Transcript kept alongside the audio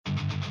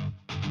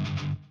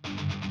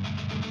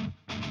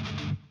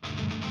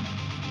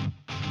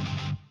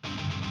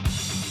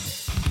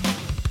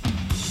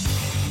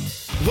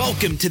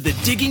Welcome to the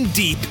Digging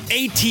Deep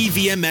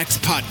ATVMX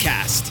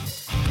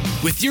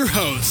podcast with your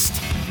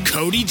host,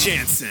 Cody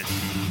Jansen.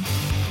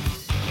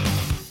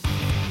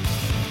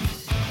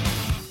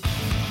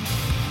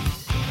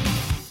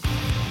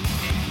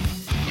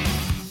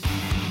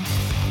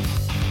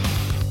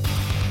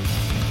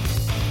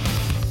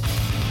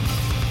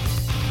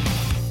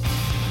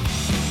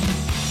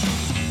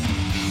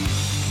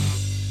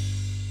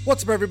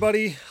 What's up,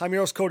 everybody? I'm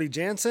your host, Cody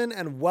Jansen,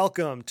 and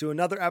welcome to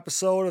another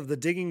episode of the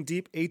Digging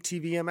Deep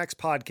ATVMX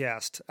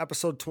podcast,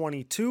 episode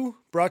 22,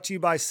 brought to you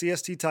by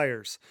CST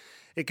Tires.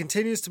 It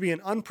continues to be an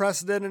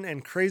unprecedented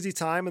and crazy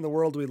time in the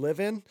world we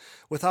live in.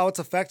 With how it's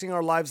affecting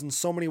our lives in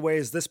so many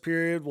ways, this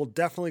period will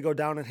definitely go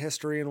down in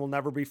history and will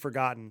never be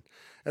forgotten.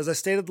 As I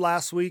stated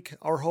last week,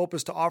 our hope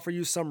is to offer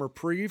you some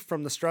reprieve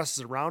from the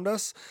stresses around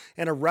us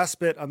and a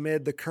respite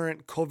amid the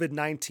current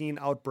COVID-19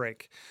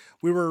 outbreak.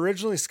 We were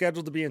originally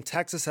scheduled to be in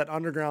Texas at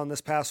Underground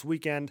this past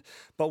weekend,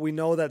 but we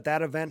know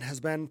that event has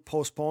been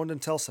postponed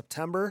until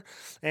September.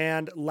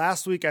 And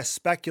last week I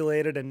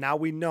speculated, and now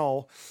we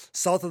know,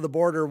 south of the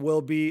border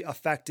will be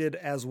affected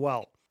as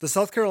well. The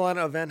South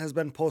Carolina event has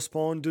been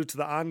postponed due to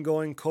the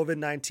ongoing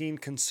COVID-19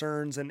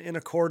 concerns and in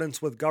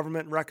accordance with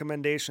government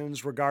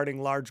recommendations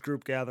regarding large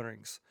group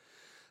gatherings.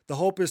 The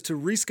hope is to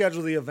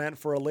reschedule the event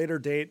for a later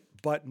date,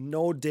 but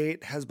no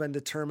date has been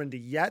determined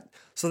yet.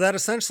 So that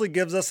essentially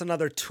gives us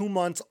another 2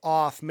 months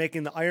off,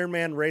 making the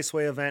Ironman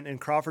Raceway event in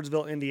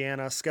Crawfordsville,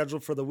 Indiana,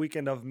 scheduled for the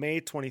weekend of May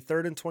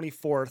 23rd and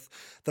 24th,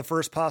 the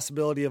first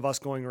possibility of us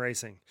going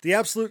racing. The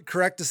absolute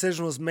correct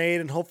decision was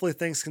made, and hopefully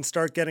things can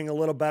start getting a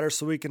little better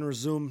so we can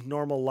resume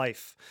normal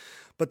life.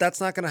 But that's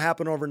not going to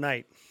happen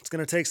overnight. It's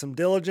going to take some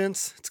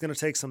diligence. It's going to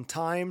take some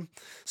time.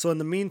 So in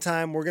the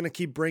meantime, we're going to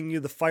keep bringing you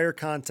the fire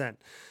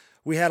content.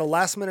 We had a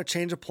last-minute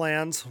change of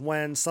plans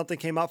when something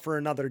came up for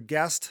another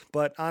guest,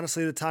 but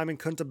honestly, the timing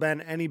couldn't have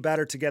been any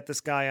better to get this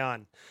guy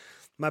on.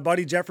 My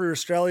buddy Jeffrey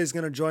Rastrelli is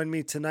going to join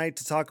me tonight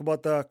to talk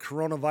about the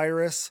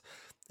coronavirus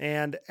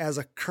and, as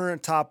a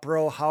current top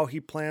pro, how he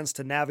plans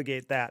to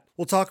navigate that.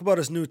 We'll talk about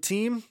his new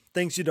team,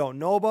 things you don't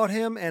know about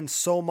him, and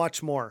so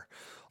much more.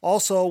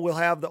 Also, we'll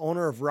have the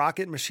owner of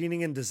Rocket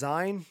Machining and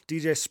Design,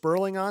 DJ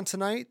Sperling, on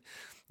tonight.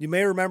 You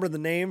may remember the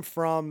name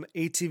from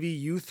ATV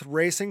Youth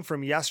Racing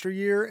from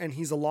yesteryear, and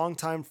he's a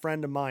longtime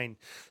friend of mine.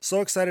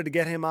 So excited to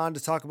get him on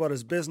to talk about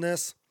his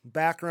business,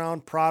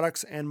 background,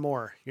 products, and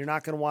more. You're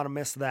not going to want to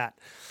miss that.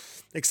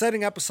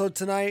 Exciting episode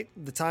tonight.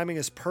 The timing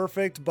is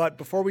perfect, but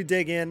before we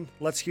dig in,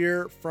 let's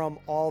hear from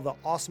all the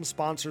awesome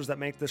sponsors that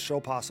make this show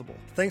possible.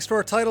 Thanks to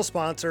our title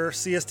sponsor,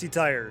 CST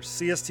Tires,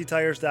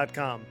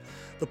 CSTTires.com.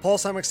 The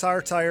Pulse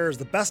MX-R tire is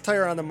the best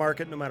tire on the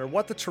market no matter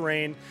what the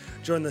terrain.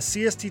 Join the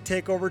CST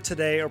takeover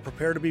today or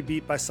prepare to be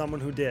beat by someone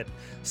who did.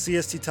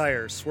 CST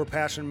Tires, where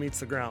passion meets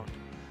the ground.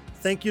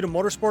 Thank you to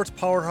Motorsports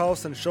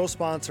Powerhouse and show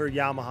sponsor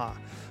Yamaha.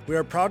 We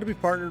are proud to be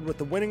partnered with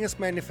the winningest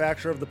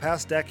manufacturer of the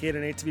past decade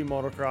in ATV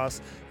motocross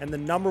and the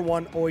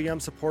 #1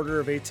 OEM supporter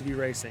of ATV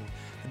racing.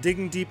 The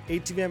Digging Deep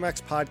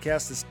ATVMX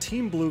podcast is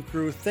Team Blue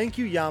Crew. Thank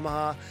you,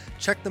 Yamaha.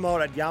 Check them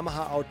out at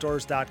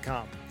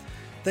YamahaOutdoors.com.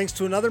 Thanks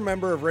to another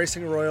member of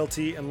Racing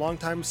Royalty and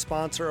longtime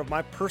sponsor of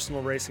my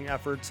personal racing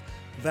efforts,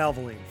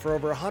 Valvoline. For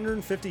over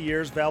 150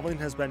 years, Valvoline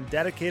has been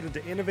dedicated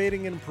to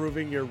innovating and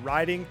improving your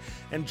riding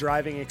and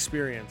driving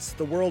experience.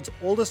 The world's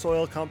oldest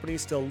oil company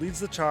still leads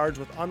the charge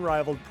with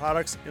unrivaled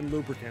products and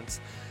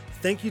lubricants.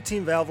 Thank you,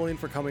 Team Valvoline,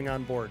 for coming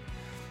on board.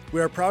 We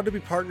are proud to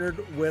be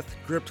partnered with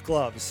Gript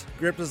Gloves.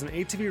 Gript is an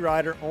ATV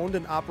rider owned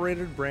and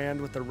operated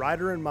brand with the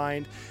rider in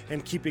mind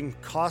and keeping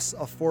costs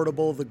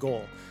affordable the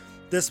goal.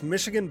 This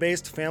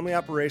Michigan-based family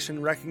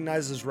operation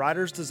recognizes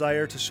riders'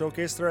 desire to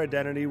showcase their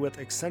identity with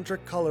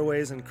eccentric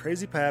colorways and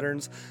crazy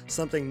patterns,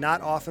 something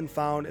not often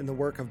found in the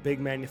work of big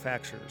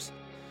manufacturers.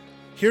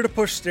 Here to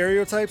push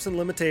stereotypes and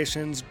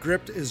limitations,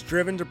 Gript is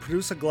driven to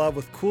produce a glove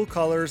with cool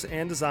colors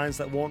and designs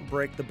that won't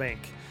break the bank.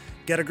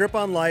 Get a grip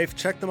on life.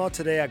 Check them out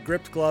today at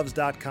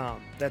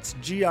griptgloves.com. That's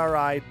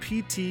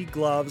GRIPT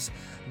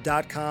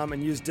gloves.com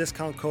and use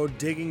discount code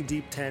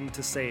DIGGINGDEEP10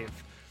 to save.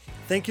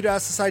 Thank you to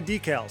SSI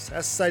Decals.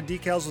 SSI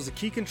Decals was a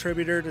key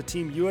contributor to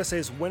Team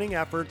USA's winning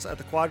efforts at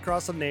the Quad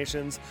Cross of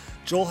Nations,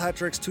 Joel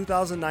Hetrick's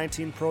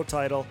 2019 pro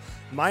title,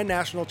 my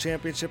national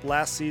championship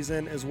last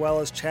season, as well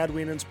as Chad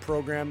Wienen's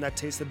program that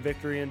tasted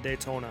victory in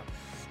Daytona.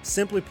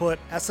 Simply put,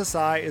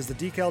 SSI is the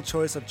decal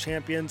choice of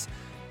champions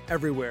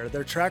everywhere.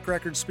 Their track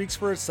record speaks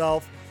for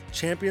itself.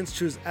 Champions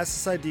choose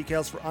SSI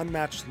Decals for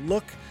unmatched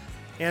look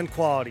and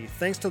quality.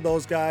 Thanks to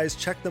those guys.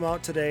 Check them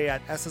out today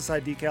at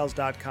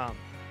SSIDecals.com.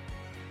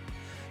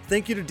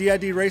 Thank you to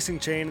DID Racing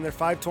Chain and their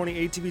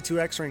 520 ATV2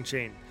 X-Ring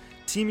chain.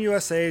 Team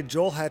USA,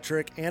 Joel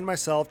Hetrick, and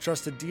myself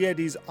trusted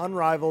DID's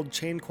unrivaled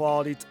chain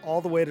quality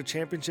all the way to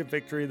championship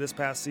victory this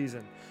past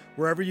season.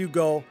 Wherever you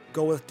go,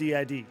 go with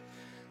DID.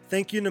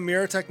 Thank you,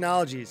 Namura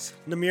Technologies.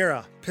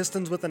 Namura,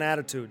 pistons with an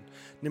attitude.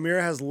 Namura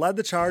has led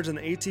the charge in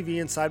the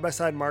ATV and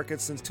side-by-side market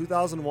since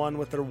 2001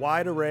 with their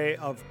wide array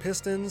of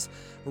pistons,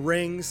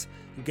 rings,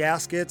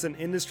 gaskets, and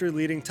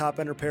industry-leading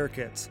top-end repair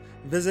kits.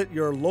 Visit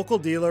your local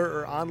dealer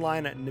or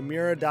online at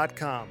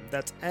namura.com.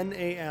 That's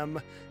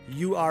Namura.com.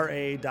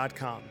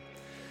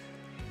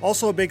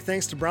 Also, a big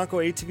thanks to Bronco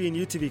ATV and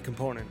UTV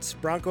components.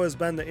 Bronco has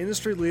been the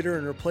industry leader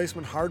in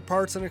replacement hard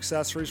parts and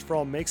accessories for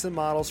all makes and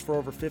models for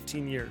over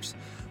 15 years.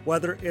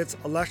 Whether it's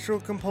electrical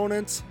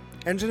components,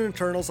 engine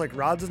internals like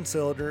rods and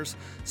cylinders,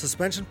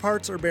 suspension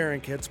parts, or bearing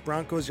kits,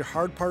 Bronco is your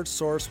hard parts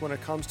source when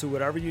it comes to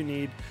whatever you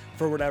need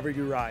for whatever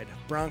you ride.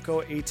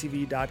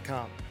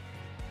 BroncoATV.com.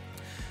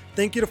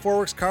 Thank you to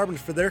Forworks Carbon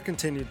for their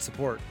continued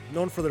support.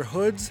 Known for their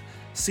hoods,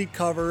 seat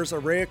covers,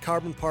 array of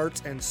carbon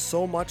parts, and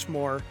so much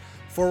more,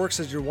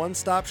 Forworks is your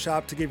one-stop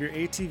shop to give your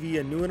ATV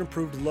a new and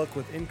improved look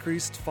with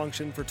increased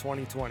function for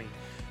 2020.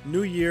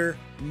 New year,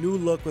 new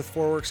look with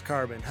Forworks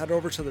Carbon. Head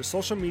over to their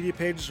social media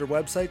pages or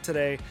website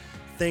today.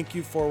 Thank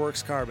you,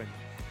 Forworks Carbon.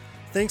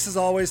 Thanks as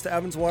always to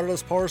Evans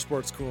Waterless Power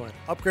Sports Coolant.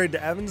 Upgrade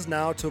to Evans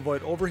now to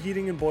avoid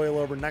overheating and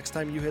boilover next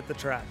time you hit the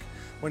track.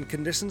 When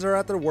conditions are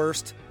at their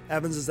worst,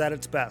 Evans is at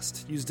its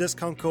best. Use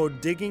discount code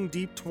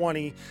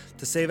DIGGINGDEEP20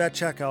 to save at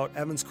checkout,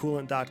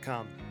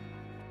 evanscoolant.com.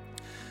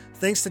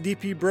 Thanks to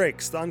DP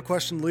Brakes, the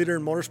unquestioned leader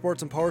in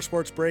motorsports and power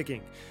sports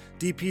braking.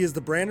 DP is the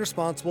brand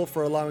responsible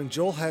for allowing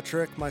Joel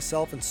Hetrick,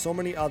 myself, and so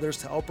many others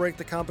to outbrake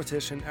the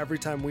competition every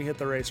time we hit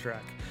the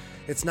racetrack.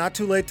 It's not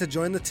too late to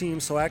join the team,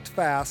 so act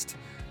fast.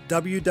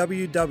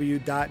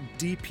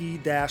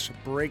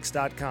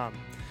 www.dp-brakes.com.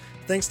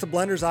 Thanks to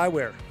Blenders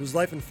Eyewear, whose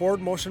Life and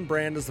Forward Motion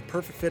brand is the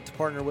perfect fit to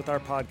partner with our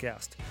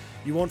podcast.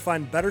 You won't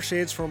find better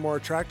shades for a more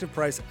attractive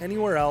price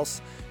anywhere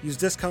else. Use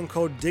discount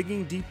code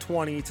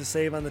DIGGINGDEEP20 to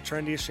save on the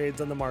trendiest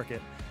shades on the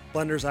market.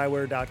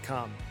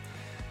 BlendersEyewear.com.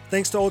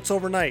 Thanks to Oats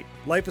Overnight.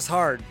 Life is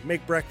hard.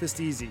 Make breakfast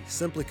easy.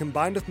 Simply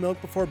combine with milk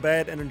before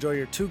bed and enjoy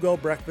your to-go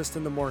breakfast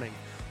in the morning.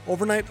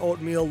 Overnight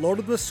oatmeal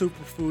loaded with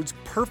superfoods,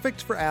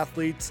 perfect for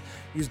athletes.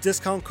 Use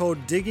discount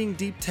code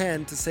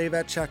DIGGINGDEEP10 to save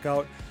at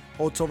checkout.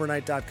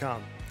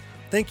 OatsOvernight.com.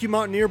 Thank you,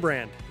 Mountaineer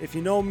Brand. If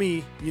you know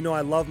me, you know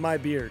I love my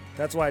beard.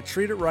 That's why I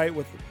treat it right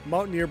with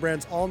Mountaineer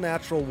Brand's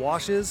all-natural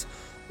washes,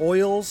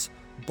 oils,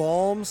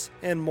 balms,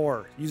 and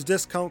more. Use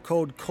discount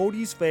code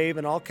CODY'sFave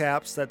in all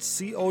caps.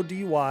 That's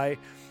CODYSFAV,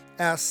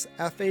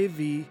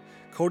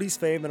 Cody's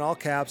Fave in all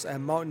caps at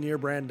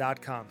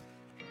mountaineerbrand.com.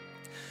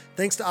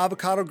 Thanks to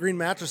Avocado Green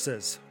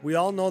Mattresses. We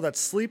all know that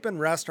sleep and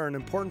rest are an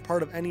important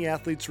part of any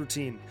athlete's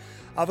routine.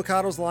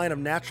 Avocado's line of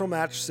natural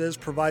mattresses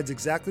provides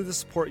exactly the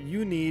support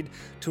you need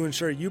to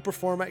ensure you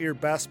perform at your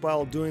best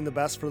while doing the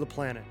best for the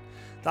planet.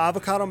 The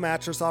Avocado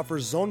mattress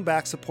offers zone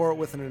back support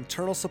with an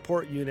internal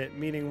support unit,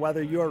 meaning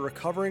whether you are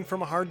recovering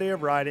from a hard day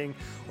of riding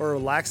or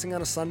relaxing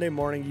on a Sunday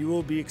morning, you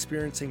will be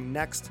experiencing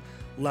next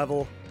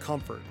level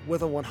comfort.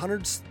 With a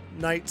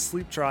 100-night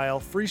sleep trial,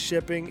 free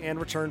shipping and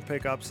return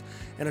pickups,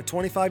 and a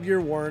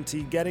 25-year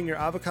warranty, getting your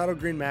Avocado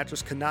Green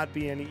mattress could not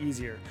be any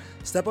easier.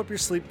 Step up your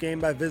sleep game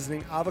by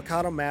visiting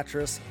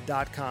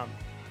avocadomattress.com.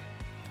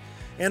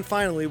 And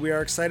finally, we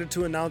are excited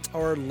to announce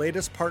our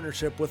latest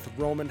partnership with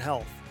Roman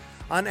Health.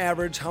 On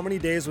average, how many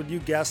days would you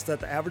guess that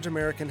the average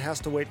American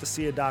has to wait to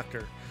see a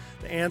doctor?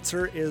 The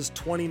answer is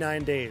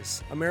 29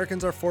 days.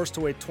 Americans are forced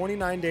to wait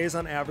 29 days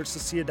on average to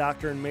see a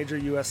doctor in major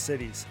U.S.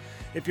 cities.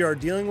 If you are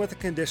dealing with a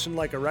condition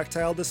like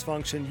erectile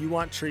dysfunction, you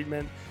want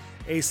treatment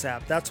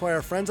ASAP. That's why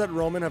our friends at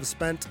Roman have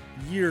spent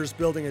years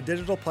building a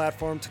digital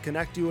platform to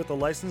connect you with a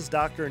licensed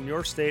doctor in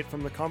your state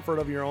from the comfort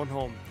of your own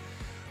home.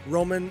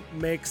 Roman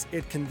makes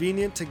it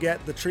convenient to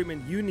get the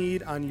treatment you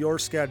need on your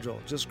schedule.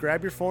 Just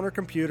grab your phone or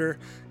computer,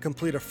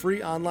 complete a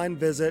free online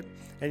visit,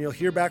 and you'll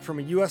hear back from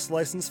a U.S.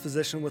 licensed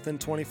physician within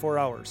 24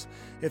 hours.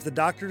 If the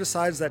doctor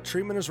decides that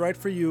treatment is right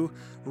for you,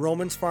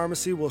 Roman's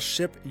Pharmacy will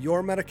ship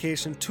your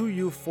medication to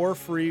you for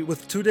free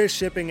with 2-day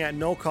shipping at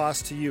no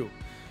cost to you.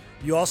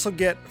 You also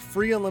get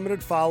free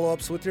unlimited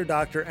follow-ups with your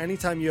doctor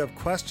anytime you have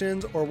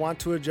questions or want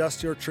to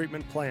adjust your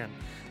treatment plan.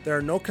 There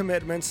are no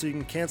commitments, so you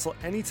can cancel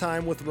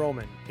anytime with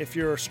Roman. If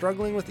you're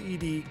struggling with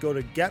ED, go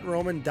to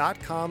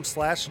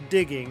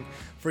getroman.com/digging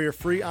for your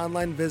free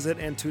online visit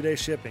and 2-day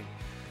shipping.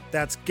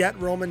 That's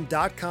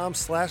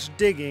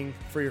getroman.com/digging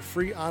for your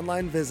free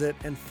online visit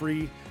and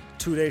free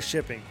 2-day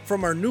shipping.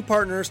 From our new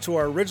partners to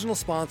our original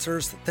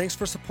sponsors, thanks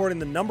for supporting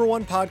the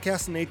 #1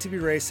 podcast in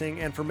ATV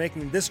racing and for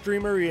making this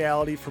dream a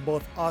reality for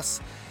both us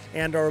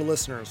and our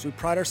listeners. We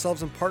pride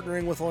ourselves in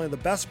partnering with only the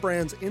best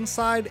brands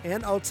inside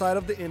and outside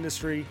of the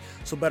industry,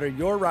 so better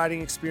your riding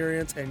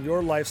experience and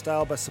your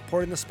lifestyle by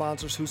supporting the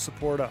sponsors who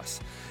support us.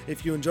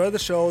 If you enjoy the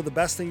show, the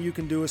best thing you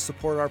can do is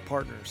support our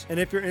partners. And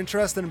if you're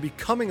interested in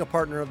becoming a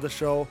partner of the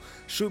show,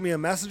 shoot me a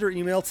message or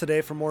email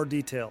today for more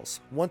details.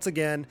 Once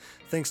again,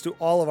 thanks to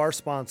all of our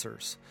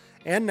sponsors.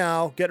 And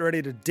now, get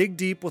ready to dig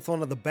deep with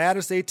one of the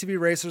baddest ATV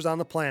racers on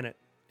the planet.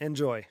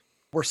 Enjoy.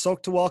 We're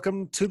stoked to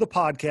welcome to the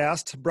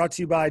podcast, brought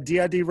to you by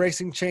DID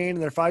Racing Chain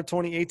and their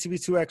 520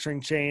 ATV2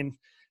 X-Ring chain.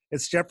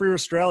 It's Jeffrey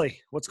Rastrelli.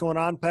 What's going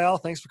on, pal?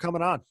 Thanks for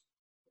coming on.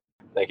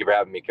 Thank you for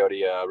having me,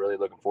 Cody. Really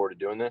looking forward to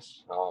doing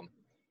this.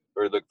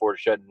 Really looking forward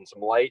to shedding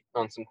some light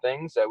on some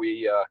things that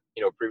we,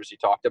 previously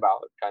talked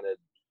about. Kind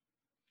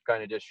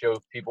of just show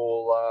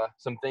people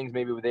some things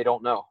maybe they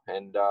don't know,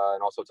 and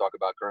also talk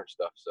about current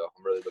stuff. So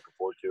I'm really looking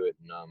forward to it,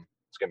 and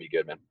it's gonna be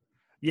good, man.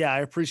 Yeah,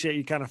 I appreciate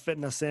you kind of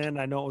fitting us in.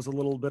 I know it was a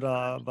little bit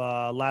of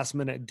a last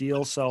minute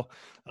deal, so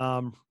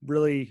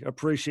really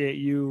appreciate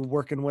you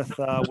working with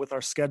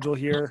our schedule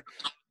here.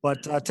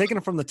 But taking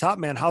it from the top,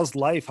 man, how's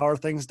life? How are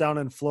things down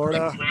in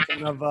Florida?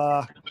 Kind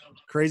of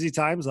crazy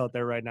times out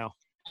there right now.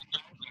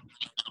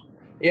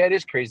 Yeah, it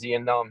is crazy,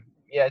 and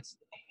it's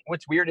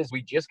what's weird is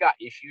we just got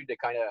issued to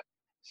kind of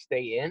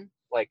stay in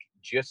like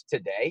just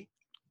today,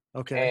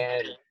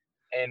 Okay,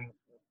 and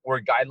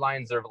where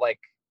guidelines are like,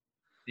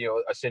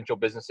 essential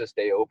businesses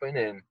stay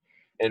open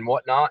and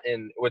whatnot.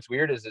 And what's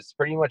weird is it's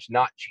pretty much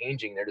not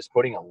changing. They're just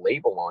putting a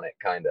label on it,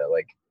 kind of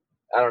like,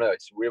 I don't know.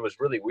 It was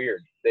really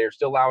weird. They're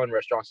still allowing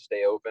restaurants to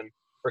stay open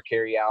for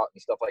carry out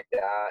and stuff like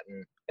that.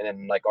 And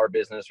then like our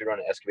business, we run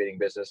an excavating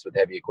business with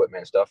heavy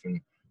equipment and stuff,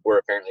 and we're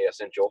apparently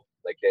essential.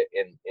 Like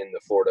in the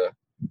Florida,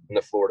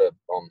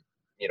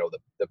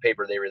 the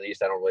paper they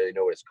released. I don't really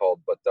know what it's called,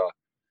 but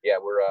yeah,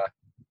 we're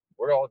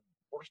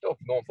still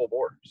going full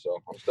bore. So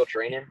I'm still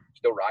training,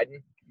 still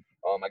riding.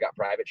 I got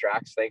private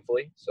tracks,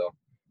 thankfully. So,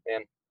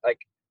 and like,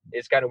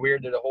 it's kind of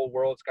weird that the whole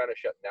world's kind of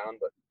shut down,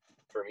 but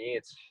for me,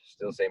 it's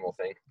still the same old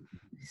thing.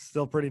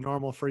 Still pretty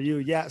normal for you.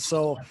 Yeah.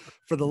 So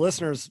for the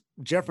listeners,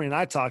 Jeffrey and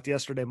I talked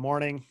yesterday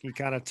morning. He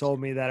kind of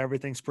told me that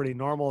everything's pretty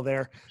normal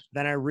there.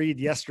 Then I read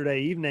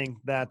yesterday evening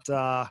that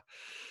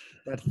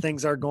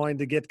things are going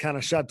to get kind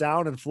of shut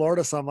down in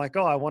Florida. So I'm like,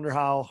 oh, I wonder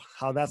how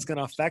that's going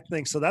to affect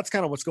things. So that's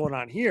kind of what's going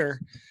on here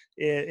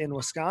in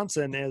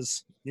Wisconsin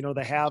is,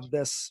 they have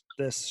this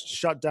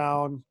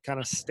shutdown kind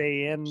of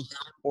stay in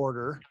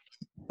order,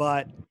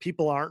 but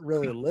people aren't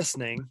really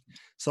listening.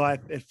 So I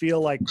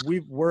feel like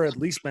we're at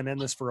least been in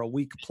this for a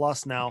week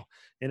plus now,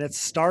 and it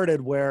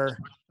started where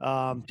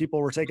people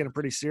were taking it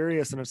pretty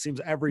serious, and it seems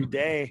every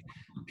day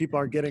people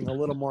are getting a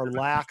little more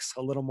lax.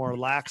 So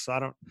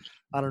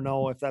I don't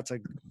know if that's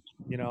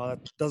that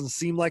doesn't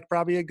seem like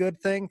probably a good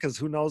thing, because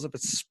who knows if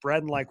it's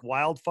spreading like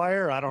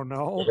wildfire. I don't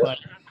know, but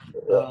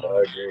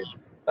I agree.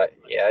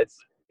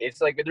 It's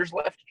like there's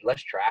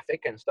less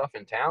traffic and stuff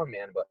in town,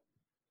 man. But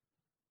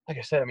like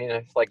I said, I mean,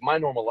 it's like my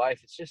normal life.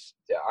 It's just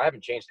I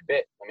haven't changed a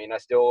bit. I mean, I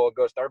still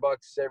go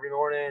Starbucks every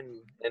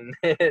morning, and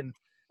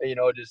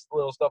just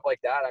little stuff like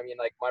that. I mean,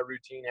 like my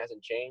routine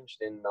hasn't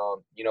changed, and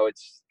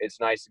it's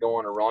nice to go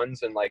on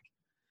runs and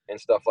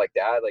stuff like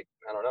that. Like,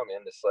 I don't know,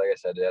 man. This, like I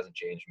said, it hasn't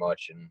changed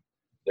much, and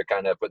they're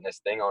kind of putting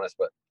this thing on us,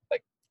 but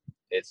like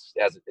it's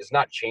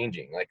not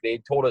changing. Like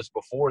they told us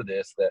before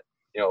this that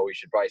we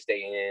should probably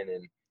stay in,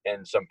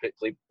 and some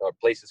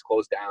places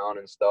closed down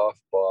and stuff.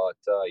 But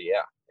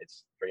yeah,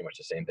 it's pretty much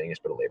the same thing.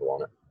 Just put a label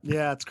on it.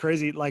 Yeah, it's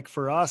crazy. Like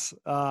for us,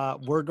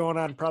 we're going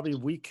on probably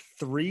week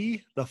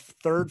 3, the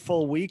third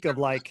full week of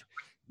like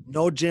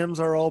no gyms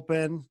are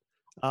open.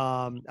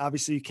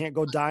 Obviously you can't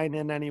go dine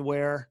in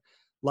anywhere.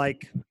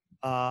 Like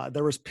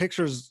there was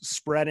pictures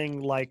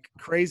spreading like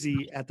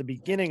crazy at the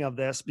beginning of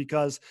this,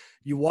 because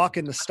you walk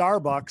into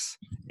Starbucks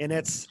and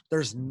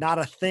there's not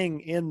a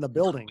thing in the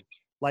building.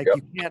 Like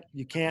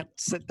you can't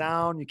sit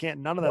down, you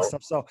can't, none of that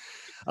stuff. So,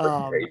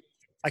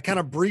 I kind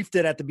of briefed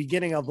it at the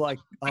beginning of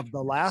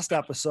the last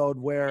episode,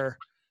 where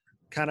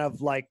kind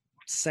of like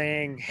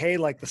saying, hey,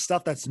 like the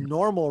stuff that's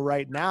normal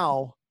right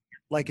now,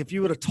 like if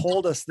you would have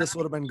told us this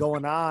would have been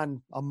going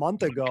on a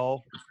month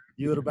ago,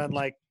 you would have been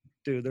like,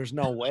 dude, there's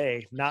no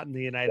way, not in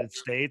the United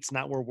States,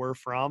 not where we're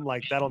from.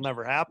 Like that'll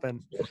never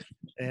happen.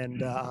 And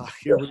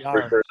here we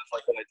are. Sure. It's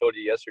like what I told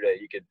you yesterday.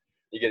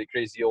 You get a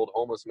crazy old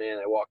homeless man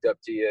that walked up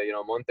to you,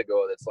 a month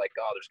ago, that's like,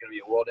 oh, there's going to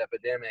be a world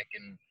epidemic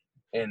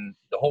and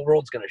the whole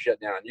world's going to shut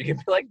down. You can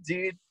be like,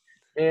 dude,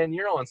 man,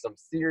 you're on some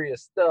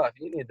serious stuff.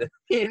 You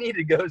need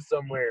to go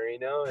somewhere,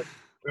 and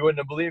we wouldn't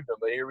have believed him,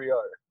 but here we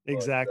are.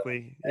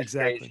 Exactly. But,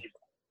 exactly. Crazy.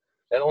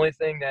 The only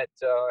thing that,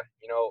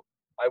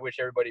 I wish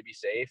everybody be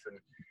safe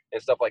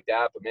and stuff like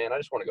that, but man, I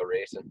just want to go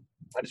racing.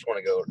 I just want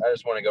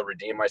to go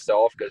redeem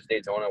myself, because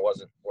Daytona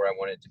wasn't where I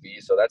wanted it to be.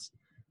 So that's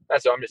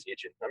what I'm just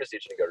itching. I'm just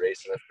itching to go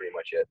racing. That's pretty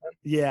much it, man.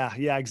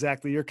 Yeah,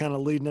 exactly. You're kind of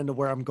leading into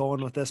where I'm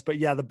going with this, but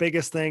yeah, the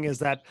biggest thing is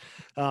that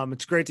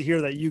it's great to hear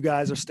that you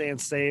guys are staying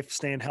safe,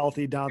 staying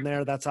healthy down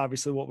there. That's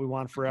obviously what we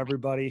want for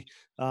everybody.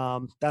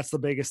 That's the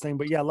biggest thing,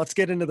 but yeah, let's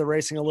get into the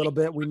racing a little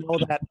bit. We know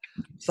that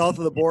south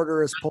of the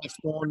border is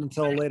postponed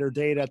until a later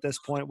date at this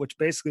point, which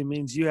basically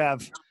means you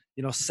have,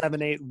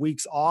 7-8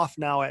 weeks off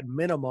now at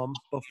minimum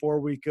before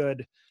we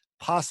could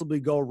possibly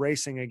go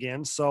racing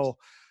again. So,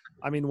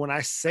 I mean, when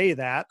I say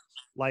that,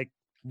 like,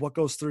 what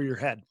goes through your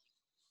head?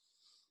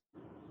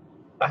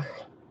 I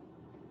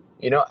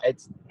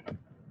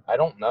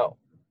don't know.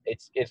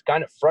 It's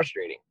kind of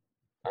frustrating.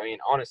 I mean,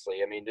 honestly,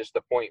 just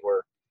the point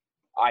where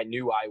I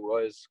knew I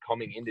was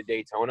coming into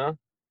Daytona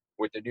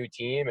with the new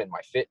team, and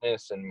my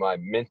fitness and my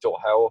mental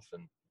health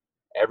and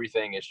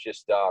everything. It's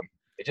just,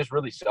 it just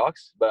really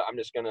sucks, but I'm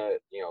just going to,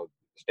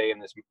 stay in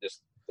this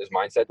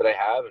mindset that I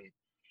have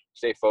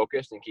stay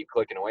focused and keep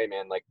clicking away,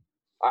 man. Like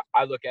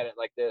I look at it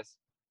like this.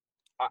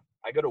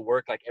 I go to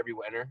work like every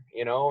winter,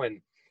 you know,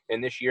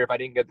 and this year, if I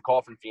didn't get the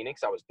call from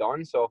Phoenix, I was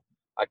done. So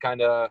I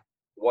kind of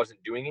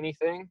wasn't doing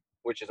anything,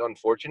 which is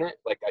unfortunate.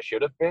 Like I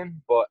should have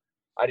been, but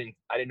I didn't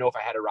know if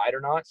I had a ride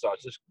or not. So I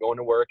was just going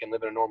to work and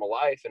living a normal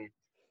life. And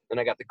then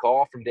I got the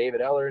call from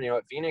David Eller, you know,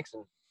 at Phoenix,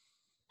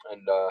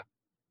 and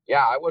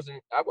yeah, I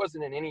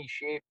wasn't in any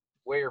shape,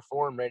 way, or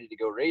form ready to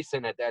go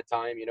racing at that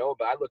time, you know.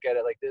 But I look at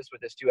it like this: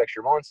 with this 2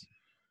 extra months,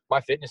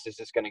 my fitness is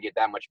just going to get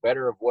that much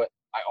better of what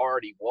I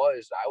already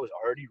was. I was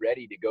already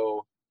ready to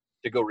go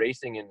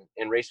racing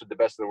and race with the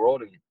best in the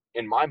world. And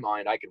in my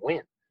mind, I could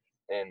win.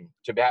 And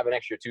to have an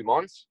extra 2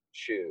 months,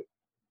 shoot,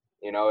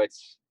 you know,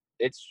 it's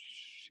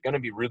going to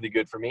be really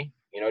good for me.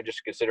 You know,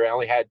 just consider I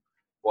only had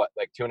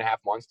like 2.5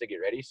 months to get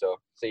ready. So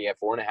say you have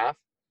 4.5,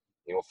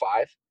 you know,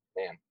 5,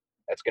 man,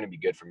 that's going to be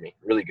good for me.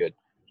 Really good.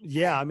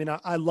 Yeah. I mean,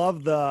 I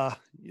love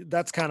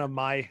that's kind of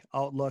my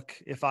outlook.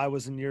 If I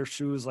was in your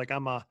shoes, like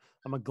I'm a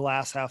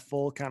glass half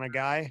full kind of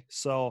guy.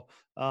 So,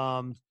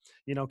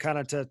 you know, kind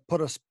of to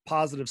put a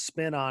positive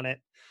spin on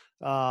it,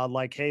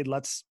 like, hey,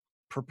 let's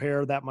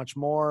prepare that much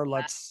more.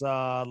 Let's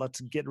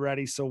get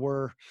ready. So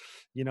we're,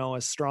 you know,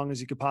 as strong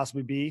as you could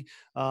possibly be,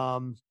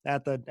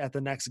 at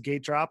the next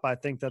gate drop. I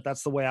think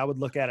that's the way I would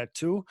look at it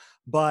too.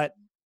 But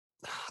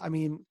I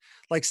mean,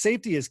 like,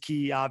 safety is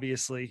key,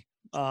 obviously.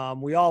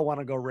 We all want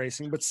to go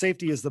racing, but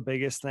safety is the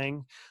biggest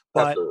thing.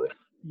 But, Absolutely.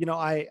 you know,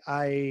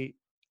 I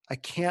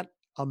can't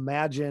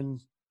imagine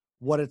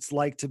what it's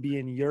like to be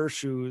in your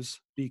shoes,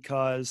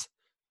 because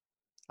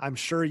I'm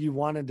sure you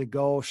wanted to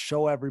go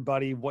show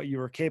everybody what you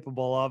were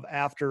capable of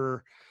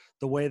after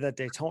the way that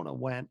Daytona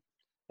went.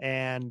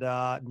 And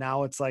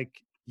now it's like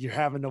you're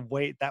having to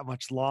wait that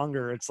much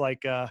longer. It's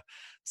like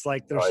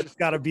there's just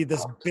got to be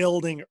this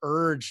building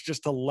urge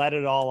just to let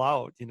it all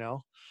out, you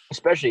know?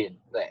 Especially in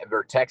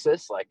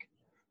Texas, like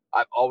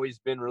I've always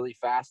been really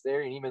fast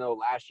there. And even though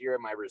last year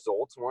my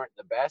results weren't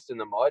the best in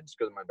the muds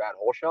because of my bad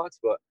hole shots,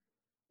 but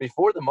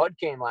before the mud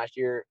came last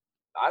year,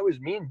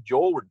 me and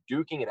Joel were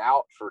duking it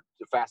out for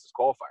the fastest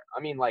qualifier. I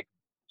mean, like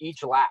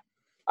each lap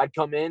I'd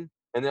come in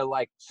and they're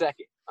like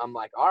second. I'm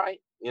like, all right,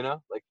 you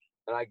know, like,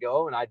 and I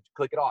go and I'd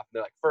click it off. And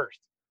they're like first.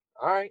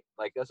 All right.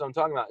 Like, that's what I'm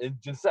talking about. And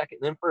then second,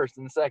 then first,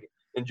 and second.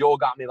 And Joel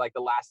got me like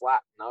the last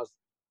lap.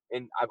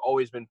 And I've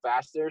always been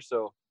fast there.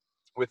 So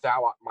with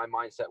how my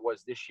mindset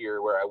was this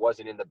year, where I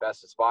wasn't in the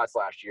best of spots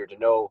last year, to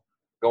know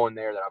going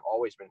there that I've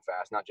always been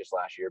fast, not just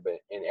last year, but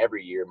in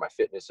every year, my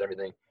fitness,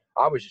 everything.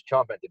 I was just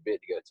chomping at the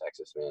bit to go to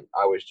Texas, man.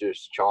 I was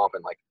just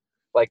chomping,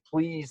 like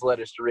please let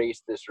us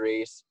race this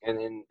race,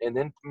 and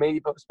then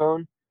maybe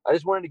postpone. I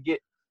just want to get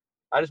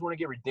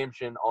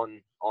redemption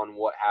on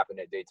what happened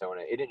at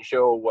Daytona. It didn't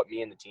show what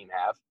me and the team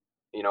have.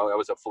 You know, it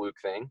was a fluke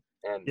thing,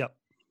 and Yep.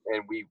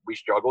 and we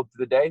struggled to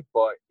the day.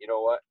 But you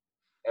know what?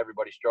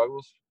 Everybody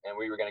struggles, and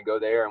we were going to go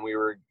there, and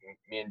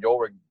me and Joel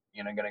were,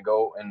 you know, going to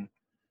go and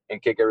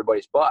kick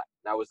everybody's butt.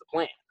 That was the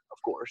plan, of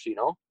course, you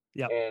know.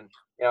 Yeah. And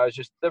you know, it's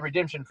just the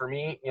redemption for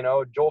me. You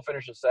know, Joel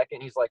finishes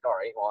second. He's like, all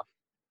right, well,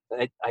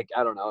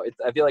 I don't know.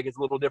 I feel like it's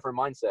a little different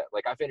mindset.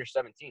 Like I finished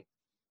 17th.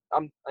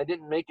 I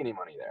didn't make any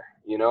money there,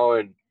 you know,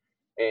 and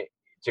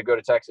to go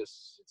to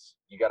Texas,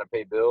 you got to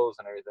pay bills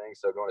and everything.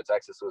 So going to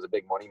Texas was a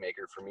big money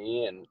maker for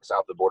me, and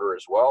south of the border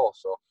as well.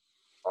 So,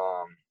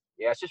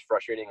 yeah, it's just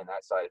frustrating in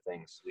that side of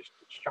things. Just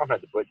chomping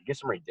at the bit, get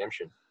some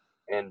redemption,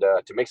 and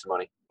to make some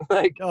money,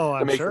 like Oh, to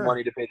I'm make sure. some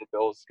money to pay the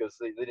bills, because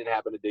they didn't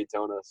happen at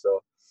Daytona.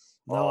 So,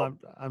 No,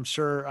 I'm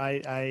sure.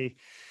 I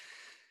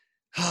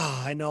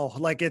know,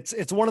 like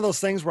it's one of those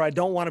things where I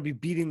don't want to be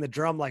beating the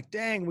drum like,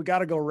 dang, we got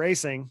to go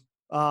racing.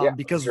 Yeah,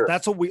 Because sure.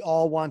 that's what we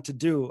all want to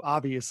do,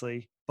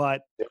 obviously.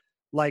 But Yeah.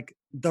 like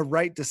the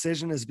right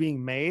decision is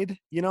being made,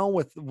 you know,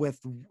 with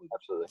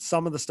Absolutely.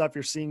 some of the stuff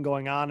you're seeing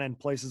going on in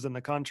places in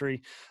the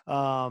country.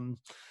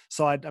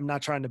 So I'm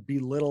not trying to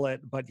belittle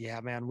it, but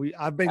yeah, man,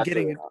 I've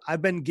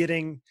been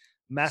getting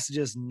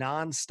messages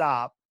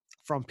nonstop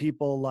from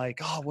people like,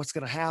 oh, what's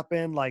going to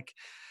happen? Like,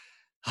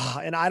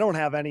 and I don't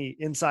have any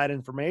inside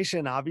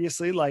information,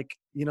 obviously, like,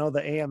 you know,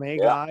 the AMA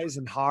Yeah. guys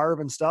and Harv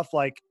and stuff,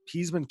 like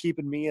he's been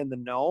keeping me in the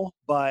know,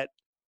 but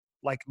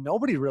like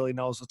nobody really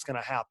knows what's going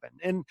to happen.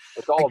 And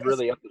It's I all guess,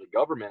 really up to the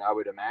government, I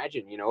would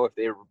imagine. You know, if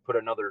they put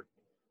another,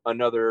 you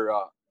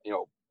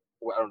know,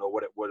 I don't know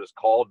what it's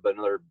called, but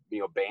another, you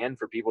know, ban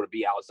for people to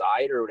be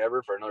outside or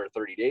whatever for another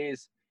 30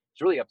 days,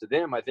 it's really up to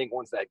them. I think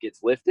once that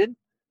gets lifted,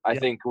 I Yeah.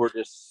 think we're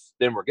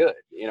good.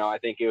 You know, I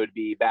think it would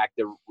be back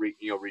to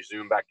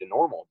resume back to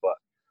normal. But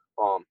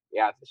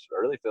yeah, I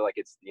really feel like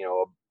it's, you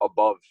know,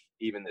 above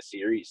even the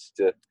series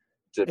to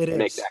It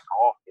make is. that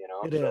call. You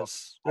know, It so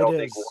is. I don't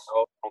think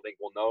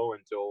we'll know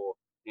until,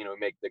 you know,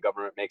 the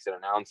government makes an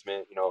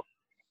announcement, you know,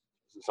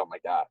 something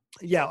like that.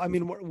 Yeah. I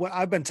mean, what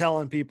I've been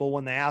telling people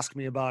when they ask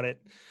me about it,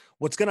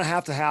 what's going to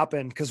have to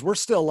happen, because we're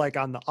still like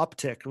on the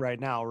uptick right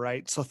now,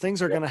 right? So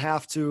things are Yeah. going to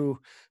have to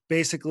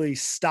basically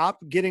stop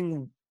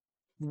getting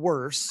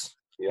worse,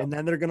 Yeah. and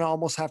then they're going to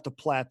almost have to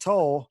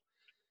plateau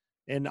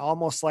and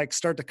almost like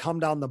start to come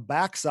down the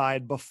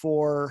backside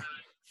before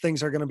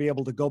things are going to be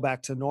able to go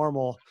back to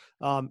normal.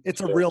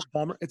 It's a real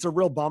bummer. It's a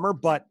real bummer,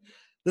 but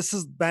this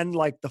has been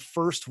like the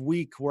first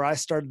week where I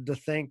started to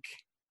think,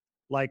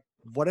 like,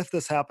 what if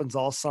this happens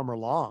all summer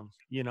long,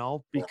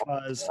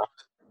 because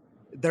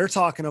they're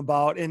talking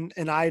about, and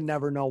I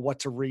never know what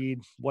to read,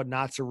 what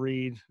not to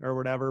read or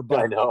whatever, but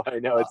I know.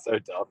 It's so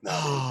tough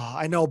now.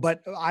 I know,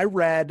 but I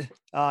read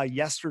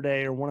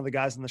yesterday, or one of the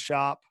guys in the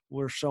shop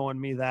were showing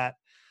me that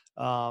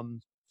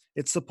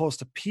it's supposed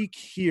to peak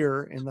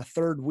here in the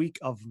third week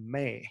of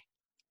May.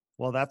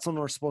 Well, that's when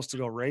we're supposed to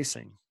go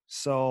racing.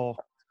 So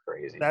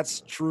Crazy.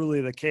 That's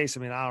truly the case. I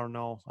mean, I don't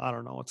know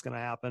what's going to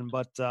happen,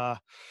 but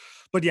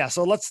yeah,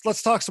 so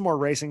let's talk some more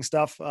racing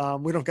stuff.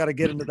 We don't got to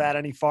get into that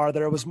any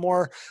farther. It was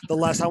more the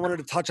less I wanted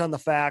to touch on the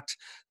fact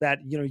that,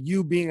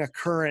 you being a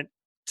current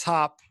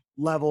top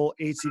level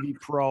ATV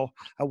pro,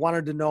 I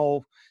wanted to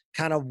know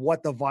kind of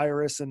what the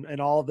virus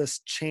and all this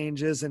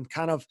changes, and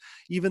kind of,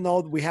 even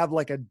though we have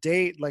like a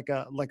date, like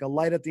a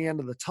light at the end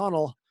of the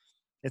tunnel,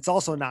 it's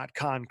also not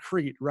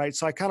concrete, right?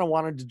 So I kind of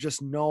wanted to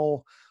just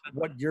know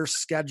what your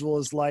schedule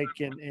is like,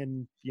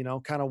 and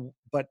kind of,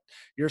 but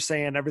you're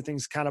saying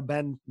everything's kind of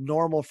been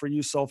normal for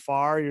you so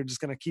far. You're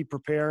just going to keep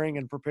preparing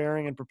and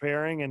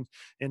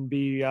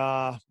be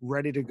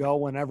ready to go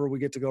whenever we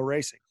get to go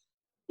racing.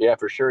 Yeah,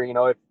 for sure.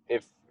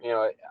 If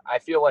I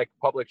feel like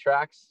public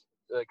tracks,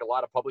 like a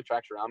lot of public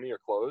tracks around me are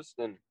closed,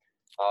 and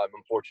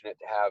I'm fortunate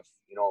to have,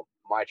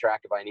 my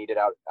track if I need it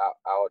out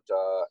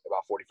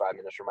about 45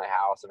 minutes from my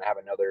house, and I have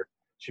another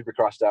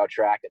Supercross style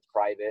track that's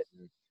private,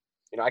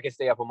 and I can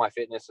stay up on my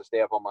fitness and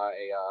stay up on my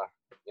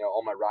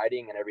on my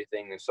riding and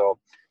everything. And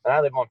I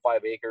live on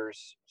 5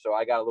 acres, so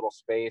I got a little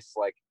space.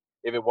 Like,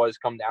 if it was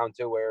come down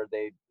to where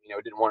they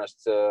didn't want us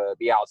to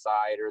be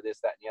outside or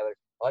this, that, and the other,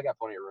 well, I got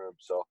plenty of room,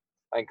 so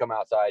I can come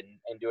outside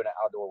and do an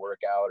outdoor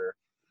workout, or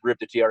rip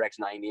the TRX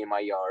 90 in my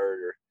yard,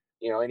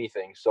 or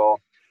anything. So,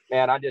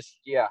 man,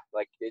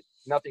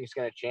 nothing's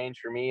going to change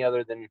for me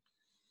other than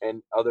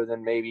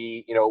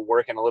maybe,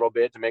 working a little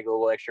bit to make a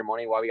little extra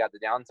money while we got the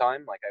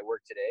downtime, like I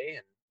work today.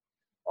 And,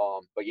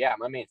 but yeah,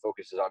 my main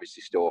focus is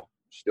obviously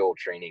still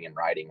training and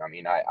riding. I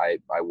mean, I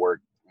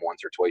work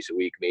once or twice a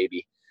week,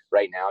 maybe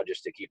right now,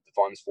 just to keep the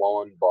funds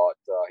flowing. But,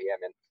 yeah,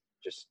 man,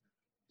 just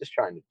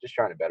trying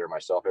to better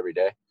myself every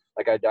day.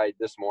 Like I died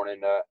this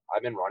morning.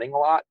 I've been running a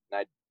lot,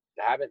 and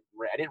I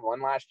didn't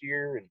run last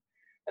year,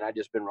 and I've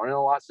just been running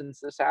a lot since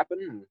this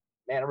happened. And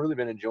man, I've really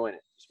been enjoying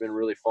it. It's been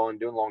really fun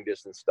doing long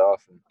distance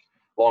stuff and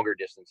longer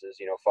distances,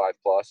 5+,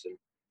 and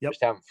just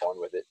having fun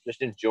with it.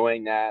 Just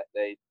enjoying that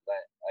I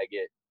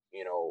get,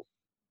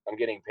 I'm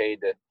getting paid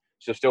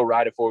to still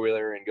ride a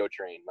 4-wheeler and go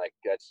train. Like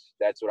that's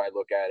what I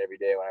look at every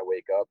day when I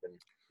wake up, and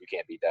you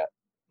can't beat that.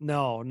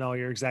 No,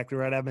 you're exactly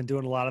right. I've been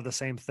doing a lot of the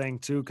same thing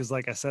too, because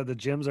like I said, the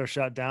gyms are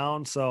shut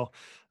down, so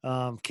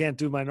can't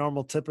do my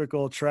normal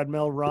typical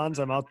treadmill runs.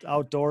 I'm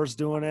outdoors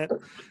doing it.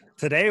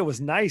 Today it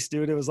was nice,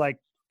 dude. It was like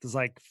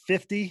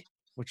 50,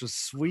 which was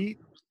sweet.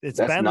 It's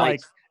been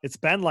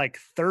like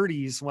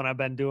 30s when I've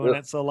been doing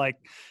it, so like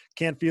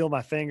can't feel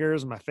my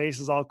fingers and my face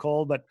is all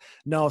cold. But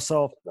no,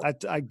 so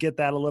I get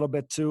that a little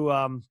bit too.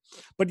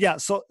 But yeah,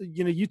 so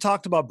you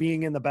talked about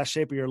being in the best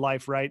shape of your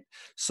life, right?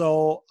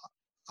 So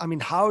I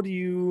mean, how do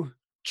you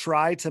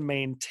try to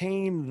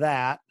maintain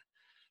that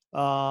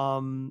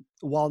while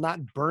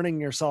not burning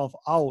yourself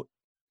out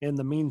in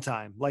the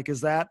meantime? Like,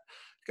 is that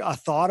a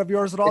thought of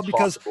yours at all?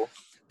 Because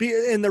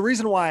and the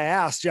reason why I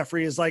asked,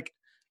 Jeffrey, is like,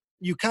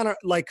 you kind of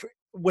like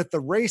with the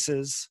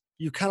races,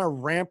 you kind of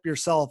ramp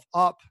yourself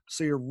up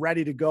so you're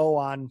ready to go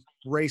on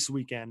race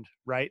weekend,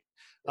 right?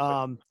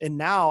 And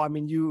now, I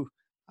mean,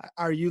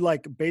 are you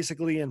like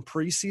basically in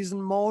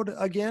preseason mode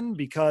again?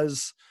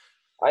 Because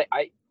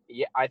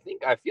I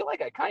think I feel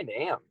like I kind of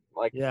am.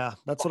 Like, yeah,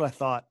 that's what I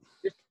thought.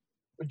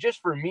 Just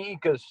for me,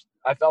 because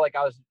I felt like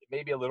I was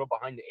maybe a little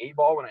behind the 8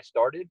 ball when I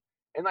started.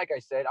 And like I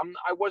said,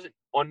 I wasn't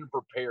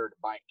unprepared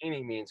by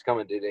any means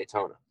coming to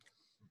Daytona,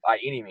 by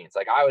any means.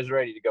 Like, I was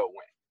ready to go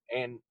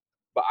win.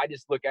 But I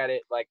just look at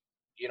it like,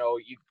 you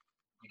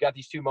got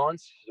these 2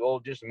 months. We'll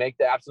just make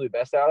the absolute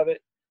best out of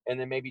it. And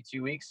then maybe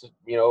 2 weeks,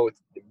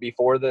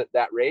 before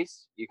that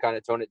race, you kind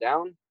of tone it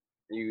down.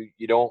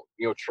 You don't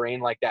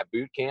train like that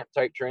boot camp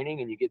type training,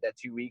 and you get that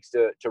 2 weeks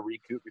to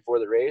recoup before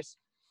the race.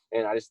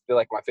 And I just feel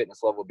like my fitness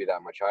level will be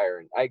that much higher.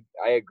 And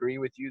I agree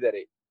with you that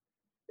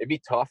it'd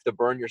be tough to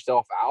burn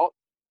yourself out.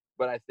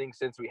 But I think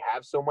since we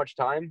have so much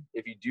time,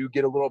 if you do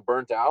get a little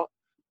burnt out,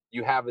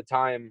 you have the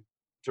time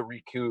to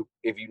recoup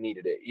if you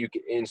needed it. You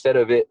can, instead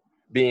of it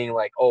being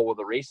like, oh, well,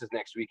 the race is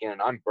next weekend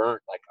and I'm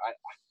burnt. Like,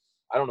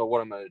 I don't know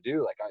what I'm going to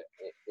do. Like,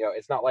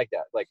 it's not like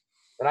that. Like,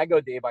 when I go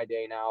day by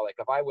day now, like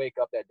if I wake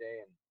up that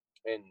day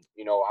and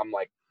I'm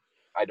like,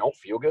 I don't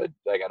feel good.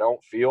 Like, I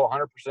don't feel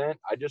 100%.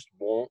 I just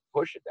won't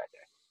push it that day.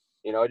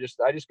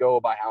 I just go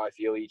by how I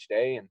feel each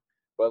day.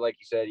 But like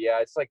you said,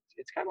 yeah, it's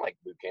kind of like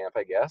boot camp,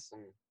 I guess.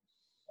 And,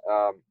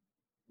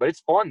 but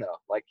it's fun though.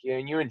 Like,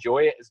 and you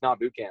enjoy it. It's not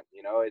boot camp,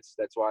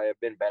 that's why I've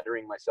been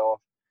bettering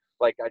myself.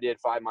 Like, I did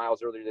 5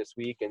 miles earlier this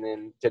week, and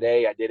then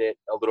today I did it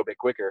a little bit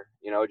quicker,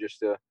 just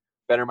to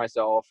better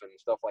myself and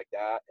stuff like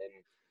that.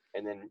 And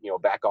and then,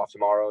 back off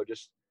tomorrow.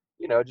 Just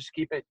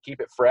keep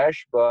it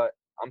fresh, but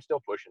I'm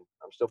still pushing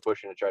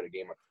to try to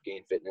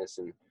gain fitness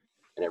and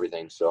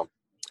everything. So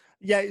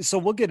yeah, so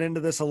we'll get into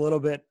this a little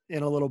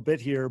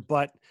bit here,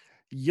 but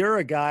you're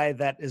a guy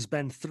that has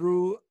been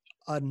through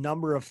a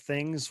number of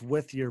things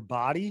with your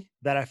body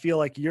that I feel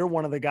like you're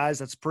one of the guys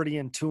that's pretty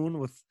in tune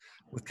with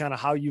kind of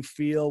how you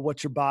feel,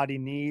 what your body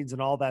needs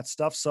and all that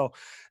stuff. So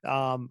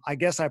I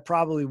guess I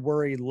probably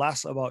worry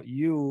less about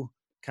you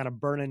kind of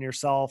burning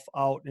yourself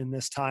out in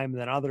this time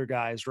than other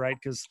guys, right?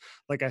 Because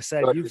like I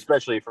said,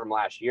 especially from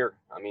last year.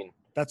 I mean,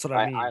 that's what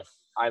I mean.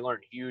 I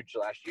learned huge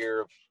last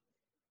year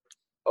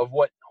of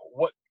what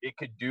it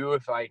could do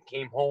if I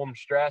came home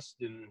stressed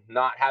and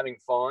not having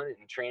fun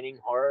and training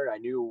hard. I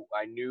knew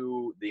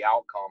the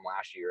outcome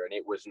last year, and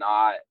it was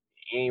not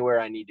anywhere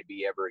I need to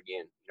be ever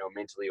again,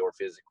 mentally or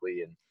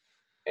physically.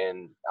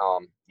 And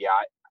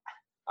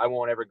I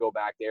won't ever go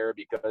back there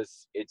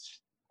because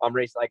I'm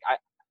racing. Like,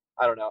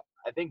 I don't know.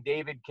 I think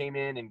David came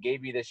in and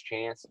gave me this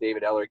chance.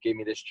 David Eller gave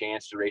me this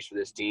chance to race for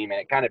this team, and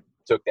it kind of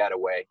took that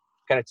away.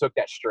 Kind of took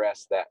that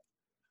stress that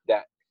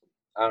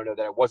I don't know,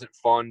 that it wasn't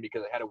fun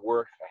because I had to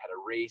work, I had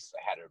to race,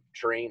 I had to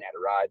train, I had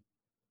to ride.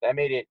 That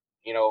made it,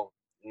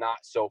 not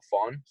so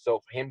fun. So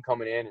for him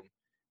coming in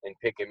and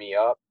picking me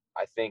up,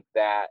 I think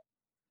that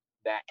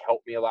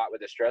helped me a lot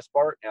with the stress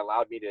part and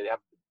allowed me to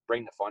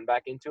bring the fun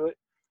back into it.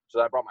 So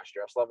that brought my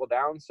stress level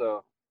down.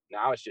 So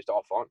now it's just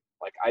all fun.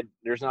 Like,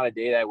 there's not a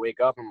day that I wake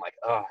up and I'm like,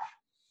 oh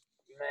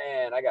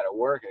man, I got to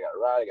work, I got to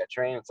ride, I got to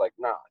train. It's like,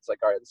 no, it's like,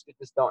 all right, let's get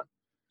this done.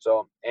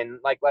 So, and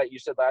like you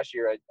said last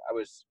year,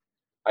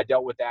 I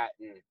dealt with that,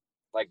 and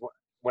like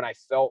when I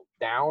felt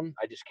down,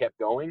 I just kept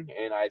going,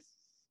 and I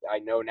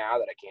know now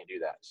that I can't do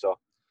that. So,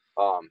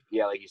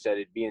 like you said,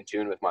 it'd be in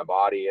tune with my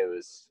body. It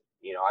was,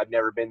 I've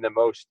never been the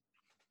most,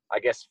 I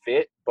guess,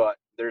 fit, but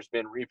there's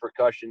been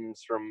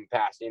repercussions from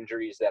past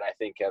injuries that I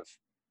think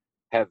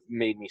have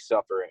made me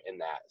suffer in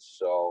that.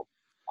 So,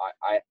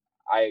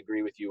 I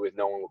agree with you with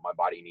knowing what my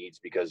body needs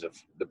because of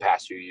the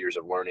past few years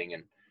of learning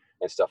and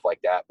stuff like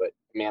that. But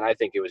man, I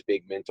think it was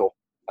big mental.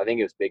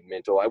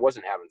 I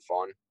wasn't having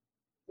fun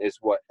is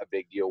what a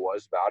big deal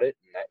was about it.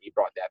 And that he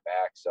brought that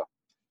back. So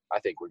I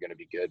think we're going to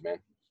be good, man.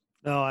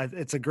 No,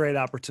 it's a great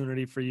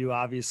opportunity for you,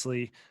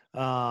 obviously.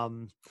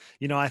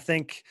 I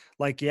think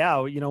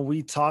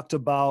we talked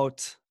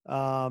about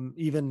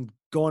even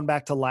going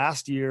back to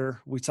last year,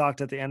 we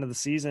talked at the end of the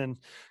season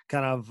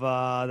kind of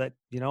that,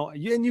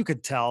 and you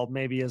could tell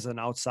maybe as an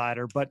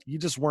outsider, but you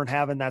just weren't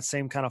having that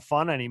same kind of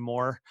fun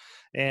anymore.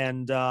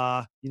 And,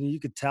 you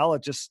could tell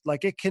it just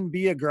like it can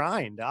be a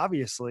grind,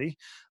 obviously.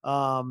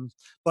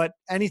 But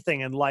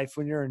anything in life,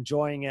 when you're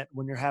enjoying it,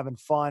 when you're having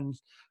fun,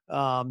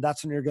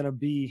 that's when you're going to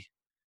be,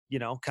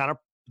 kind of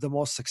the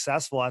most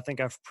successful. I think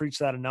I've preached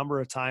that a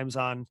number of times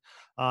on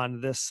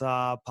this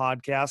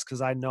podcast,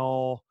 because I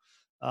know,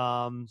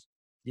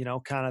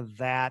 kind of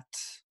that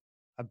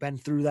I've been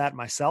through that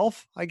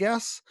myself, I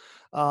guess.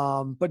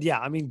 But yeah,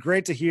 I mean,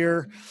 great to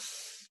hear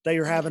that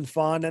you're having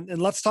fun.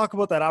 And let's talk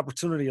about that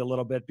opportunity a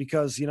little bit,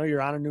 because,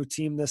 you're on a new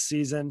team this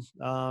season,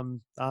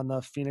 on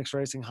the Phoenix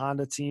Racing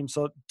Honda team.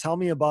 So tell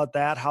me about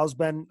that. How's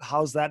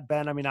that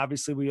been? I mean,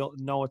 obviously we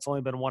know it's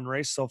only been one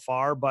race so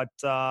far, but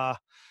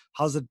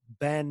how's it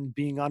been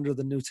being under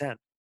the new tent?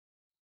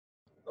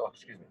 Oh,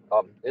 excuse me.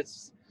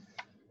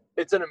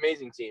 It's an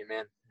amazing team,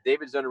 man.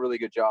 David's done a really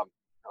good job.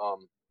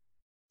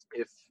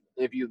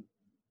 If you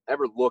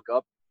ever look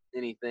up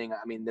anything,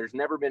 I mean, there's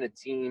never been a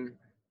team,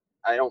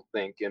 I don't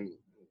think,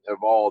 of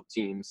all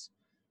teams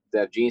that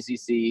have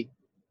GNCC,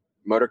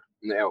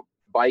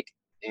 bike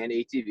and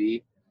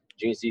ATV,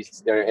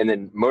 GNCC, and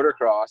then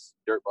motocross,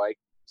 dirt bike,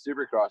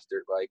 supercross,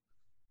 dirt bike,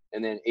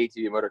 and then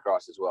ATV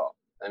motocross as well.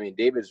 I mean,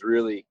 David's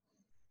really,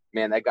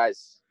 man, that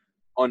guy's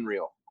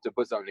unreal to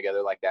put something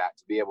together like that.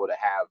 To be able to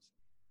have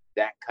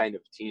that kind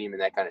of team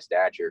and that kind of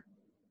stature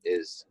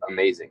is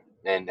amazing.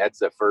 And that's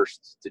the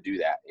first to do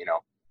that,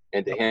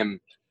 and to him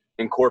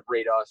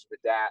incorporate us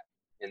with that.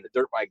 And the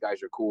dirt bike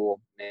guys are cool.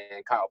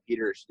 And Kyle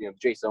Peters,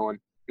 Jace Owen,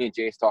 me and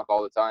Jace talk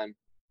all the time.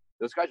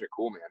 Those guys are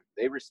cool, man.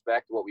 They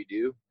respect what we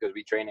do because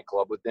we train a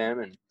club with them,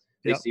 and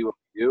they see what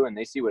we do and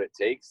they see what it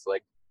takes.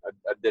 Like I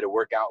did a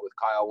workout with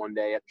Kyle one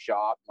day at the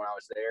shop when I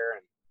was there,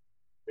 and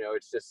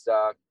it's just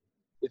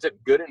it's a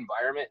good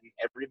environment, and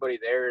everybody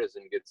there is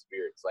in good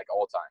spirits, like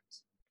all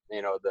times.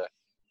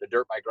 The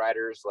dirt bike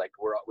riders, like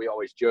we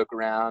always joke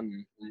around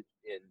and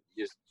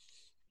just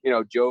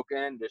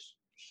joking, just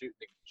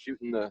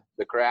shooting the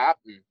crap.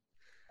 And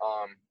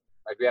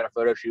like we had a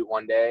photo shoot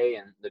one day,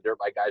 and the dirt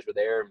bike guys were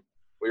there, and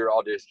we were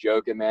all just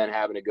joking, man,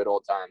 having a good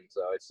old time.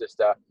 So it's just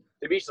to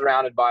be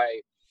surrounded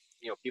by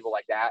people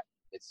like that,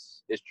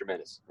 it's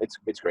tremendous.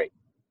 It's great.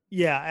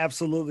 Yeah,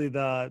 absolutely.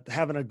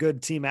 Having a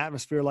good team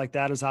atmosphere like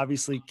that is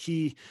obviously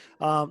key.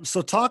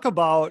 So talk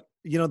about,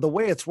 the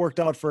way it's worked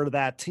out for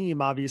that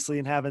team, obviously,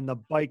 and having the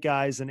bike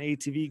guys and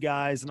ATV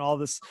guys and all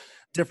this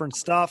different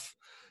stuff.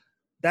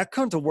 that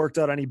couldn't have worked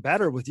out any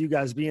better with you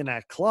guys being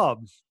at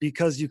club,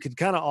 because you could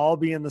kind of all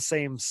be in the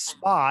same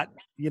spot.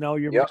 You're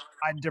Yep.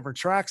 riding different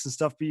tracks and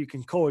stuff, but you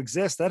can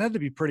coexist. That had to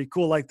be pretty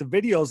cool. Like the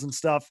videos and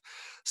stuff,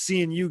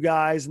 seeing you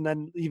guys, and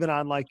then even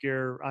on like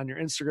your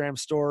Instagram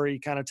story,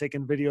 kind of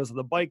taking videos of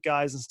the bike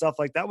guys and stuff,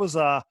 like that was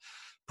a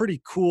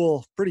pretty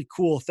cool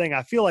thing.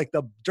 I feel like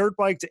the dirt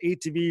bike to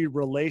ATV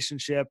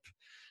relationship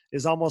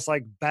is almost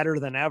like better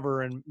than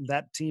ever, and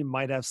that team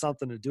might have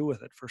something to do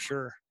with it for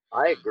sure.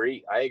 I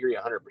agree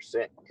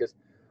 100%, because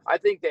I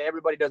think that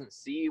everybody doesn't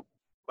see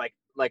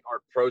like our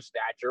pro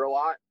stature a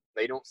lot.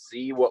 They don't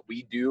see what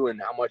we do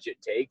and how much it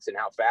takes and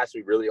how fast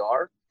we really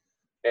are.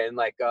 And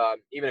like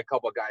even a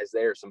couple of guys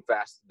there, some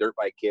fast dirt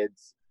bike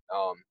kids,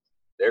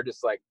 they're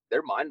just like,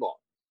 they're mind blown.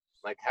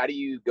 Like, how do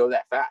you go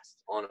that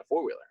fast on a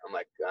four-wheeler? I'm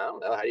like, I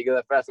don't know. How do you go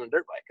that fast on a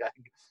dirt bike?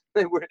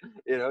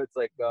 It's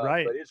like,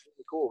 right. But it's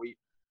really cool.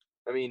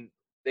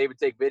 They would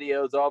take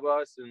videos of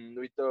us and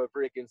we'd throw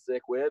freaking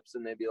sick whips,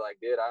 and they'd be like,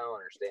 dude, I don't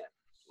understand.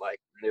 Like,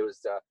 it was,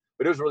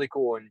 but it was really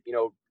cool. And,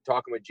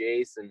 talking with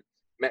Jace, and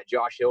met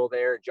Josh Hill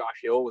there.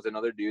 Josh Hill was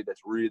another dude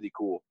that's really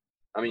cool.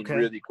 I mean,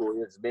 really cool. He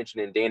was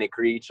mentioning Dana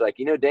Creech. Like,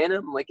 Dana?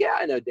 I'm like, yeah,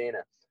 I know Dana.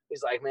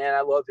 He's like, man,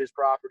 I love his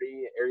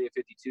property, Area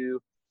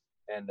 52.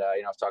 And,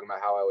 I was talking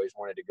about how I always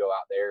wanted to go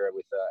out there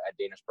with at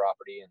Dana's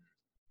property, and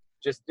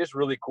just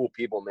really cool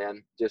people,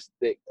 man.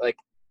 Like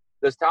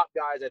those top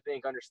guys, I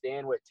think,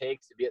 understand what it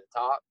takes to be at the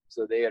top,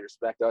 so they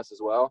respect us as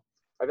well.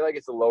 I feel like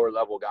it's the lower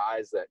level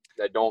guys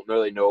that don't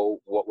really know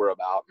what we're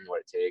about and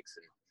what it takes.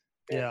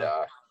 And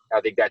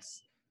I think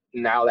that's,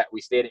 now that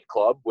we stayed at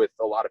club with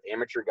a lot of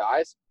amateur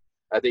guys,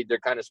 I think they're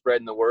kind of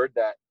spreading the word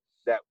that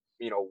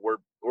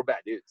we're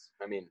bad dudes.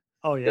 I mean,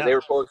 oh yeah, they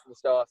were posting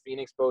stuff,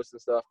 Phoenix posting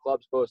stuff,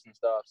 clubs posting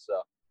stuff.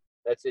 So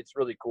it's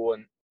really cool.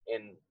 And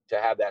to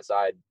have that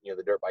side,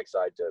 the dirt bike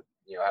side, to,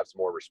 have some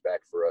more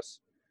respect for us.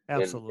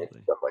 Absolutely.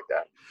 And stuff like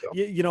that.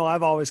 So.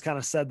 I've always kind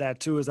of said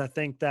that too, is I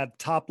think that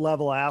top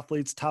level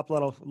athletes, top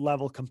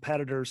level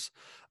competitors,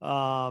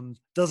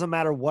 doesn't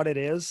matter what it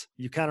is,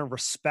 you kind of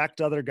respect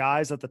other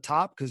guys at the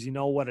top because you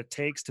know what it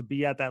takes to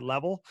be at that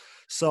level.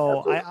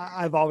 So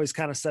I've always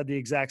kind of said the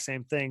exact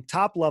same thing.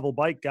 Top level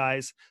bike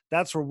guys,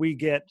 that's where we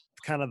get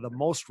kind of the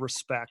most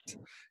respect.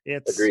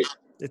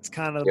 It's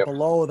kind of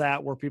below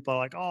that where people are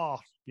like, oh,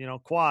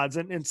 quads.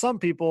 And some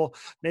people,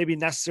 maybe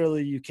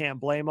necessarily you can't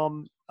blame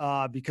them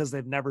because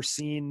they've never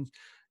seen,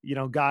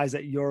 guys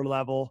at your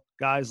level,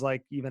 guys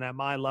like even at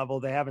my level,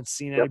 they haven't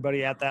seen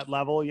anybody at that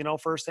level,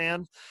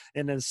 firsthand.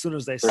 And as soon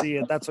as they see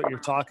it, that's what you're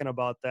talking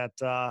about, that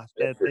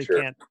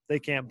they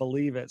can't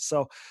believe it.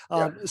 So,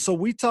 so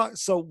we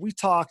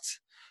talked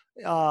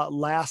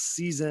last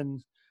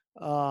season,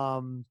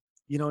 and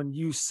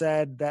you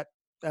said that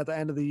at the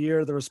end of the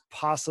year, there was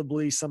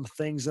possibly some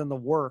things in the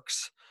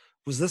works.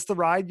 Was this the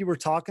ride you were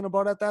talking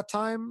about at that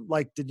time?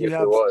 Like, did you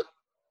have? It was.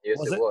 Yes,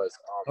 it was.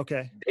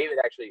 Okay. David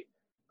actually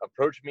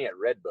approached me at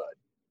Redbud,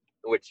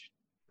 which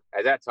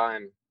at that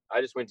time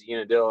I just went to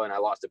Unadilla and I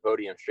lost a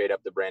podium straight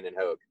up to Brandon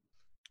Hogue.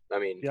 I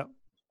mean,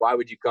 why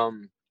would you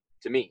come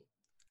to me?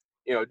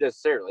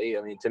 Necessarily.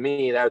 I mean, to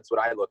me, that's what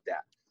I looked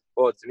at.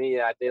 Well, to me,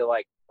 I feel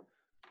like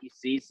he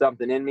sees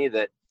something in me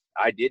that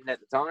I didn't at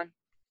the time.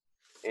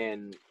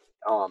 And,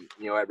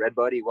 at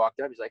Redbud, he walked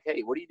up. He's like,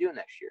 hey, what are you doing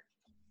next year?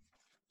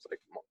 It's like,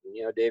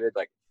 David,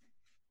 like,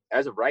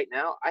 as of right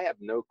now, I have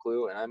no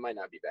clue, and I might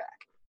not be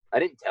back. I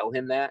didn't tell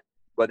him that,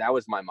 but that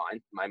was my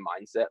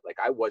mindset. Like,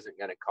 I wasn't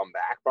going to come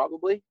back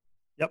probably.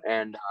 Yep.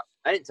 And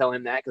I didn't tell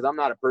him that because I'm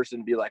not a person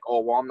to be like,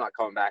 oh, well, I'm not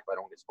coming back if I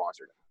don't get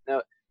sponsored.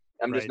 No,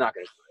 I'm just not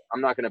going to.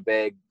 I'm not going to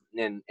beg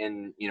and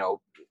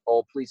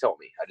oh, please help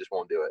me. I just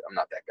won't do it. I'm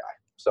not that guy.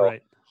 So,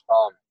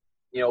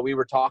 we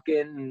were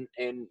talking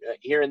and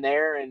here and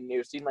there, and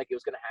it seemed like it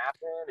was going to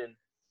happen.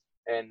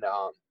 And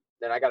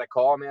then I got a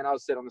call, man. I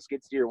was sitting on the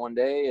skid steer one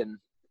day, and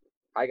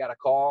I got a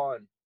call,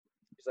 and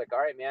he's like, all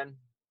right, man,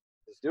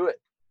 let's do it.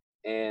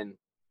 And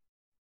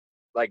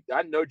like,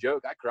 no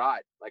joke, I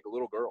cried like a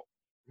little girl.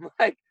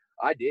 Like,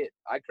 I did.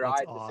 I cried.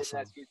 That's awesome. To sit in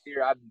that skid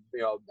steer,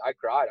 I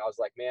cried. I was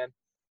like, man,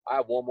 I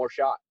have one more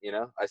shot.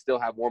 I still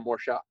have one more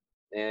shot,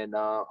 and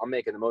I'm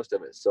making the most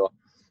of it. So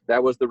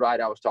that was the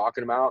ride I was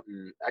talking about,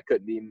 and I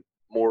couldn't be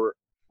more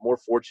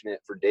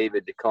fortunate for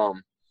David to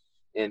come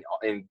and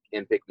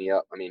pick me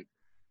up. I mean,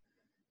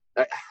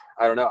 I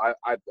don't know.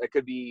 I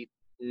could be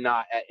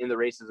not in the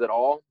races at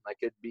all. I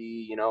could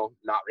be,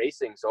 not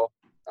racing. So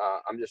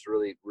I'm just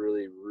really,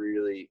 really,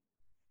 really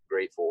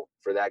grateful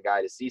for that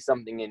guy to see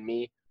something in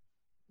me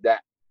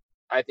that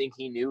I think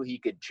he knew he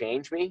could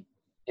change me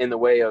in the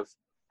way of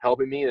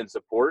helping me and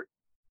support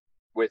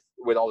with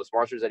all the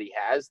sponsors that he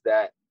has,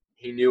 that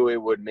he knew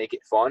it would make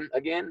it fun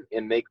again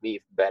and make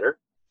me better.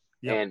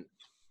 Yep. And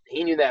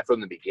he knew that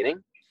from the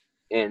beginning,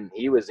 and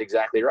he was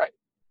exactly right.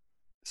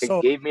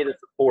 It gave me the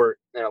support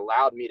and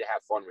allowed me to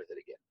have fun with it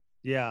again.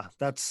 Yeah,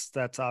 that's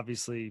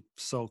obviously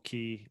so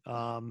key.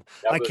 That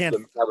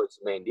was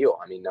the main deal.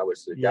 I mean, that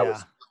was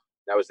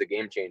the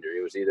game changer.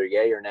 It was either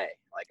yay or nay.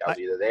 Like, I was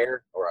either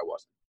there or I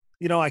wasn't.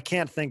 I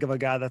can't think of a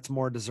guy that's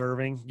more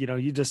deserving.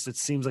 It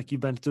seems like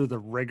you've been through the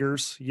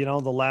rigors, the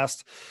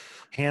last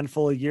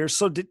handful of years.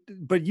 So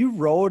but you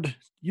rode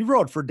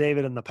for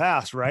David in the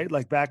past, right?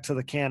 Like back to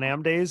the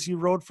Can-Am days, you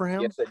rode for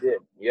him? Yes, I did.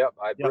 Yep.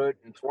 I Yep. rode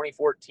in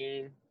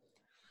 2014,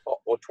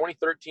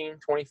 2013,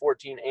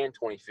 2014, and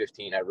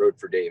 2015. I rode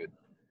for David.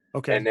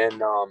 Okay. And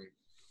then,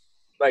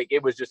 like,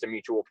 it was just a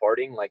mutual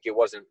parting. Like, it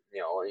wasn't,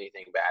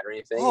 anything bad or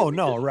anything. Oh,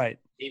 no, right.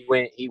 He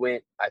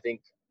went, I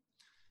think,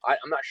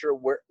 I'm not sure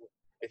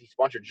if he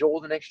sponsored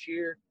Joel the next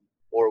year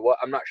or what.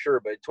 I'm not sure,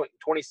 but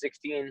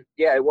 2016,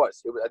 yeah, it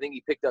was. I think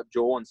he picked up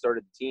Joel and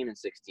started the team in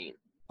 16.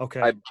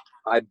 Okay.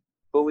 I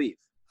believe.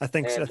 I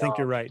think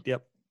you're right.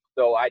 Yep.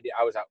 So I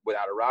was out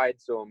without a ride.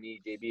 So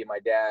me, JB, and my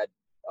dad,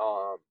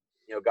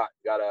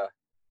 got a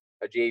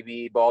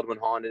JB Baldwin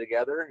Honda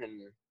together,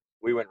 and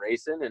we went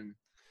racing. And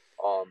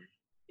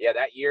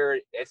that year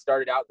it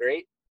started out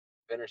great.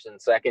 Finishing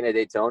second at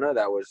Daytona.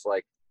 That was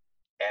like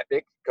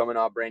epic, coming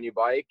off brand new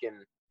bike,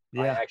 and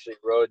I actually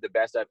rode the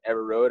best I've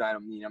ever rode. I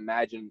mean,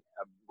 imagine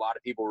a lot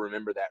of people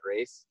remember that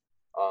race,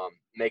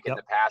 making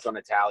the pass on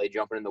the tally,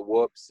 jumping in the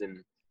whoops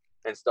and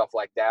stuff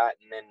like that.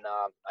 And then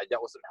I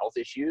dealt with some health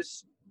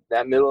issues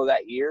that middle of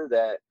that year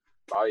that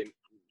probably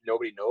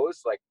nobody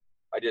knows. Like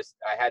I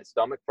had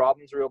stomach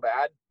problems real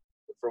bad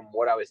from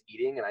what I was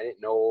eating, and I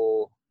didn't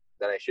know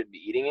that I shouldn't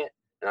be eating it,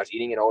 and I was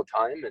eating it all the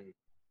time. And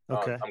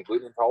I'm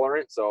gluten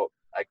intolerant, so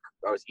I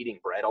was eating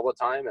bread all the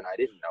time, and I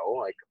didn't know.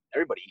 Like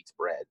everybody eats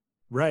bread.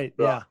 Right.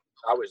 So yeah.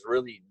 I was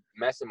really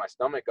messing my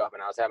stomach up,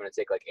 and I was having to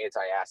take like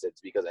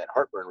antacids because I had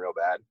heartburn real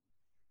bad.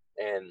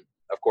 And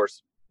of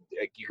course,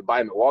 like, you could buy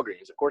them at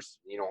Walgreens. Of course,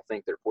 you don't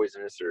think they're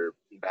poisonous or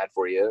bad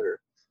for you,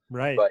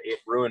 right. But it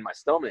ruined my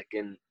stomach.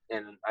 And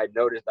I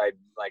noticed, I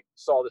like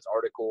saw this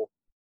article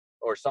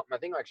or something. I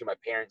think actually my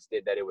parents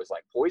did that. It was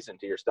like poison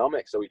to your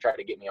stomach. So he tried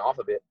to get me off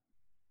of it.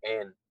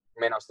 And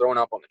man, I was throwing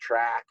up on the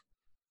track.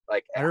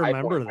 Like I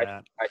remember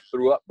that. I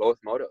threw up both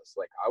motos.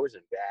 Like I was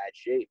in bad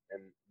shape.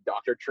 And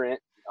Dr. Trent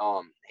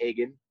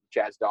Hagen,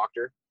 Chad's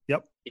doctor.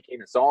 Yep. He came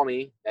and saw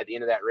me at the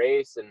end of that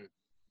race, and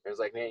I was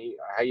like, "Man,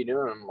 how you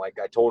doing?" I'm like,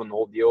 I told him the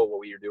whole deal,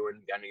 what we were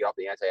doing, got to get off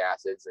the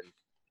antacids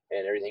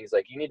and everything. He's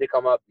like, "You need to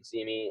come up and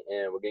see me,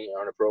 and we'll get you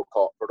on a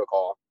protocol.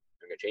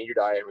 I'm gonna change your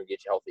diet, and we're gonna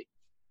get you healthy."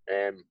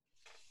 And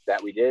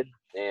that we did.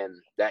 And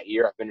that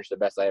year, I finished the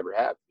best I ever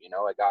have.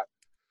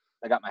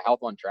 I got my health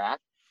on track,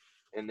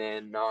 and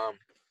then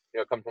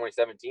come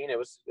 2017, I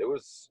was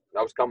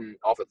coming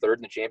off a third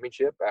in the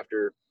championship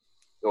after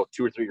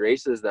 2 or 3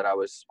 races that I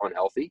was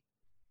unhealthy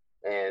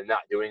and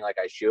not doing like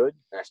I should,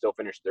 and I still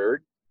finished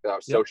third because I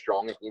was so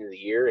strong at the end of the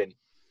year. And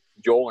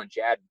Joel and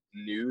Chad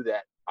knew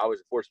that I was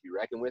a force to be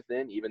reckoned with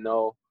then, even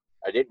though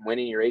I didn't win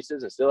any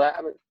races and still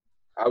haven't.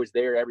 I was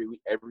there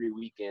every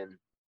weekend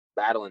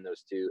battling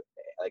those two,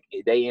 like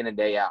day in and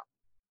day out.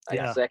 I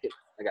got second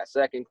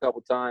a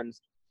couple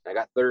times. I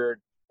got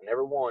third. I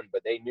never won,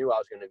 but they knew I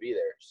was going to be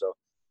there. So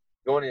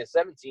going into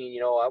 17,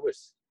 I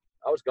was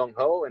gung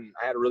ho, and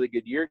I had a really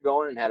good year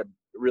going, and had a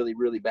really,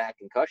 really bad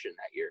concussion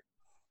that year,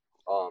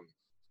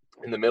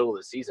 in the middle of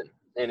the season.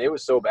 And it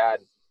was so bad.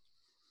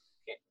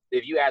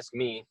 If you ask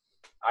me,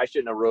 I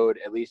shouldn't have rode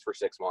at least for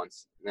 6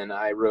 months. And then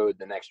I rode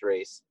the next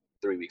race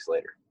 3 weeks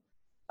later.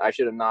 I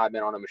should have not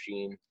been on a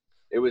machine.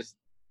 It was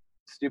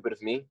stupid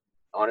of me,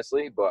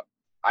 honestly, but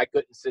I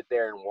couldn't sit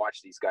there and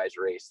watch these guys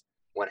race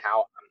when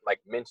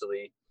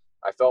mentally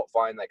I felt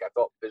fine. Like I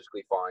felt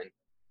physically fine.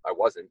 I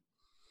wasn't,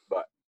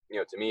 but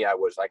to me, I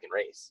can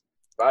race.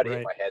 If I would have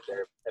hit my head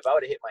there, if I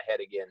would have hit my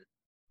head again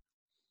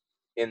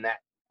in that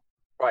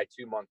probably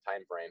 2-month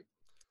time frame,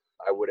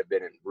 I would have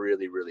been in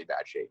really, really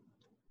bad shape.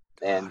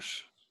 And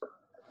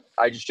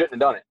I just shouldn't have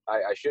done it.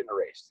 I shouldn't have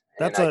raced.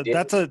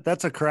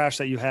 That's a crash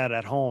that you had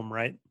at home,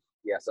 right?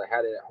 Yes, I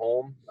had it at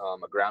home.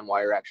 A ground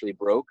wire actually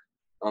broke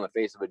on the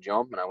face of a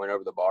jump, and I went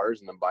over the bars,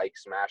 and the bike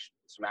smashed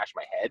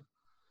my head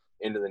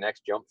into the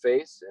next jump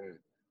face, and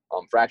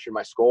fractured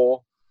my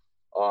skull.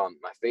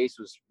 My face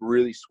was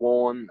really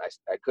swollen.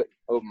 I couldn't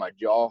open my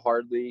jaw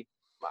hardly.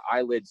 My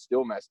eyelid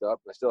still messed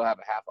up. I still have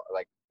a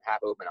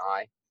half open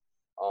eye.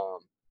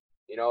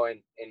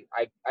 And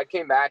I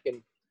came back,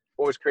 and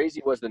what was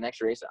crazy was the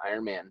next race at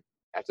Ironman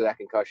after that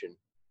concussion.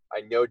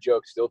 I no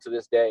joke, still to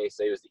this day,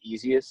 say it was the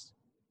easiest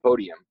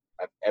podium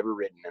I've ever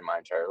ridden in my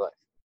entire life.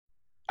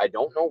 I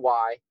don't know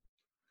why,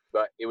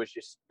 but it was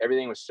just,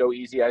 everything was so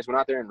easy. I just went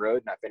out there and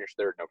rode, and I finished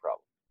third, no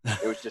problem.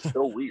 It was just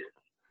so weird.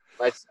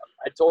 I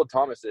told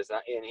Thomas this, and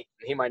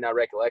he might not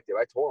recollect it.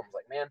 I told him,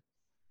 like, man,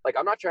 like,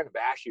 I'm not trying to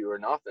bash you or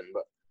nothing,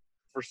 but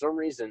for some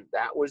reason,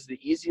 that was the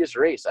easiest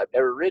race I've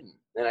ever ridden.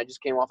 And I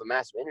just came off a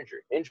massive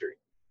injury.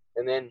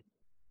 And then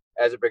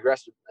as it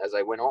progressed, as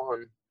I went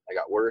on, I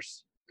got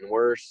worse and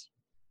worse.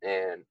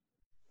 And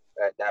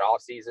that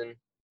off season,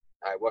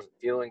 I wasn't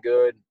feeling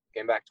good.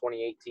 Came back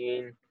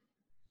 2018.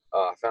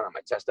 Found out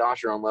my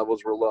testosterone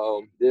levels were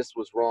low. This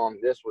was wrong.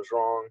 So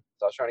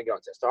I was trying to get on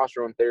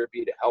testosterone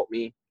therapy to help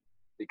me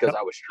because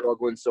I was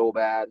struggling so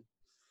bad.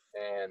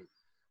 And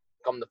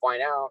come to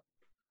find out,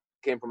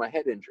 came from my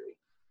head injury.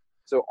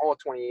 So all of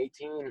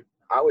 2018,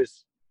 I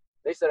was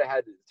They said I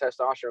had the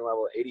testosterone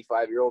level of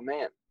 85-year-old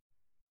man.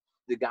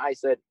 The guy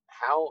said,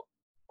 how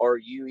are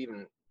you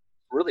even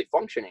really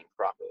functioning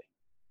properly?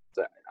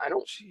 So I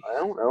don't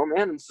know,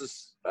 man. It's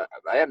just,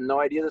 I have no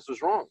idea this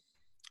was wrong.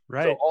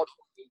 Right. So all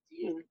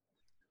 2018,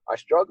 I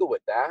struggled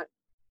with that.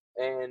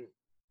 And,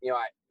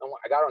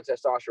 I got on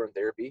testosterone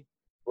therapy.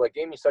 Well, it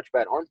gave me such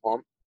bad arm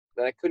pump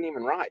that I couldn't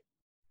even ride.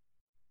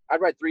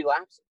 I'd ride 3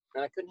 laps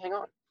and I couldn't hang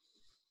on.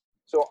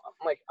 So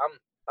I'm like,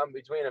 I'm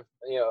between,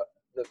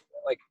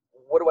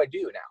 what do I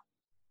do now?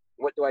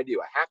 What do I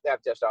do? I have to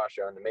have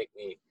testosterone to make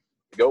me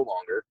go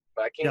longer,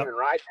 but I can't even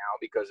ride now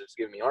because it's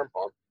giving me arm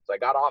pump. So I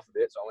got off of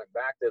it. So I went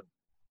back to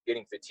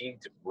getting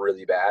fatigued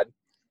really bad.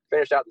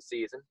 Finished out the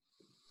season.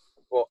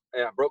 Well,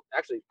 and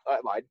I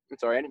lied. I'm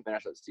sorry, I didn't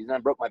finish out the season. I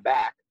broke my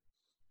back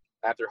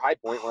after High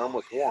Point where I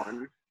almost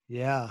won.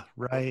 Yeah,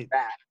 right.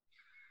 Back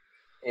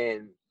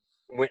and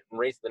went and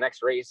raced the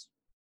next race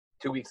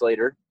 2 weeks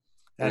later.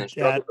 And then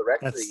struggled the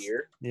rest of the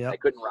year. Yeah. I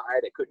couldn't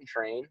ride. I couldn't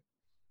train.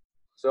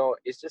 So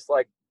it's just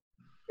like,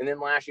 and then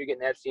last year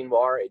getting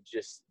Epstein-Barr, it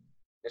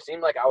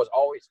seemed like I was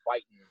always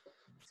fighting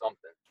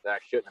something that I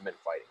shouldn't have been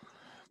fighting.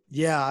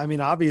 Yeah. I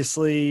mean,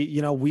 obviously,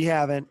 we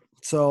haven't,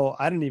 so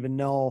I didn't even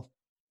know,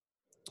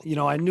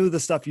 I knew the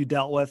stuff you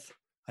dealt with.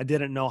 I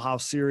didn't know how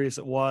serious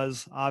it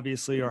was,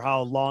 obviously, or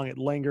how long it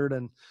lingered.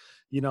 And,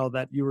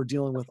 that you were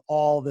dealing with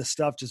all this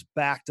stuff just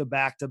back to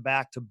back to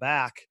back to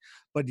back.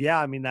 But yeah,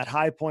 I mean, that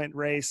High Point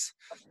race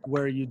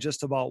where you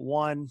just about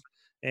won,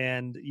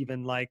 and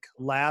even like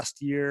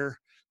last year,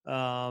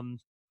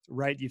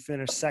 right, you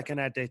finished second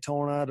at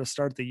Daytona to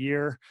start the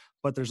year,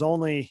 but there's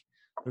only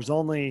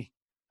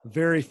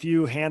very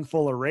few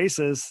handful of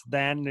races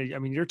then. I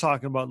mean, you're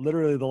talking about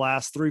literally the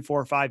last 3,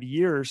 4, 5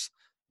 years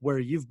where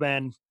you've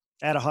been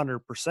at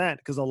 100%,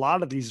 because a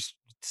lot of these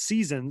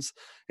seasons,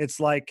 it's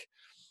like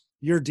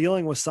you're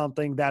dealing with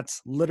something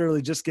that's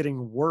literally just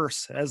getting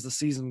worse as the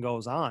season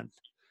goes on.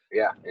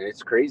 Yeah. And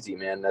it's crazy,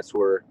 man. That's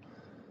where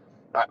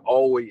I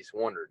always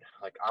wondered,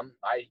 like,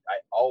 I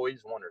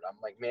always wondered, I'm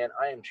like, man,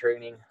 I am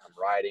training, I'm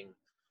riding.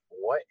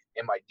 What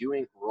am I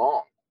doing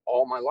wrong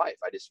all my life?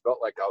 I just felt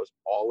like I was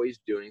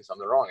always doing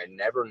something wrong. I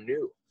never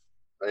knew.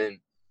 And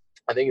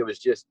I think it was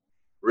just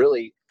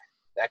really,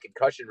 that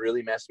concussion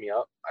really messed me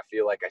up. I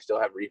feel like I still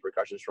have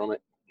repercussions from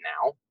it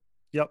now.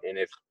 Yep. And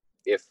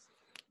if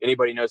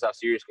anybody knows how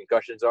serious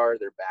concussions are,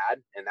 they're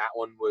bad. And that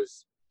one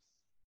was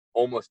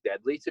almost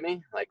deadly to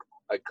me. Like,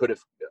 I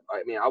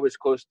was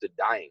close to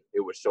dying. It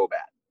was so bad.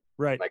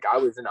 Right. Like, I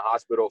was in the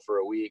hospital for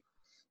a week.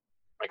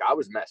 Like, I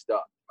was messed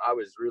up. I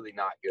was really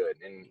not good.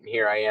 And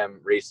here I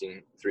am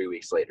racing 3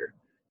 weeks later.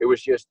 It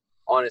was just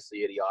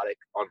honestly idiotic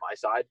on my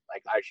side.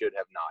 Like, I should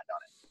have not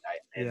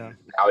done it.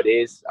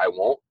 Nowadays I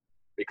won't,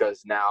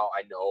 because now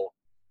I know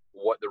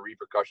what the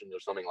repercussions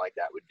of something like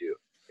that would do.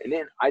 And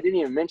then I didn't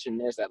even mention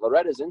this, at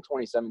Loretta's in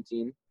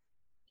 2017,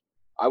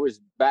 I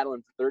was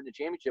battling for third in the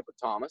championship with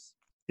Thomas.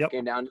 Yep.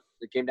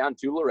 It came down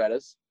to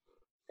Loretta's,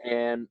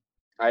 and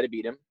I had to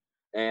beat him.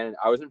 And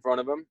I was in front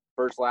of him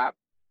first lap.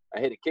 I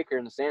hit a kicker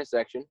in the sand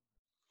section,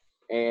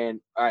 and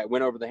I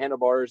went over the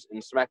handlebars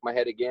and smacked my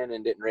head again,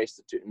 and didn't race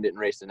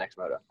the next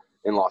moto,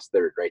 and lost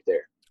third right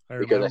there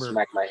because I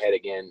smacked my head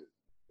again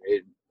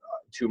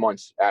 2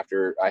 months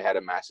after I had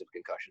a massive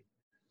concussion.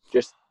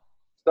 Just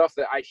stuff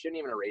that I shouldn't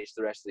even have raced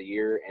the rest of the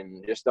year,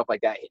 and just stuff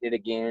like that. Hit it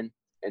again,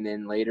 and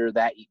then later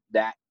that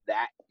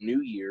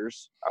New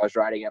Year's, I was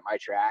riding at my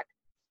track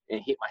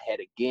and hit my head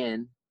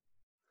again.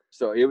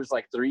 So it was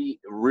like 3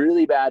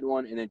 really bad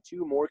one, and then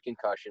 2 more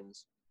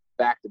concussions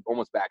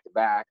almost back to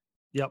back.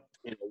 Yep.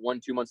 One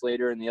 2 months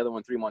later, and the other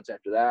one 3 months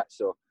after that.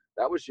 So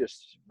that was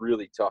just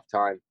really tough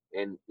time.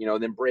 And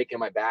then breaking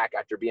my back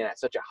after being at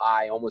such a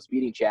high, almost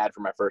beating Chad for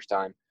my first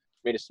time.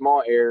 Made a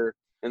small error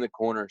in the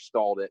corner,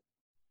 stalled it,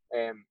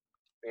 and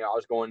I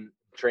was going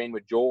to train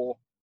with Joel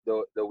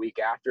the week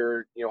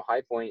after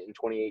High Point in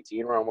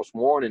 2018, where I almost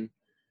won, and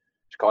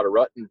just caught a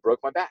rut and broke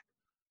my back.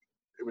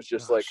 It was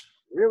just like,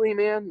 really,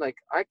 man? Like,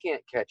 I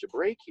can't catch a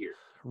break here.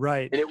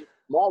 Right. And it was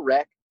a small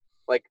wreck.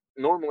 Like,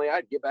 normally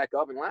I'd get back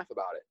up and laugh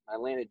about it. I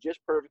landed just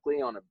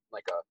perfectly on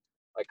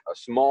a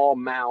small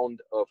mound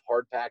of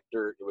hard packed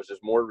dirt. It was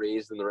just more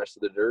raised than the rest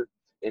of the dirt,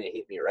 and it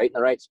hit me right in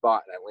the right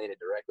spot, and I landed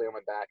directly on my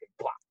back and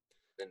plop,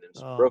 and then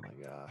just broke. Oh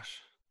my gosh.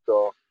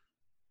 So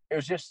it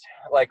was just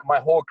like my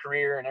whole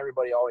career, and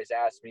everybody always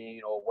asks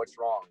me, what's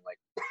wrong? Like,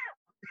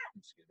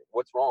 excuse me,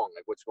 what's wrong?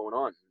 Like, what's going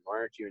on? Why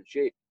aren't you in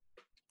shape?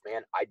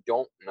 Man, I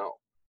don't know.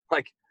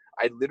 Like,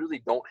 I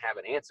literally don't have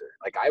an answer.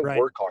 Like, I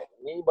work hard.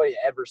 If anybody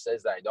ever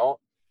says that I don't,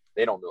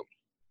 they don't know me.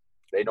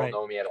 They don't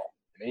know me at all.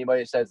 If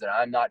anybody says that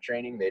I'm not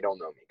training, they don't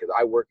know me, because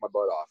I work my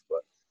butt off.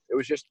 But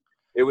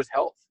it was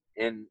health.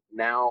 And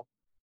now,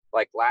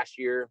 like last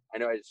year, I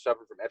know I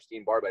suffered from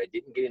Epstein-Barr, but I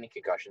didn't get any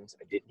concussions.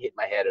 I didn't hit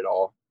my head at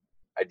all.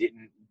 I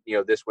didn't,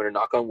 this winter,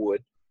 knock on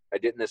wood, I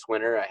didn't this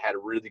winter. I had a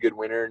really good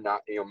winter,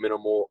 not,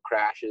 minimal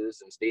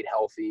crashes, and stayed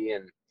healthy.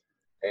 And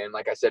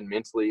like I said,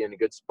 mentally in a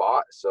good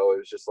spot. So it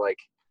was just like,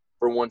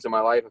 for once in my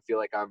life, I feel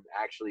like I'm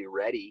actually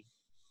ready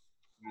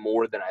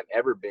more than I've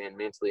ever been,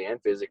 mentally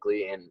and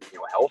physically, and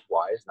health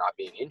wise, not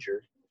being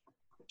injured,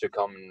 to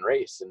come and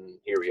race. And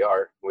here we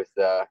are with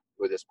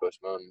this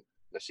postponed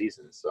the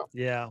season. So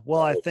yeah,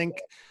 well, I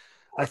think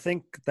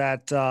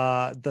that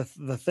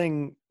the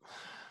thing,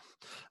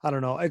 I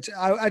don't know,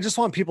 I just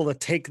want people to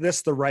take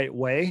this the right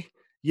way.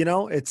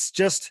 It's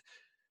just,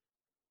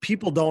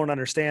 people don't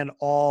understand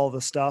all the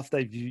stuff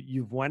that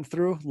you've went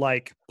through,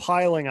 like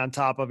piling on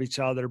top of each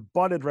other,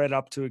 butted right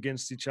up to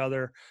against each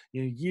other,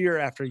 year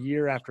after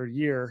year after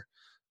year.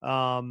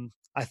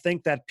 I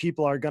think that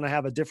people are going to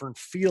have a different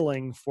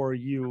feeling for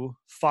you,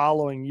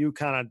 following you,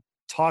 kind of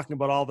talking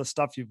about all the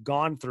stuff you've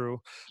gone through,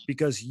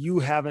 because you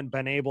haven't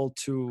been able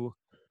to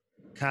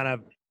kind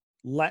of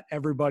let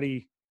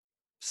everybody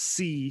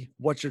see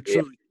what you're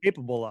truly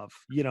capable of,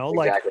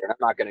 exactly. And I'm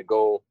not going to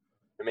go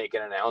and make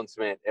an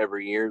announcement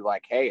every year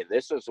like, hey,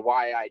 this is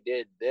why I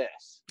did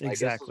this. Like,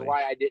 exactly. This is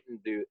why I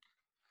didn't do.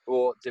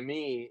 Well, to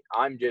me,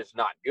 I'm just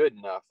not good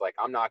enough. Like,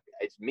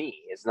 it's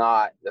me. It's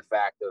not the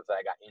fact of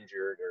I got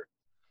injured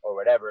or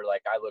whatever.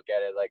 Like, I look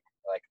at it like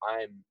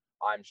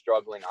I'm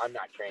struggling. I'm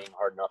not training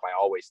hard enough. I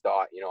always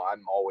thought,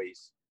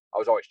 I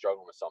was always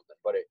struggling with something,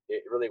 but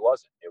it really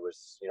wasn't. It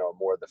was,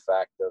 more the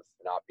fact of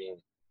not being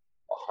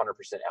 100%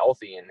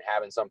 healthy and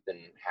having something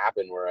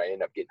happen where I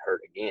end up getting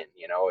hurt again.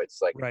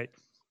 It's like, right.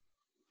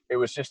 It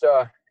was just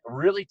a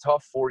really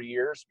tough 4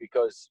 years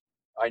because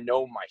I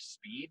know my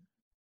speed.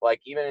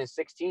 Like, even in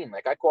 16,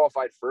 like, I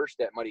qualified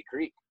first at Muddy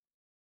Creek,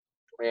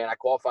 and I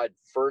qualified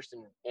first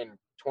in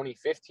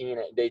 2015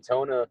 at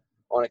Daytona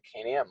on a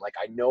Can-Am. Like,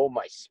 I know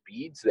my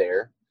speed's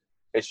there.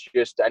 It's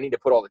just I need to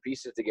put all the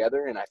pieces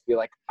together, and I feel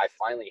like I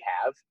finally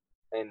have.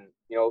 And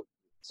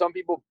some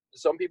people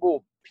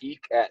peak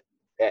at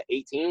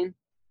 18,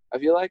 I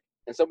feel like,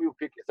 and some people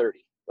peak at 30.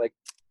 Like,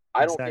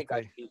 I don't think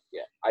I've peaked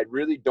yet. I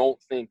really don't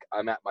think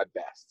I'm at my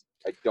best.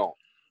 I don't.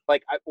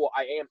 Like, I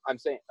am. I'm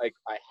saying, like,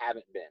 I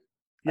haven't been.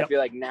 Yep. I feel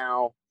like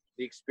now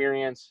the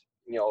experience,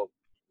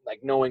 like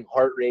knowing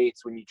heart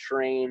rates when you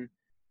train,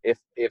 if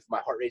my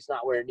heart rate's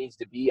not where it needs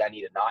to be, I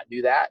need to not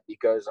do that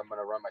because I'm going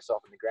to run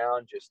myself in the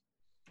ground. Just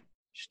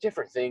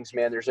different things,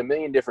 man. There's a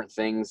million different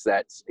things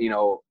that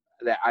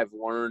I've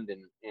learned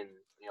and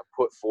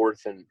put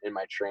forth in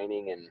my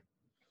training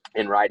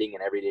and riding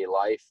in everyday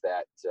life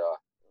that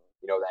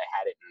that I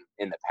had it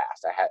in the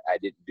past. I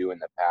didn't do in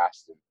the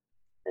past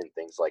and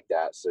things like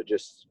that. So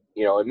just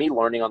and me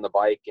learning on the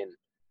bike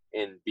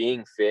and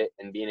being fit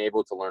and being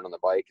able to learn on the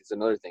bike is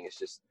another thing. It's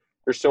just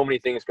there's so many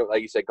things,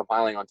 like you said,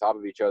 compiling on top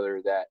of each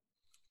other that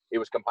it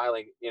was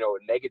compiling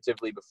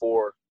negatively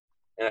before,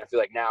 and I feel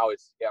like now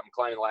I'm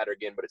climbing the ladder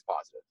again, but it's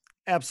positive.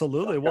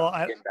 Absolutely. So well,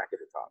 getting back at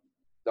the top.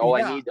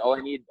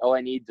 All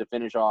I need to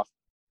finish off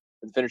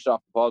the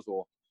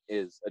puzzle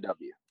is a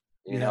W.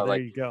 There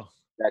you go.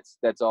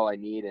 That's all I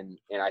need, and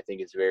I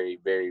think it's very,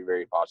 very,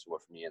 very possible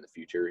for me in the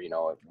future.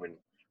 When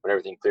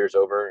everything clears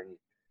over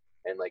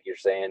and like you're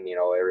saying,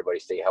 everybody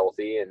stay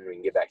healthy and we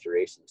can get back to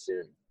racing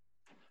soon.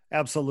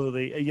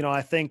 Absolutely.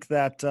 I think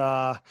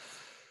that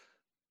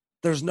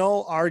there's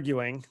no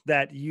arguing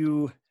that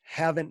you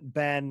haven't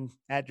been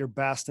at your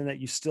best and that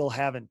you still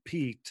haven't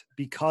peaked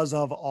because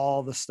of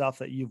all the stuff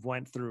that you've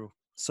went through.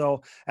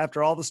 So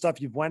after all the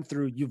stuff you've went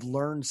through, you've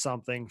learned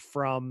something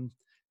from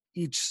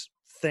each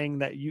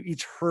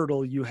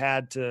hurdle you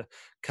had to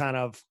kind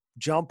of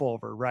jump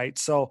over. Right.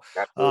 So,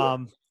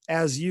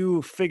 as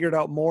you figured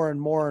out more and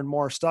more and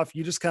more stuff,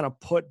 you just kind of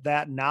put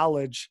that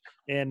knowledge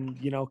and,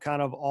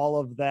 kind of all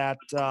of that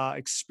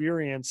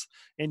experience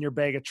in your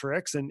bag of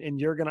tricks, and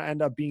you're going to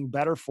end up being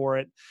better for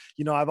it.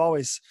 I've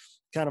always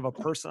kind of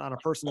on a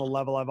personal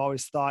level, I've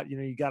always thought,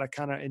 you got to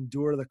kind of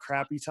endure the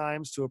crappy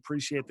times to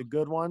appreciate the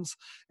good ones.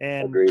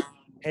 And Agreed.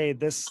 Hey,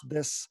 this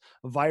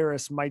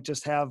virus might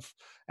just have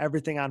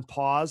everything on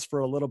pause for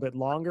a little bit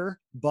longer,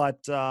 but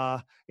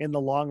in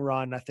the long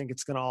run, I think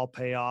it's going to all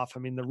pay off. I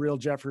mean, the real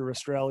Jeffrey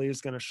Rastrelli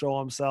is going to show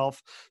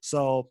himself.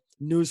 So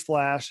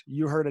newsflash,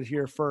 you heard it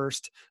here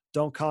first.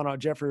 Don't count out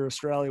Jeffrey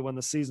Rastrelli when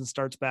the season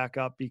starts back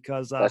up,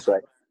 because that's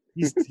right.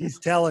 he's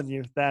telling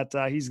you that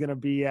he's going to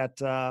be at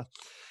the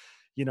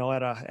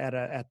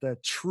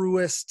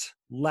truest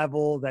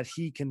level that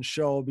he can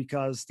show,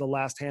 because the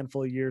last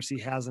handful of years he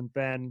hasn't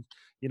been,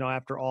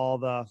 after all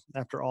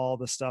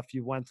the stuff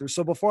you went through.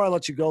 So before I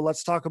let you go,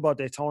 let's talk about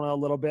Daytona a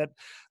little bit.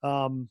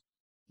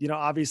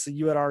 Obviously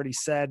you had already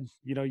said,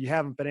 you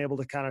haven't been able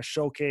to kind of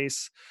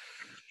showcase,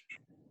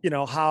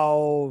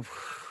 how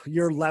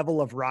your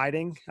level of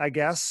riding, I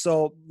guess.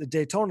 So the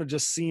Daytona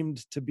just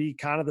seemed to be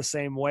kind of the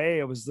same way.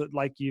 It was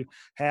like you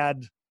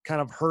had kind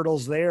of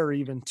hurdles there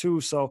even too.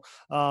 So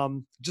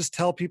just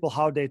tell people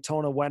how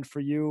Daytona went for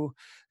you,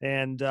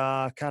 and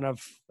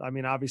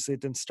obviously it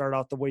didn't start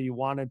out the way you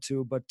wanted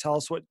to, but tell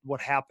us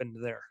what happened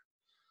there.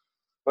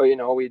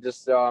 Well, we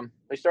just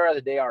we started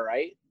the day all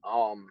right.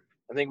 I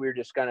think we were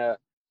just kind of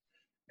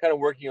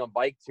working on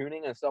bike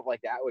tuning and stuff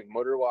like that, like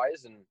motor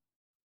wise,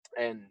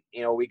 and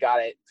we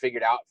got it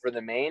figured out for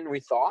the main, we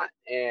thought,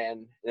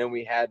 and then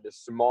we had a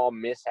small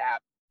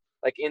mishap.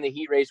 Like in the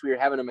heat race, we were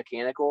having a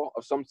mechanical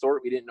of some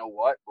sort. We didn't know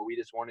what, but we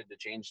just wanted to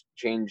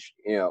change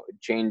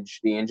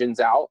the engines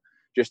out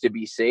just to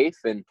be safe.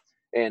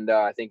 And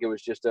I think it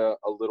was just a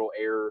little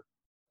error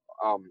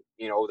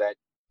you know,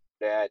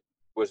 that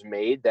was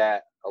made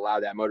that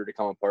allowed that motor to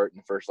come apart in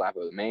the first lap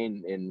of the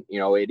main. And, you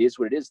know, it is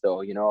what it is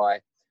though. You know,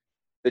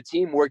 the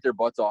team worked their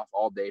butts off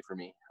all day for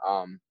me.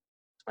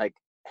 Like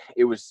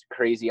it was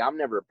crazy. I'm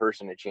never a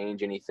person to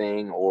change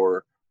anything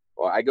or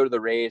I go to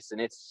the race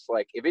and it's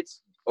like, if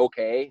it's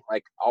okay,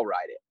 like I'll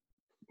ride it.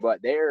 But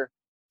there,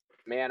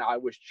 man, I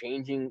was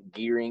changing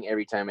gearing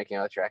every time I came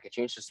out the track. I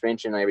changed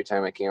suspension every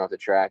time I came out the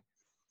track.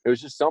 It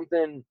was just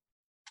something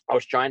I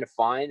was trying to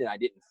find and I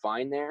didn't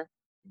find there,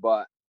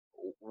 but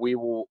we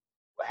will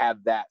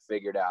have that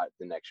figured out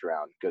the next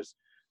round because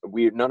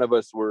none of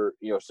us were,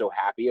 you know, so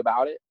happy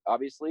about it,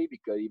 obviously,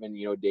 because even,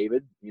 you know,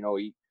 David, you know,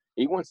 he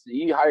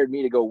hired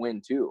me to go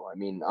win too. I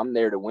mean, I'm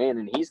there to win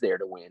and he's there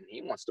to win.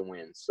 He wants to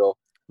win. So,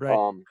 Right.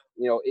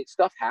 you know,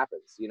 stuff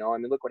happens, you know, I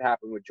mean, look what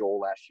happened with Joel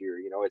last year.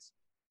 You know,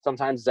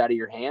 sometimes it's out of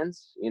your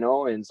hands, you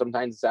know, and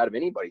sometimes it's out of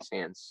anybody's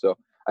hands. So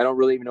I don't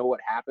really even know what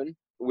happened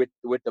with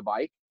the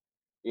bike.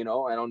 You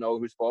know, I don't know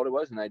whose fault it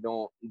was and I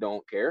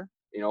don't care.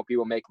 You know,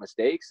 people make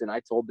mistakes and I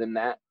told them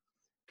that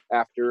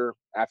after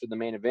the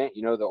main event.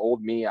 You know, the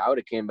old me, I would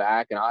have came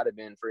back and I'd have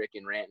been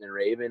freaking ranting and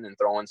raving and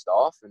throwing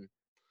stuff.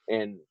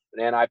 And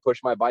then I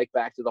pushed my bike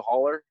back to the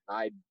hauler.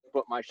 I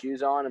put my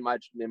shoes on and my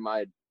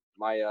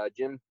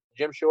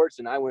gym shorts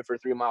and I went for a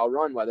 3-mile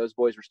run while those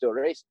boys were still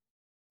racing.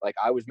 Like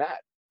I was mad,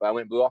 but I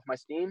went and blew off my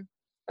steam.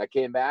 I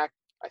came back.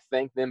 I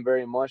thanked them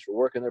very much for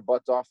working their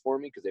butts off for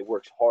me because they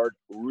worked hard,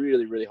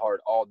 really, really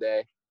hard all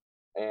day.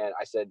 And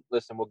I said,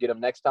 listen, we'll get them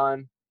next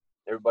time.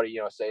 Everybody,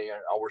 you know, say,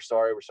 oh, we're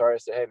sorry. I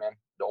said, hey, man,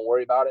 don't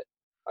worry about it.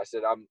 I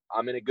said,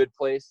 I'm in a good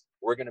place.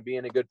 We're going to be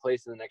in a good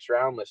place in the next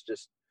round. Let's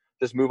just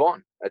move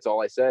on. That's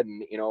all I said.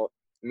 And, you know,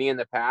 me in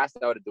the past,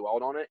 I would have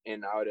dwelled on it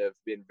and I would have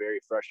been very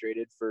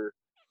frustrated for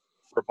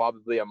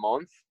probably a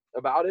month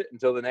about it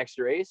until the next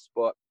race.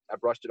 But I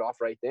brushed it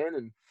off right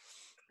then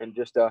and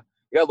just, you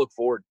got to look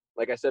forward.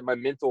 Like I said, my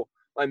mental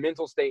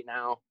state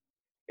now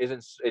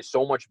is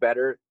so much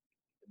better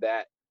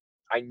that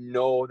I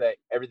know that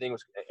everything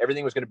was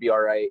going to be all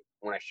right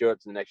when I show up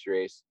to the next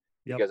race.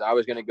 Yep. Because I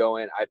was going to go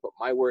in, I put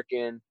my work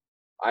in,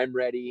 I'm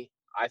ready,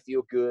 I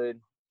feel good.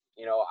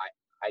 You know,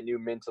 I knew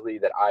mentally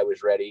that I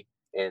was ready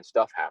and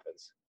stuff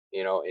happens,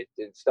 you know,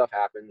 stuff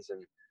happens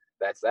and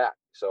that's that.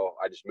 So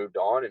I just moved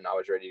on and I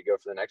was ready to go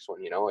for the next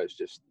one. You know, it's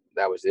just,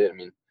 that was it. I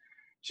mean,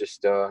 just,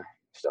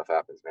 stuff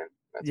happens, man.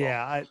 That's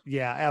all.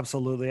 Yeah,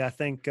 absolutely. I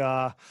think,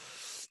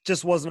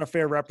 just wasn't a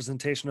fair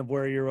representation of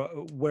where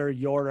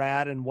you're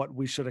at and what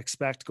we should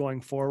expect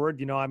going forward.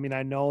 You know, I mean,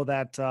 I know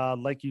that,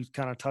 like you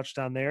kind of touched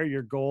on there,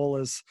 your goal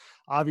is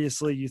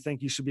obviously you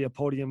think you should be a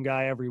podium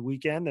guy every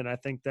weekend. And I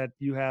think that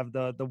you have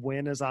the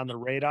win is on the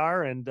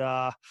radar and,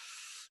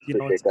 you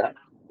know,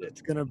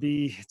 it's going to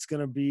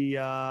be,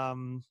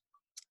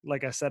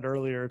 like I said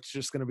earlier, it's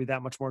just going to be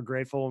that much more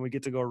grateful when we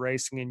get to go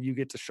racing and you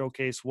get to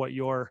showcase what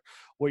you're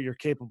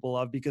capable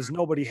of, because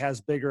nobody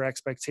has bigger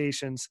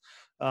expectations,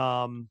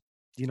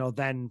 you know,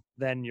 than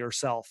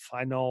yourself.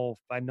 I know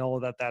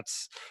that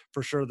that's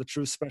for sure the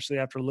truth, especially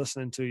after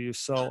listening to you.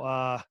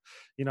 So,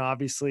 you know,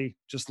 obviously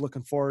just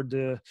looking forward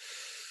to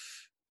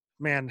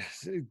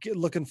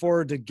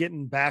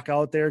getting back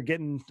out there,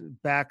 getting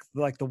back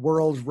like the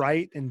world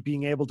right and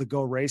being able to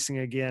go racing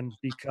again,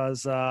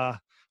 because,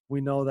 we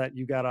know that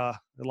you got a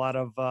lot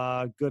of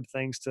good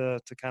things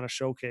to kind of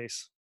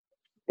showcase.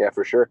 Yeah,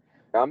 for sure.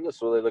 I'm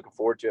just really looking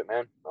forward to it,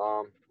 man.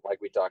 Like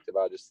we talked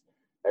about, just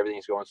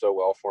everything's going so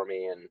well for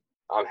me and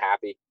I'm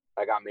happy.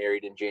 I got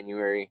married in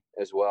January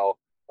as well,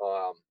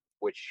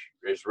 which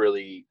is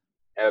really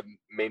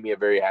made me a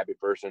very happy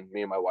person.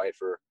 Me and my wife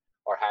are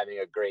having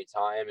a great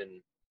time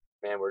and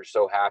man, we're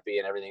so happy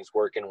and everything's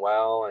working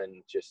well.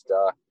 And just,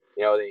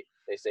 you know,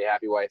 they say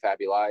happy wife,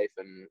 happy life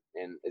and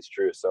it's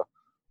true. So,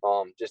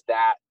 just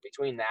that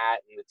between that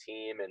and the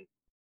team and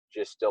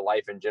just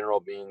life in general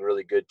being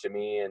really good to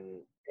me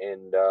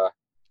and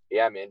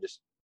yeah, man, just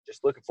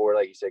looking forward,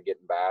 like you said,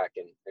 getting back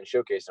and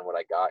showcasing what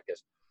I got,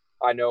 because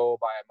I know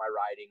by my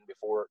riding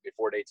before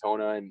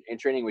Daytona and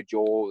training with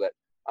Joel that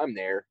I'm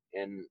there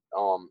and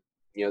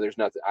you know, there's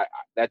nothing.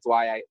 That's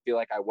why I feel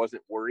like I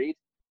wasn't worried.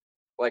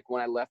 Like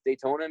when I left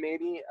Daytona,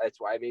 maybe that's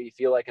why I maybe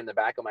feel like in the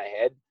back of my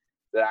head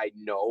that I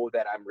know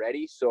that I'm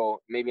ready.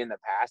 So maybe in the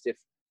past, if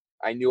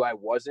I knew I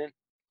wasn't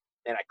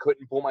and I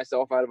couldn't pull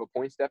myself out of a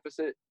points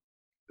deficit,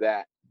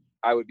 that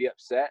I would be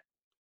upset.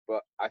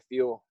 But I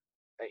feel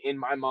in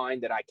my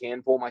mind that I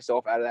can pull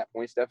myself out of that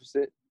points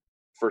deficit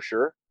for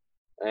sure.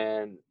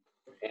 And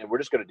we're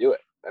just going to do it.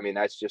 I mean,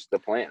 that's just the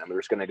plan. I mean,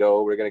 we're going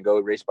to go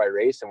race by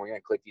race and we're going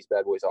to click these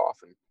bad boys off.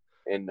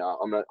 And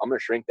I'm going to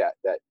shrink that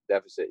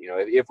deficit, you know,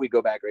 if we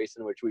go back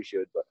racing, which we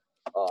should, but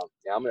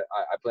yeah,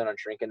 I plan on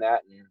shrinking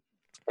that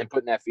and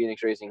putting that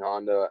Phoenix Racing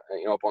Honda,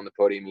 you know, up on the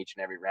podium each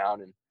and every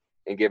round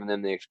and giving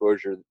them the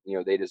exposure, you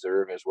know, they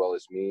deserve as well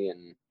as me.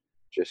 And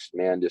just,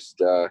 man, just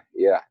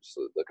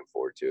looking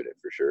forward to it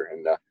for sure.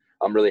 And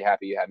I'm really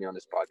happy you had me on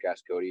this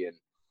podcast, Cody. And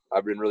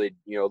I've been really,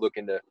 you know,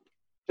 looking to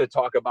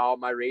talk about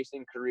my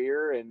racing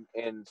career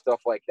and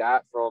stuff like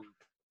that from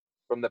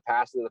the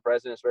past to the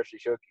present, especially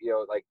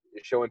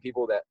showing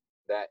people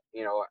that,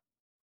 you know,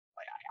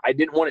 I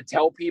didn't want to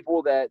tell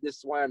people that this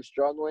is why I'm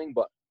struggling,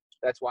 but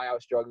that's why I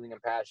was struggling in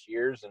past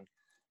years. And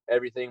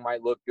everything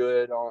might look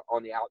good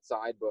on the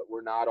outside, but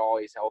we're not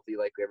always healthy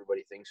like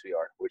everybody thinks we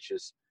are,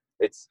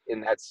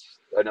 and that's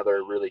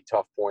another really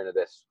tough point of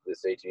this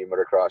ATV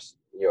motocross,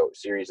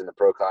 series in the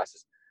pro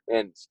classes,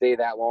 and stay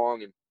that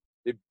long. And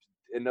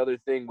another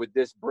thing with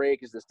this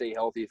break is to stay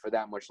healthy for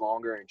that much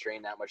longer and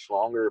train that much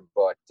longer.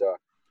 But,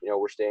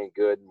 we're staying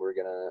good, and we're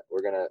going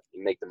to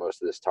make the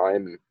most of this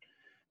time,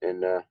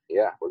 and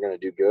we're going to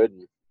do good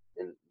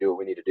and do what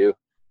we need to do.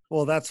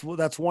 Well, that's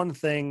one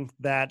thing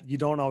that you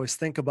don't always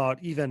think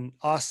about, even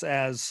us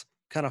as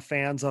kind of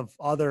fans of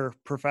other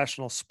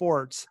professional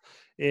sports,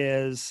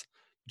 is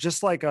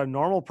just like a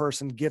normal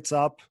person gets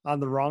up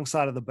on the wrong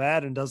side of the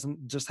bed and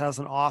just has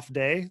an off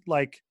day.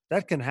 Like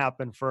that can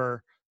happen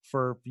for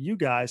you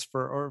guys,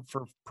 for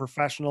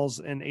professionals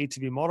in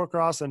ATV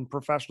motocross and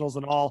professionals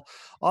in all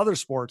other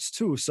sports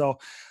too. So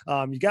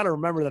you got to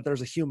remember that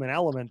there's a human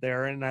element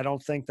there. And I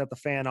don't think that the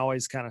fan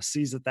always kind of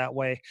sees it that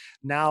way.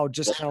 Now,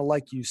 just kind of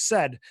like you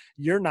said,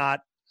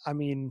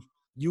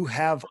 you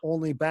have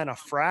only been a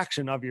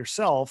fraction of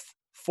yourself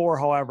for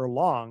however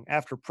long,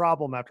 after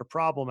problem after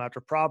problem after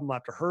problem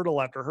after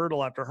hurdle after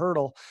hurdle after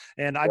hurdle.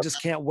 And I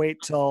just can't wait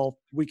till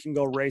we can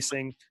go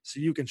racing so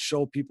you can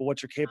show people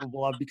what you're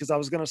capable of. Because I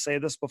was going to say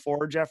this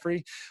before,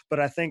 Jeffrey, but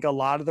I think a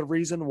lot of the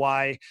reason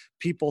why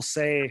people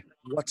say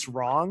what's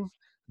wrong,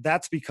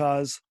 that's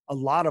because a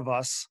lot of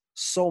us,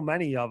 so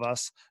many of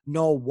us,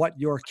 know what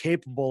you're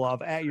capable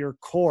of at your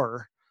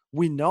core.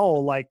 We know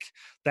like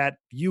that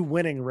you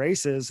winning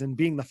races and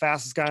being the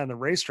fastest guy on the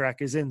racetrack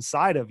is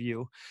inside of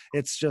you.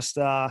 It's just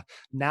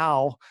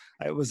now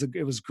it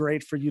was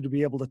great for you to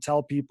be able to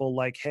tell people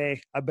like,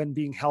 hey, I've been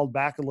being held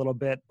back a little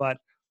bit, but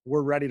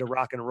we're ready to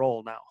rock and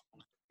roll now.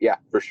 Yeah,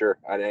 for sure.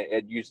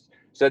 And you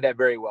said that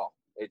very well.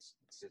 It's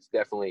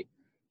definitely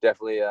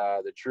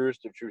the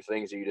truest of true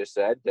things that you just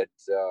said, that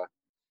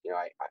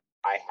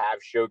I have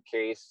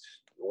showcased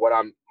what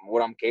I'm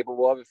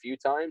capable of a few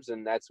times,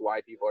 and that's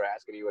why people are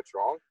asking me what's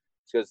wrong.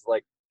 Because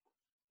like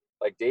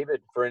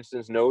David, for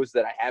instance, knows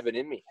that I have it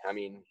in me. I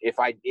mean, if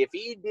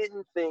he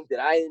didn't think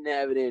that I didn't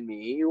have it in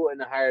me, he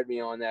wouldn't have hired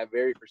me on that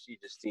very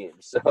prestigious team.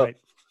 So, right.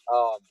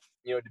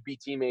 To be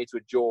teammates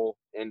with Joel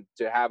and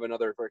to have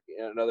another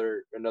freaking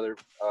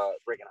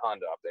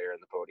Honda up there in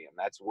the podium,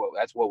 that's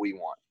what we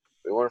want.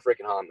 We want a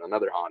freaking Honda,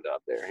 another Honda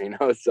up there,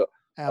 So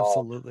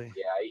absolutely,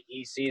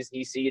 he sees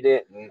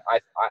it, and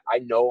I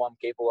know I'm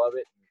capable of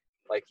it.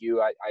 Like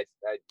you,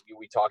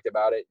 we talked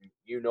about it, and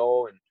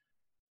and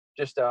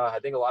just I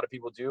think a lot of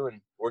people do,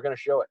 and we're gonna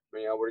show it.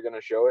 We're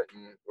gonna show it,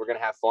 and we're gonna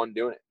have fun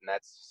doing it, and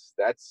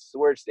that's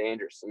where it's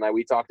dangerous. And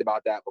we talked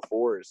about that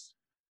before, is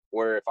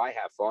where if I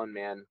have fun,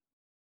 man,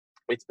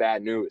 it's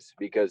bad news,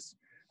 because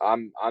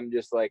I'm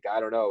just like, I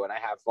don't know, and I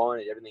have fun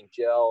and everything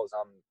gels.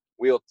 I'm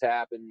wheel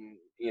tapping,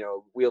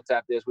 wheel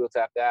tap this, wheel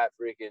tap that,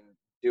 freaking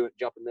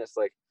jumping this.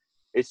 Like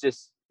it's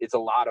a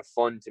lot of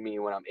fun to me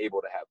when I'm able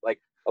to have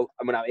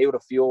when I'm able to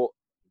feel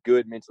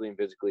good mentally and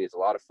physically. It's a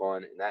lot of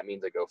fun, and that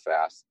means I go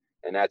fast.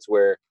 And that's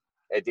where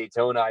at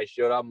Daytona I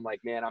showed up. I'm like,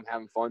 man, I'm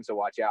having fun, so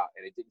watch out.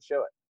 And it didn't show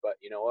it, but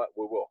you know what?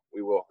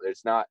 We will.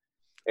 It's not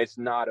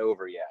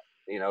over yet.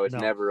 It's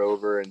never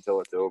over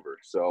until it's over.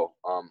 So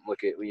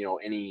look at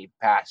any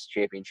past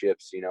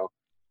championships.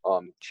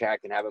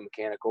 Chad can have a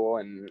mechanical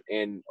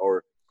and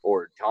or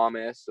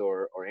Thomas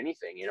or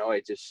anything.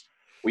 It just,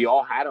 we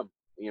all had them.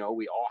 We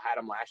all had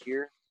them last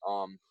year.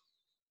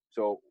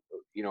 So,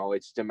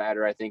 it's just a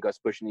matter, I think, us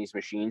pushing these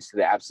machines to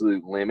the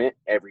absolute limit.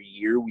 Every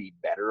year we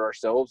better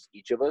ourselves,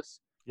 each of us.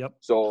 Yep.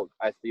 So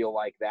I feel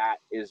like that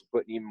is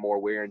putting even more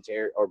wear and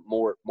tear, or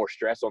more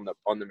stress on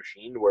the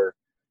machine, where,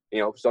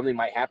 something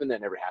might happen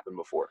that never happened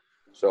before.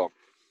 So,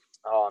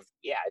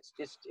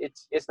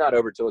 it's not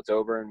over till it's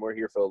over, and we're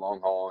here for the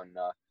long haul. And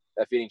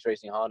that Phoenix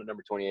Racing Honda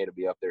number 28 will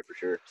be up there for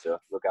sure. So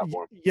look out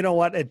for him. You know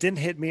what? It didn't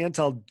hit me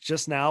until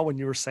just now when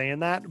you were saying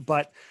that,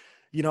 but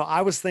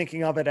I was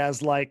thinking of it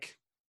as like,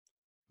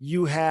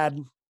 you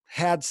had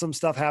some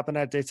stuff happen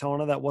at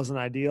Daytona that wasn't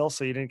ideal.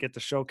 So you didn't get to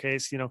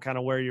showcase, kind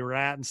of where you were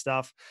at and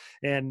stuff.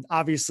 And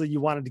obviously you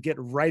wanted to get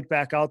right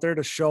back out there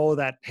to show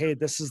that, hey,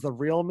 this is the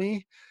real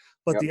me.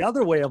 But The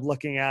other way of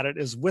looking at it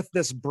is, with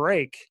this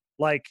break,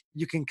 like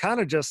you can kind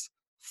of just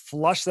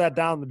flush that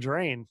down the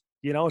drain.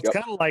 It's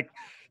kind of like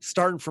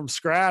starting from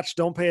scratch.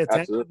 Don't pay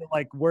attention to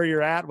like where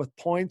you're at with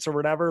points or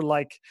whatever.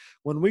 Like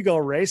when we go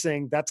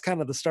racing, that's kind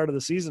of the start of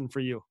the season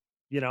for you,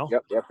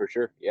 Yep. Yeah, for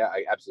sure. Yeah,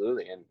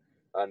 absolutely. And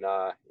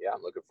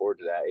I'm looking forward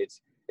to that.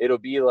 It'll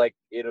be like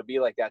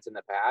that's in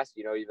the past,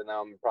 even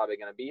though I'm probably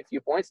going to be a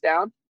few points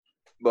down,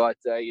 but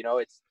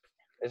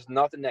it's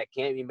nothing that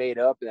can't be made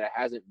up, and it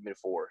hasn't been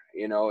before.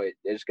 It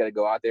just got to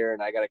go out there,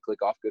 and I got to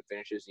click off good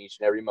finishes in each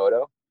and every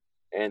moto.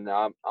 And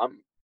I'm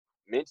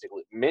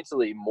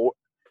mentally more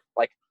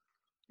like,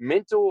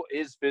 mental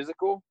is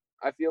physical.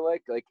 I feel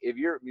like if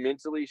you're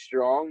mentally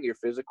strong, your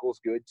physical is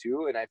good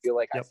too. And I feel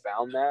like I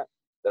found that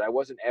I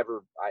wasn't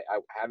ever, I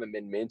haven't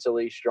been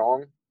mentally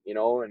strong,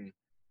 and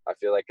I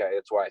feel like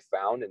that's what I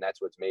found, and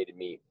that's what's made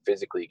me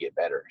physically get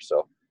better.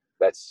 So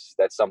that's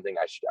something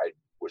I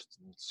was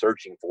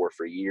searching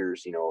for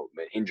years, you know,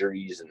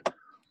 injuries and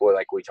boy,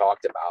 like we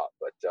talked about,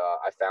 but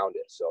I found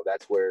it. So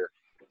that's where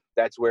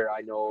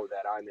I know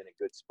that I'm in a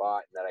good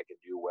spot and that I can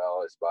do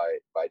well is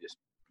by just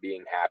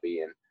being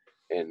happy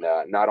and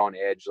not on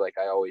edge. Like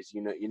I always,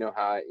 you know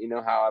how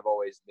I've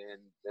always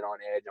been on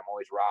edge. I'm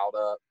always riled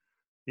up.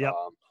 Yep.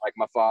 Like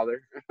my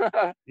father.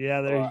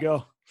 Yeah, there you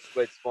go.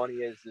 But it's funny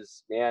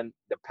is man,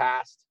 the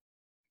past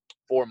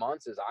 4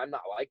 months is I'm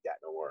not like that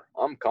no more.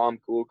 I'm calm,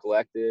 cool,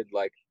 collected.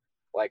 Like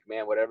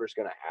man, whatever's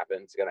gonna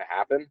happen, it's gonna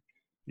happen.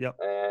 Yep.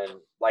 And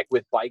like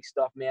with bike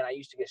stuff, man, I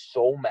used to get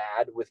so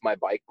mad with my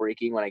bike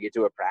breaking when I get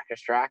to a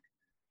practice track.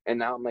 And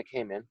now I'm like,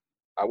 hey man,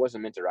 I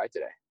wasn't meant to ride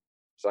today.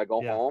 So I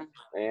go home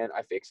and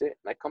I fix it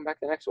and I come back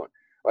the next one.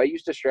 I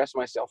used to stress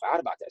myself out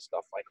about that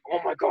stuff. Like, oh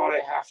my God,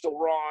 I have to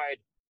ride.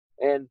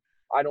 And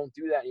I don't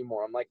do that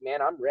anymore. I'm like,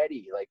 man, I'm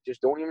ready. Like,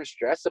 just don't even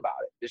stress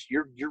about it. Just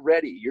you're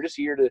ready. You're just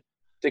here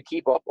to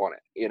keep up on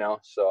it, you know?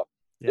 So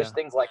just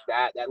things like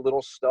that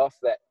little stuff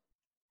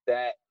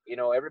that, you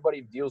know,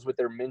 everybody deals with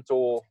their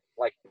mental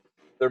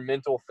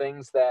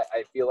things that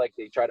I feel like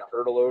they try to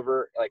hurdle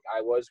over. Like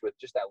I was with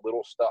just that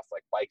little stuff,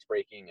 like bikes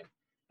breaking and,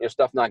 you know,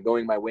 stuff not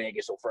going my way. I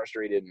get so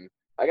frustrated and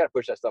I got to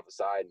push that stuff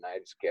aside and I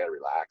just got to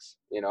relax,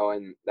 you know,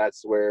 and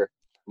that's where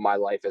my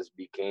life has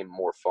became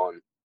more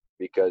fun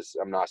because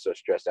I'm not so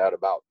stressed out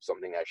about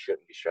something I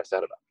shouldn't be stressed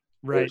out about.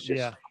 Right.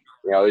 Just,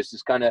 you know, it's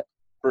just kind of,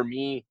 for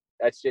me,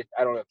 that's just,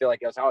 I don't know, I feel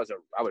like that's how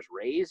I was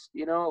raised,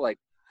 you know, like,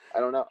 I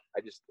don't know.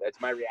 That's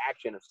my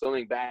reaction. If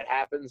something bad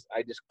happens,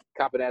 I just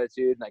cop an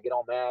attitude and I get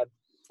all mad.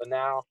 But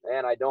now,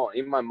 man, I don't.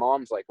 Even my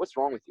mom's like, what's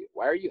wrong with you?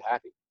 Why are you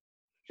happy?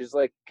 She's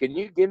like, can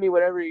you give me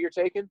whatever you're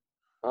taking?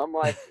 I'm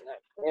like,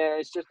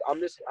 yeah, I'm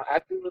just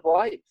happy with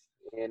life,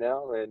 you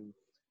know? And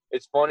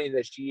it's funny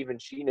that she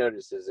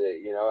notices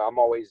it, you know? I'm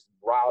always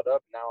riled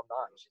up. Now I'm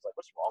not. And she's like,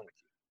 what's wrong with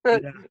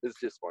you? Yeah. It's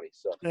just funny.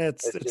 So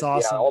it's just,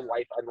 awesome. Yeah, all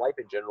life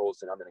in general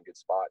is, and I'm in a good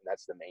spot. And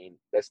that's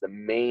the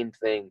main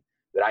thing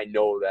that I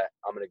know that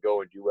I'm going to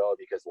go and do well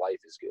because life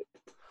is good.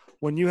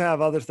 When you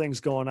have other things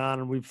going on,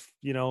 and we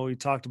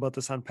talked about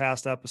this on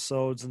past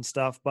episodes and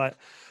stuff, but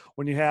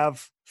when you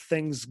have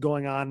things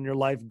going on in your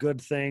life, good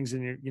things,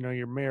 and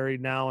you're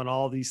married now and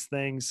all these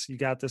things, you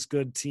got this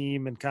good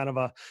team and kind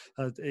of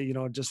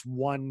just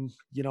one,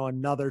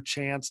 another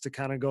chance to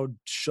kind of go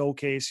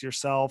showcase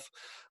yourself.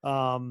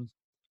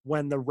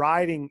 When the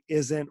riding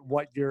isn't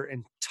what your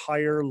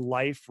entire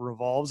life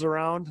revolves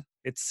around,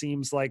 it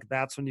seems like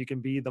that's when you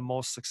can be the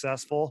most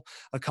successful.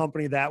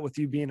 Accompany that with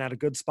you being at a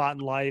good spot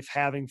in life,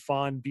 having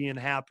fun, being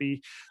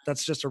happy.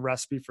 That's just a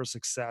recipe for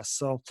success.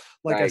 So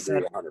like I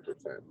said,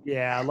 100%.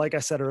 Yeah, like I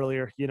said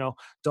earlier,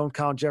 don't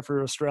count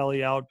Jeffrey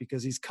Australia out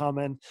because he's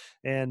coming.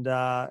 And,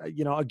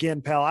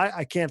 again, pal,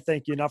 I can't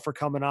thank you enough for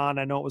coming on.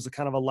 I know it was a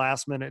kind of a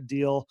last minute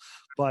deal,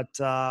 but,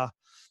 I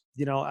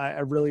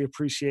really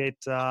appreciate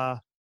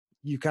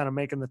you kind of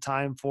making the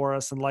time for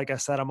us. And like I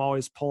said, I'm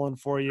always pulling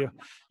for you.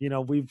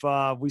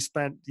 We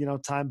spent,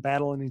 time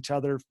battling each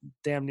other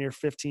damn near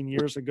 15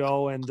 years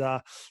ago. And,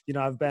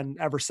 I've been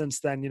ever since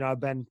then, I've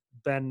been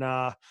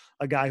a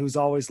guy who's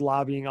always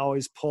lobbying,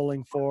 always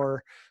pulling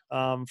for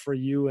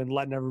you and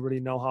letting everybody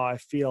know how I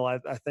feel. I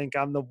think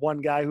I'm the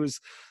one guy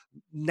who's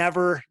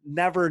never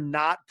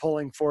not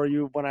pulling for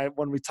you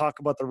when we talk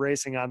about the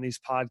racing on these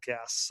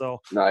podcasts.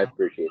 So no, I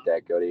appreciate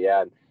that, Cody.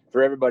 Yeah.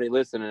 For everybody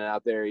listening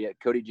out there,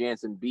 Cody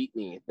Jansen beat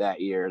me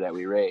that year that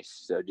we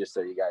raced. So just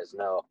so you guys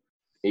know,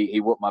 he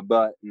whooped my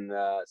butt in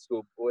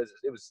school. Was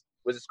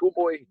it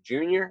Schoolboy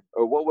Junior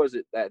or what was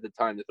it at the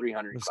time? The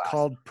 300 it was class.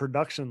 Called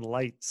Production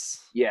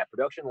Lights. Yeah,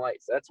 Production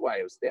Lights. That's why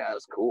it was. Yeah, it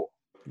was cool.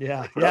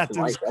 Yeah, yeah, it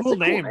was a cool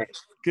name.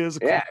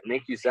 It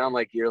makes you sound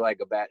like you're like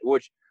a bad.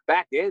 Which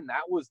back then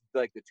that was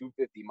like the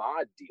 250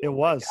 mod deal. It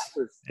was.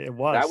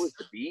 That was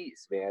the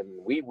bees, man.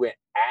 We went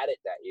at it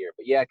that year.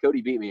 But yeah,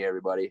 Cody beat me,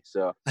 everybody.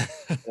 So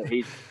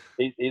he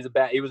was a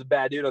bad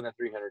dude on the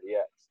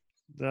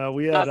 300EX.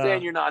 We had, not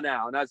saying you're not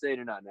now.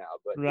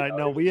 But right.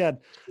 That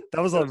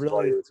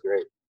was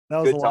great. That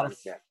was a lot of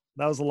fun.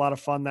 That was a lot of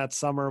fun that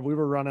summer. We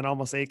were running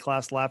almost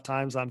A-class lap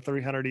times on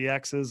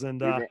 300EXs,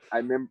 and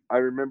I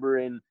remember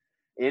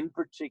in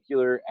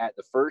particular at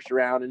the first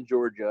round in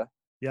Georgia.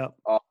 Yep.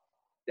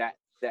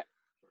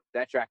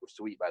 That track was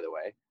sweet, by the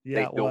way.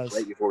 Yeah, they built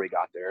right before we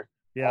got there.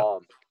 Yeah.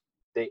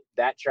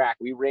 That track,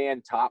 we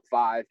ran top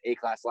 5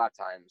 A-class lap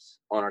times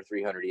on our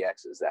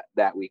 300EXs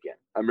that weekend.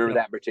 I remember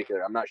that in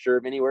particular. I'm not sure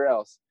of anywhere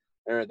else.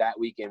 I remember that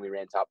weekend we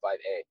ran top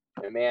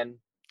 5A. And man,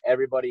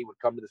 everybody would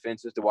come to the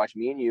fences to watch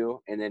me and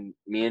you, and then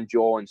me and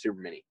Joel and Super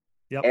Mini.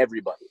 Yep.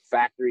 Everybody,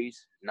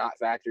 factories, not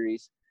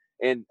factories.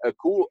 And a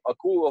cool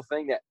little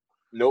thing that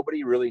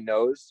nobody really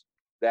knows,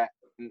 that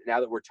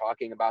now that we're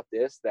talking about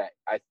this, that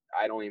I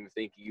don't even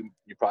think you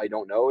probably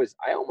don't know, is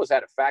I almost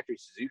had a factory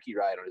Suzuki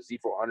ride on a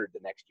Z400 the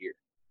next year.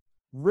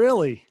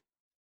 Really?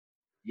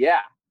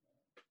 Yeah.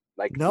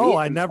 I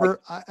never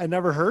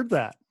heard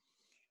that.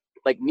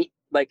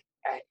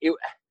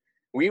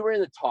 We were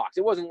in the talks.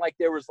 It wasn't like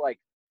there was like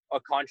a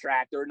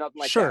contract or nothing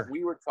like Sure. that.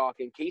 We were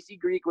talking. Casey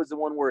Greek was the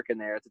one working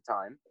there at the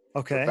time.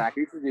 Okay.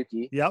 Factory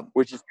Suzuki. Yep.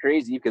 Which is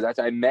crazy because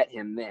I met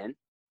him then,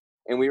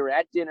 and we were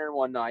at dinner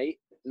one night,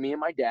 me and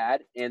my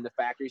dad and the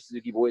Factory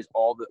Suzuki boys,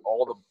 all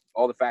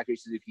the Factory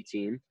Suzuki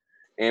team,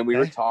 and we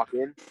were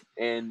talking,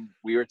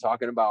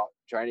 about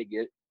trying to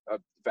get a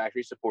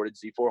factory supported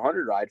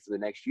Z400 ride for the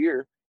next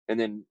year, and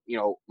then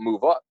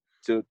move up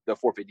to the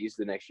 450s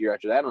the next year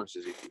after that on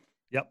Suzuki.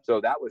 Yep.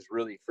 So that was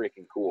really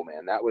freaking cool,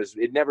 man.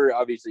 It never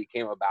obviously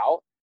came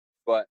about,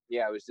 but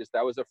yeah,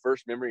 that was the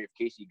first memory of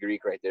Casey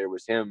Greek right there,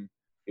 was him,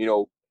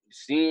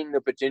 seeing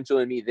the potential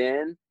in me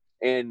then,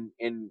 and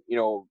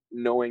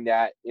knowing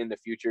that in the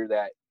future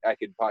that I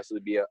could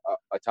possibly be a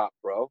top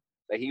pro.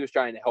 That he was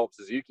trying to help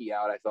Suzuki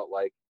out, I felt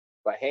like.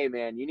 But hey,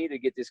 man, you need to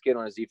get this kid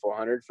on a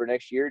Z400 for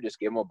next year. Just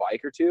give him a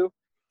bike or two,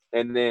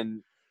 and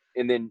then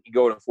you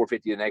go to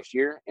 450 the next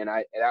year. And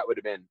that would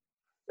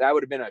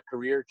have been a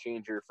career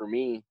changer for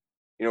me,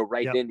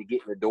 then to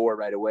get in the door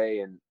right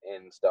away and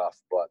stuff.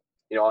 But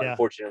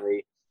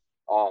unfortunately,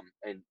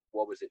 and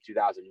what was it,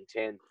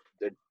 2010?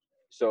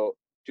 So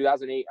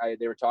 2008,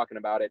 they were talking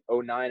about it.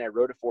 2009, I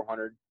rode a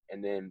 400,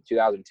 and then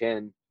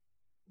 2010,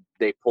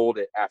 they pulled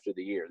it after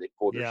the year. They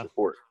pulled their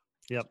support.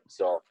 Yep.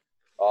 So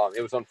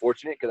it was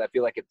unfortunate because I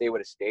feel like if they would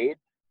have stayed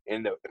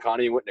and the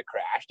economy wouldn't have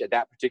crashed at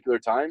that particular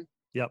time,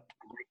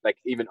 like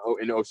even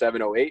in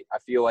 07, 08, I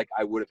feel like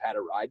I would have had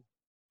a ride.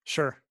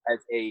 Sure.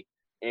 As a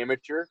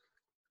amateur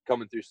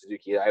coming through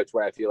Suzuki. That's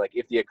why I feel like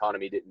if the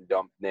economy didn't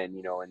dump, then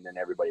and then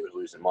everybody was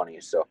losing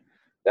money. So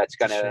that's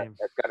kind of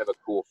a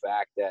cool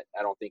fact that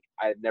I don't think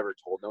I've never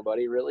told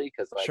nobody really,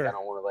 because I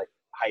don't want to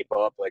hype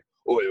up it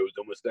was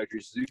almost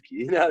Factory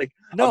Suzuki.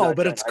 No,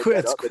 but it's cool.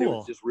 It's cool. But it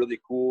was just really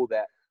cool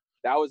that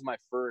was my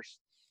first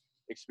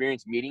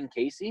experience meeting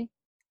Casey,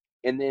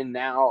 and then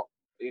now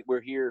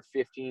we're here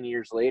 15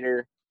 years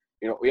later.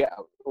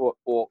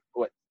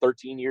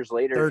 13 years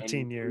later.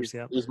 13 years.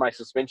 He's my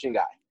suspension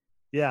guy.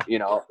 Yeah.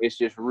 It's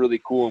just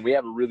really cool, and we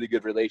have a really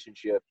good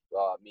relationship.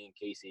 Me and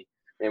Casey,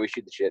 man, we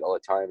shoot the shit all the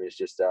time. It's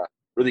just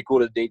really cool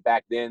to date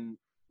back then.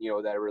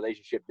 That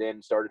relationship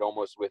then started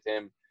almost with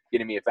him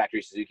getting me a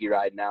Factory Suzuki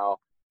ride. Now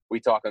we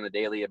talk on the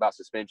daily about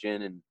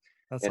suspension and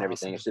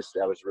everything. Awesome. It's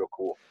that was real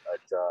cool.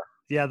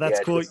 But, that's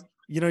cool.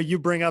 You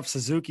bring up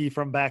Suzuki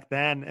from back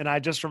then, and I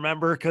just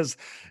remember because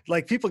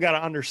people got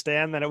to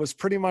understand that it was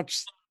pretty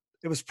much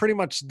the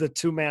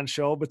 2-man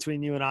show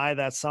between you and I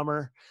that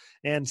summer.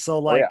 And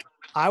so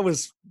I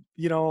was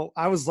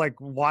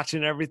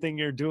watching everything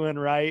you're doing.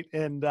 Right.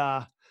 And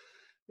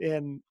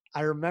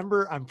I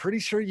remember, I'm pretty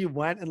sure you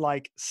went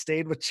and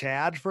stayed with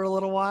Chad for a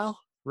little while.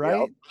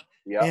 Right.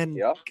 Yeah.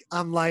 And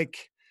I'm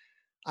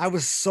I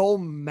was so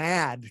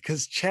mad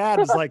because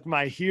Chad is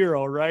my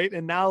hero. Right.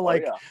 And now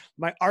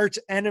my arch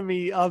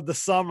enemy of the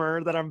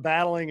summer that I'm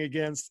battling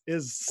against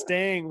is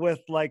staying with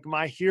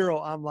my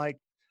hero. I'm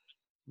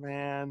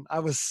man, I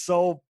was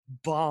so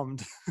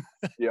bummed.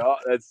 Yeah,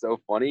 that's so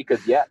funny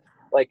because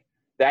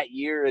that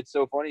year it's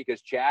so funny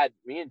because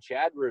me and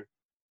Chad were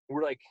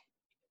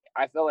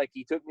I felt like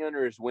he took me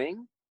under his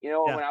wing.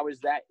 When I was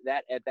that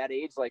at that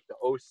age,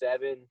 the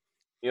 07,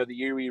 the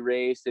year we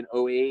raced, in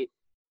 08,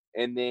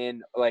 and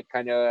then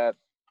kind of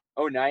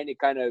 09, it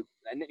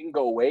didn't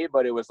go away,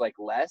 but it was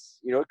less,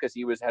 because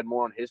he had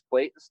more on his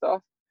plate and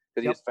stuff.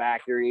 Because he was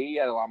factory, he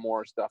had a lot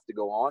more stuff to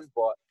go on.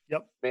 But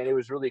man, it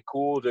was really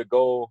cool to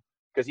go.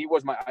 Because he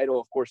was my idol,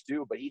 of course,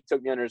 too. But he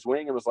took me under his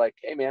wing and was like,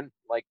 "Hey, man,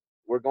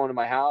 we're going to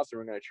my house and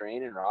we're going to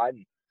train and ride."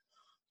 And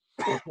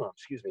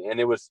excuse me. And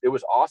it was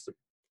awesome.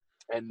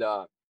 And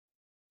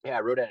I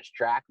rode at his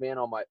track, man,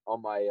 on my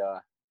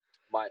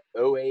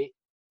 08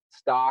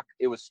 stock.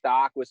 It was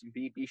stock with some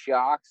BP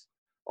shocks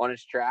on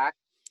his track.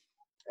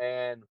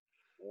 And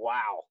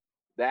wow,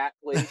 that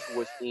place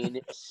was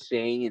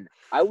insane.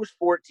 I was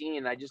 14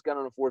 and I just got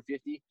on a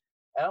 450,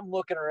 and I'm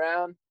looking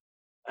around.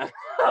 And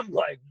I'm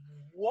like,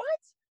 what?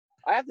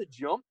 I have to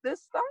jump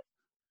this stuff?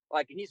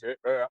 And he's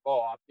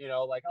off,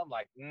 I'm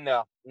like,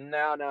 no.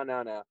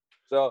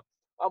 So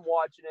I'm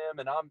watching him,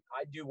 and I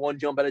do one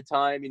jump at a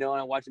time, and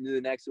I watch him do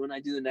the next one. I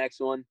do the next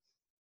one,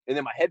 and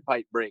then my head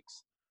pipe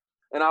breaks,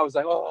 and I was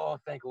like, oh,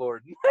 thank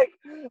Lord,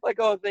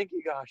 oh, thank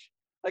you, gosh,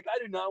 I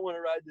do not want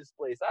to ride this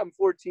place. I'm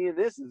 14.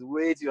 This is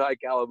way too high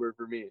caliber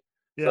for me.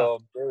 Yeah. So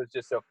it was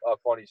just a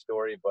funny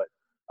story. But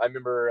I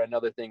remember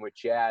another thing with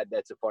Chad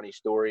that's a funny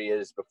story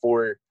is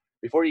before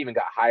he even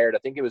got hired. I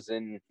think it was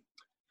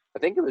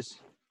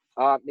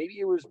maybe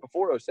it was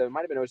before 07,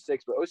 might have been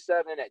 06, but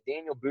 07 at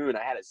Daniel Boone,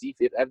 I had a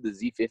Z50. I have the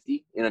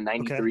Z50 in a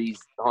 93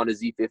 Honda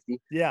Z50.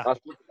 Yeah. I was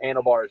putting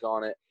handlebars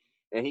on it,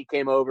 and he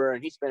came over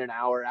and he spent an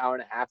hour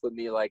and a half with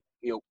me,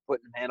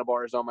 putting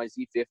handlebars on my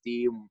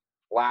Z50 and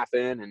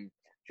laughing and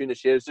shooting the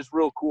shit. It's just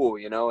real cool,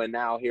 and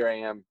now here I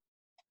am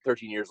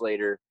 13 years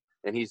later,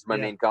 and he's my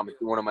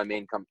one of my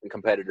main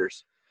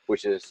competitors,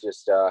 which is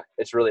just,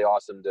 it's really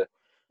awesome to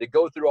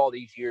go through all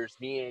these years,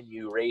 me and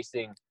you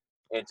racing,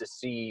 and to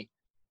see,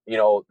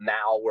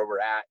 now where we're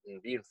at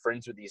and being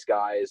friends with these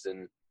guys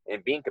and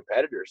being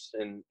competitors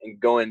and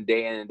going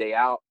day in and day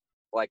out.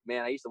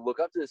 Man, I used to look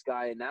up to this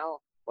guy, and now,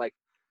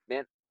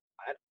 man,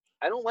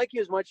 I don't like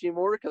you as much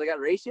anymore because I got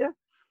to race you,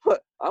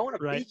 but I want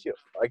to Right. beat you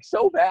like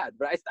so bad.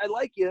 But I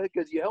like you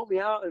because you helped me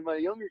out in my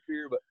younger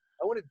career, but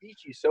I want to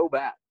beat you so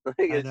bad.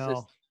 Like, I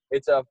know.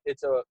 it's a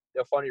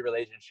funny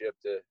relationship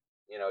to,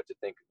 to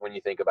think when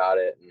you think about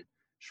it, and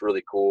it's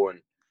really cool.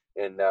 And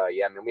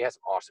yeah, I mean, we had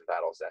some awesome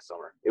battles that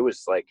summer. It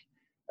was like,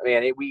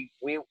 we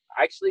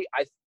actually,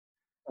 I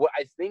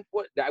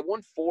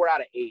won 4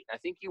 out of 8. And I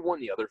think you won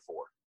the other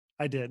 4.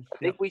 I did. I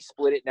think we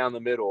split it down the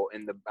middle,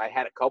 and I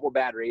had a couple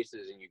bad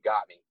races, and you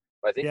got me.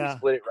 But I think we Yeah.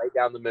 split it right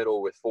down the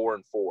middle with 4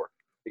 and 4,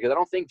 because I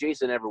don't think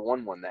Jason ever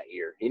won one that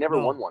year. He never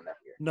won one that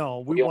year. No,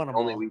 we won them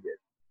only all. we did.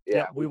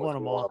 Yeah, we won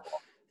them all.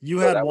 You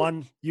So had that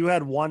one. You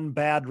had one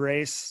bad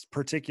race,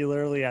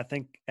 particularly I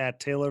think at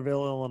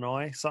Taylorville,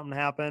 Illinois. Something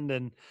happened,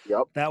 and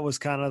Yep. that was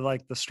kind of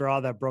like the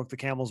straw that broke the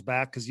camel's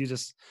back,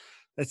 because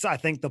I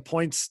think the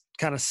points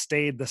kind of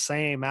stayed the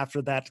same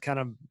after that kind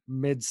of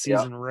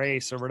mid-season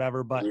race or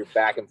whatever. But you're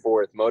back and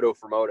forth, moto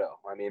for moto.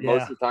 I mean,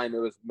 most Yeah. of the time it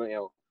was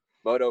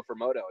moto for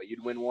moto.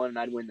 You'd win one and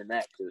I'd win the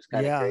next. It was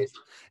kind of crazy.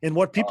 And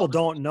what people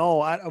don't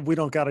know, we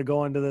don't got to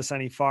go into this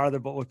any farther,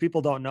 but what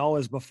people don't know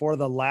is before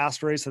the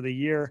last race of the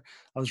year,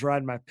 I was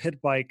riding my pit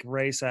bike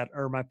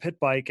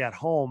at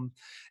home,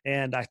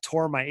 and I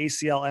tore my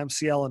ACL,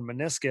 MCL, and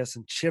meniscus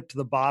and chipped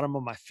the bottom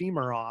of my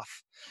femur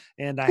off.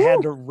 And I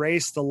had to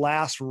race the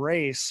last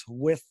race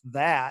with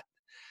that.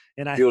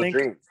 And I Field think,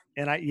 dreams.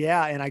 and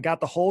I got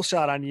the whole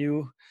shot on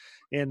you,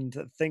 and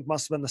I think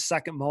must have been the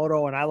second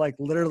moto. And I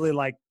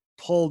literally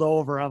pulled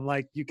over. I'm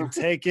like, you can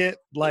take it.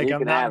 Like, You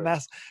I'm can not have it.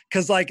 mess.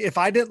 Cause if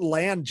I didn't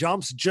land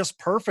jumps just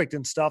perfect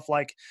and stuff,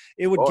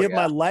 it would give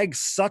my legs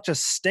such a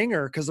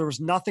stinger, cause there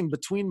was nothing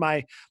between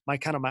my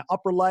kind of my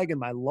upper leg and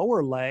my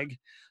lower leg.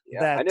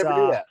 Yeah, I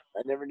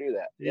never knew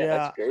that. Yeah,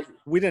 that's crazy.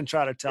 We didn't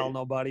try to tell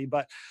nobody,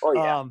 but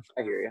I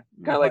hear you.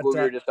 Kind of like what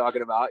we were just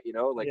talking about, you're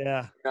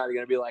not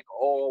gonna be like,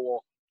 oh,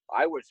 well,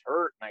 I was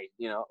hurt. And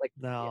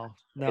no.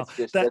 It's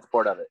just, that's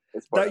part of it.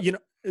 It's part of it.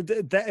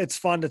 It's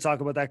fun to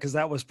talk about that, because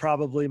that was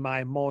probably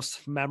my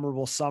most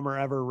memorable summer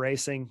ever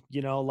racing.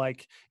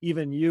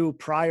 Even you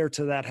prior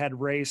to that had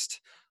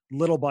raced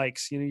little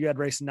bikes. You had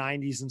raced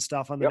 90s and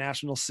stuff on the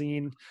national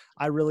scene.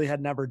 I really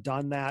had never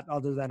done that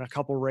other than a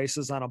couple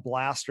races on a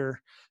blaster.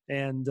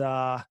 And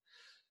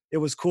it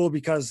was cool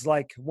because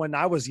when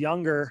I was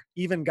younger,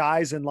 even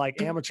guys in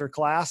amateur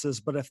classes,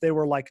 but if they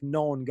were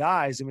known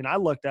guys, I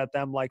looked at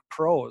them like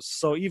pros.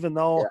 So even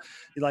though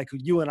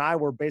you and I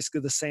were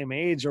basically the same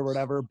age or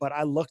whatever, but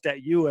I looked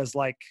at you as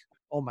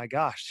oh my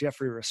gosh,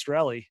 Jeffrey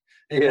Rastrelli.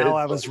 And now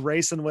I was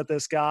racing with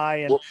this guy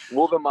and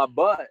whooping my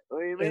butt.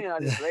 What do you mean? I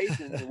was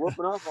racing and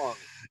whooping up on him.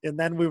 And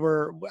then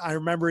I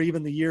remember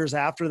even the years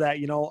after that,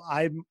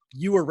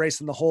 you were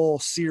racing the whole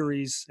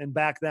series. And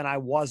back then I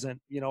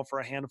wasn't, for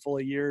a handful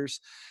of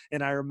years.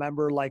 And I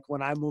remember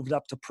when I moved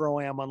up to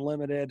Pro-Am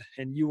Unlimited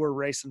and you were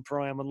racing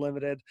Pro-Am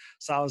Unlimited.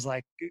 So I was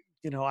like,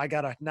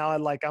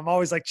 I'm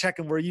always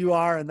checking where you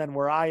are and then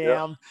where I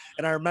am.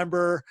 And I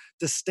remember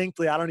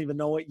distinctly, I don't even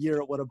know what year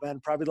it would have been,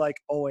 probably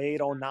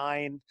 08,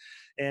 09.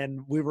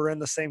 And we were in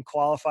the same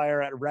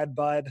qualifier at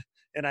Redbud.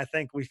 And I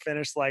think we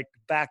finished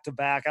back to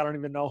back. I don't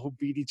even know who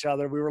beat each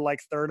other. We were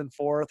 3rd and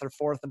 4th or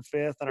 4th and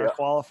 5th in our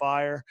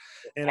qualifier.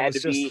 And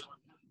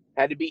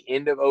had to be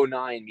end of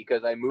 09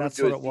 because I moved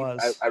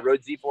I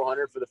rode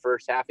Z400 for the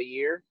first half a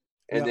year.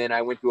 And then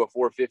I went to a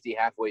 450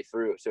 halfway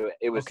through. So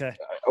it was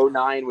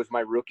 09 was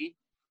my rookie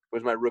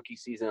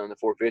season on the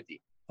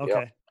 450.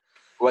 Okay.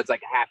 Well, it's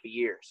like a half a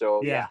year.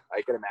 So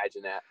I could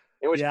imagine that.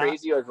 It was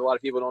crazy, as a lot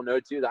of people don't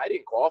know too, that I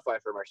didn't qualify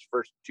for my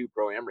first 2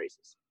 Pro-Am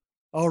races.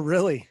 Oh,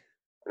 really?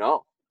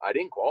 No, I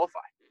didn't qualify.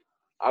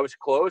 I was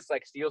close,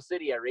 Steel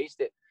City. I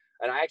raced it,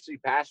 and I actually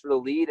passed for the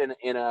lead in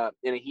the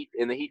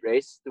heat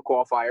race, the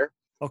qualifier.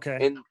 Okay.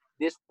 And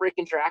this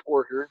freaking track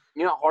worker,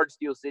 you know how hard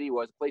Steel City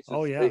was. The place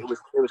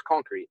it was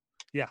concrete.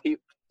 Yeah.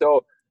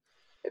 So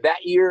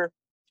that year,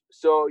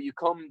 you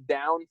come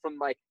down from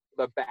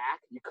the back.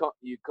 You come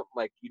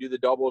you do the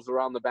doubles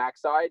around the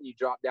backside, and you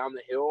drop down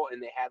the hill,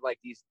 and they had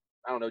these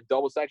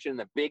double section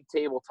and a big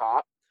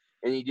tabletop,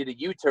 and you did a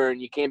U-turn.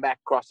 You came back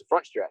across the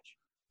front stretch.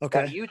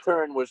 Okay. That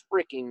U-turn was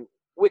freaking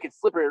wicked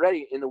slippery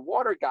already, and the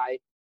water guy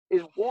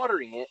is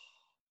watering it.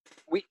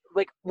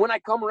 When I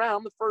come around,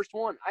 I'm the first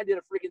one. I did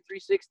a freaking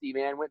 360,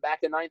 man. Went back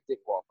to 9th,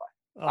 didn't qualify.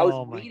 I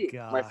was leading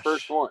my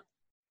first one.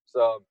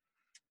 So,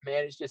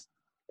 man, it's just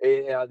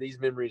these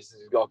memories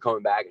is all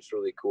coming back. It's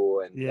really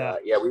cool, and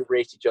we've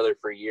raced each other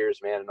for years,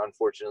 man. And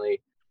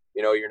unfortunately,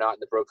 you're not in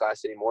the pro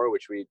class anymore,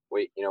 which we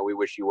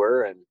wish you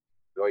were, and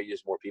you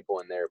just more people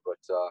in there. But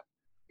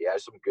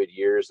some good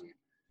years,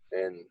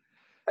 and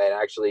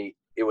actually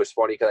it was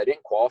funny because I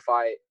didn't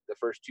qualify the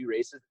first 2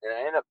 races, and I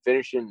ended up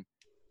finishing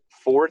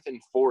 4th and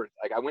 4th.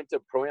 I went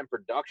to Pro-Am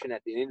production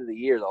at the end of the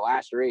year, the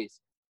last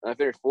race, and I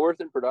finished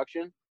 4th in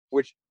production,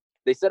 which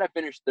they said I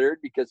finished 3rd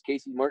because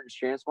Casey Martin's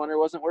transponder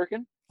wasn't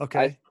working.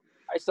 Okay.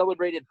 I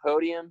celebrated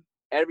podium,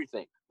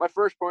 everything. My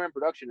first Pro-Am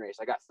production race,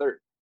 I got 3rd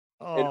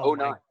in 09.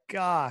 My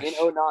gosh. In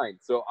 09.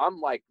 So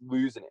I'm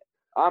losing it.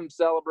 I'm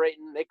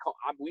celebrating.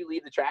 We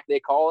leave the track. They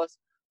call us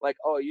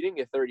oh, you didn't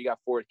get 3rd. You got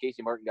 4th.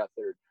 Casey Martin got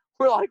 3rd.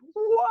 We're like,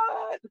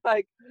 what?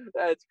 Like,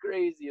 that's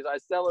crazy. I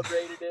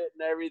celebrated it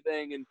and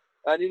everything, and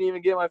I didn't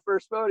even get my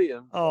first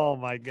podium. Oh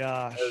my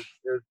gosh. It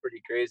was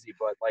pretty crazy.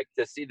 But like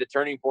to see the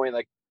turning point,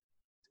 like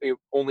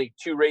only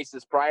 2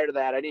 races prior to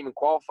that, I didn't even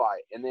qualify.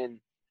 And then,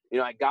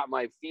 I got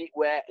my feet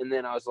wet, and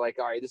then I was like,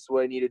 all right, this is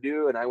what I need to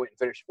do. And I went and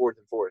finished 4th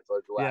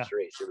like the last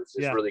race. It was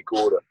just really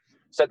cool to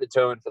set the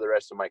tone for the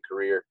rest of my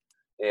career.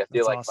 And I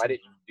feel like awesome. If I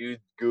didn't do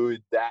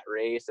good that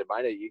race,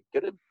 you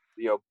could have,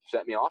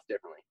 set me off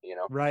differently,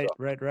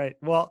 Right.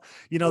 Well,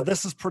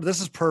 this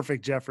is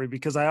perfect, Jeffrey,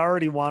 because I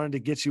already wanted to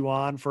get you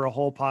on for a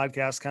whole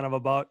podcast kind of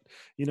about,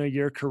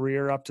 your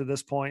career up to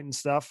this point and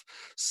stuff.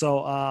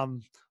 So,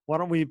 why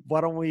don't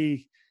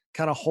we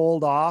kind of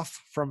hold off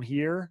from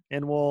here,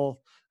 and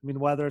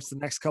whether it's the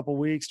next couple of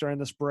weeks during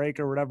this break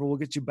or whatever, we'll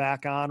get you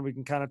back on. We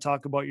can kind of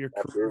talk about your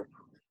career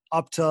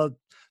up to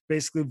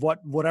basically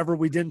whatever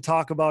we didn't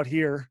talk about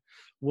here.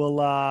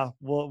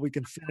 We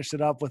can finish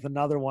it up with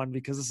another one,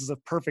 because this is a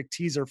perfect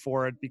teaser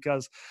for it,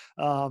 because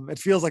it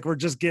feels like we're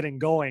just getting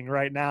going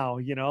right now,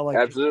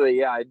 Absolutely.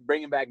 Yeah.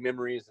 Bringing back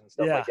memories and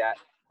stuff like that.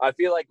 I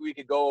feel like we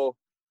could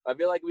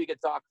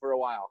talk for a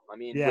while.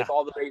 With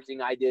all the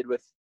racing I did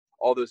with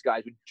all those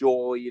guys, with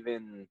Joel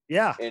even,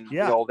 that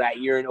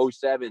year in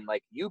 2007,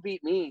 like you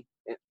beat me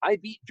and I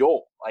beat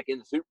Joel, like in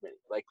the Super Mini.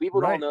 Like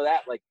people don't know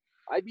that. Like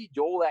I beat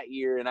Joel that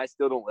year, and I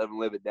still don't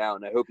live it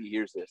down. I hope he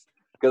hears this.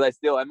 Because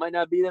I might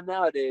not beat him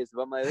nowadays,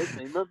 but I'm like, listen,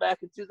 remember back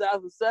in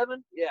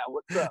 2007? Yeah,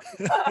 what's up?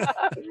 It's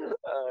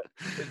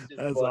just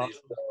That's funny. awesome.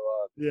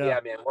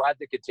 So, man, we'll have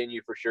to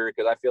continue for sure,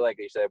 because I feel like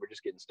you said, we're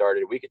just getting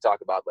started. We could talk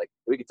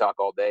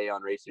all day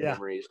on racing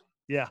memories.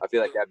 Yeah. I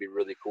feel like that'd be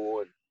really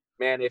cool. And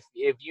man, if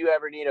you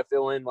ever need a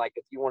fill in, like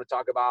if you want to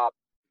talk about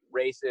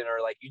racing,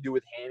 or like you do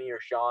with Hammy or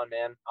Sean,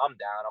 man, I'm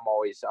down.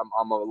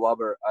 I'm a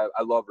lover.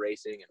 I love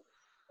racing,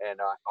 and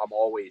I'm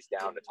always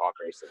down to talk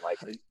racing.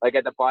 Like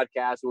at the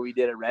podcast when we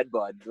did at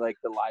Redbud, like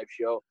the live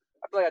show,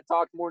 I feel like I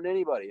talked more than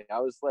anybody. I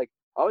was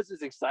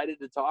just excited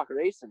to talk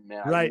racing,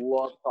 man. Right. I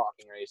love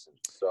talking racing.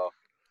 So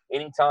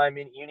anytime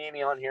you need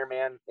me on here,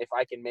 man, if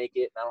I can make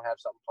it and I don't have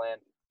something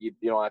planned, you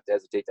don't have to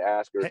hesitate to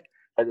ask or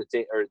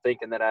hesitate or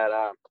thinking that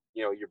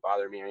you're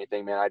bothering me or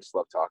anything, man. I just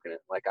love talking it.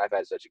 Like I've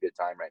had such a good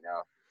time right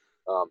now.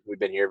 We've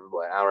been here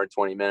for an hour and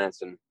 20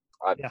 minutes, and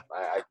I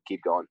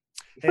keep going.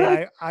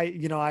 Hey,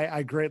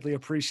 I greatly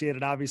appreciate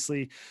it.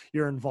 Obviously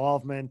your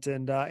involvement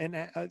and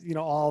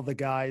all the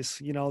guys,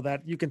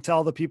 that you can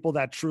tell the people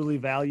that truly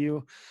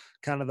value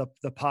kind of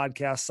the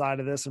podcast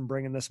side of this and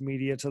bringing this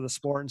media to the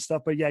sport and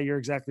stuff. But yeah, you're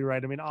exactly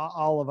right.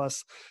 All of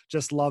us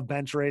just love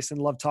bench racing,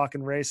 love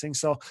talking racing.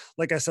 So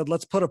like I said,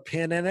 let's put a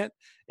pin in it.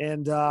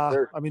 And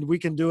sure. We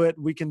can do it.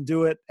 We can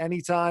do it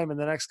anytime in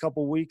the next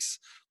couple of weeks.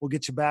 We'll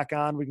get you back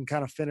on. We can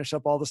kind of finish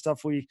up all the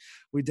stuff we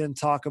didn't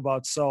talk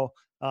about. So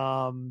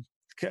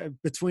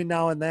between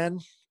now and then,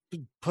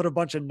 put a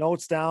bunch of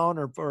notes down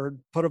or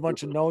put a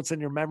bunch of notes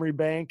in your memory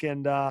bank,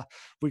 and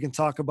we can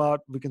talk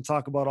about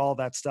all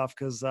that stuff.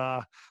 Cause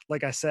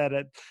like I said,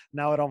 it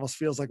almost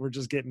feels like we're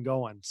just getting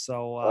going.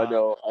 So I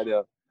know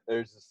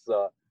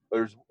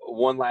there's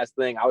one last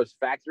thing. I was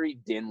factory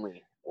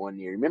Dinley one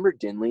year. Remember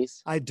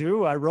Dinley's? I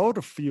do. I rode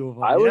a few of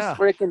them. I was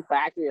freaking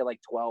factory at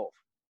like 12.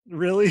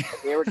 Really?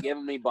 They were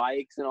giving me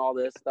bikes and all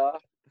this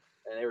stuff,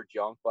 and they were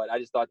junk, but I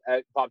just thought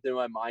it popped into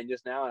my mind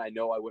just now, and I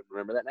know I wouldn't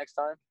remember that next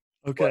time.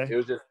 Okay. But it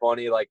was just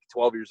funny, like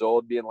 12 years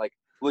old, being like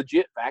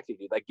legit factory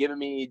dude, like giving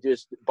me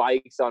just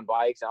bikes on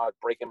bikes, and I would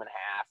break them in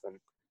half, and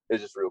it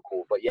was just real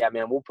cool. But yeah,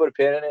 man, we'll put a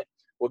pin in it.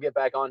 We'll get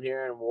back on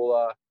here, and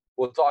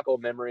we'll talk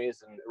old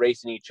memories and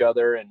racing each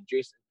other, and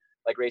Jason,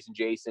 like racing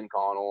Jason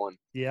Connell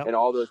and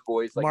all those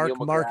boys, like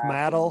Mark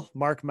Maddle,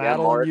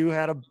 and you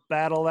had a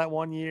battle that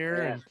one year,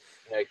 and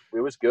like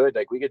it was good.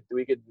 Like we could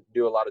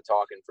do a lot of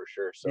talking for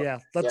sure. So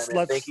let's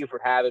thank you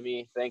for having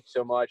me. Thanks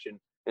so much,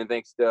 and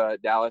thanks to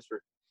Dallas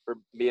for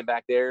being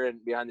back there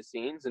and behind the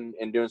scenes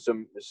and doing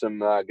some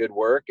good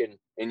work,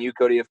 and you,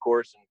 Cody, of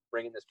course, and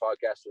bringing this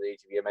podcast to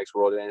the ATVMX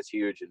world, and it's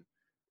huge,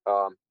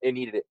 and it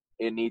needed it.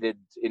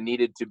 It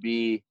needed to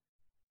be.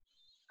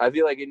 I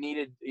feel like it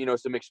needed,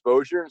 some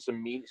exposure and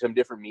some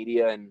different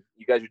media, and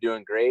you guys are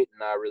doing great,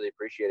 and I really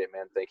appreciate it,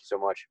 man. Thank you so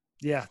much.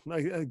 Yeah.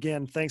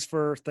 Again, thanks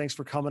for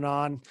coming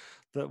on.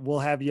 We'll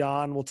have you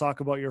on. We'll talk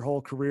about your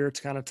whole career. It's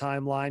kind of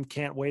timeline.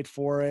 Can't wait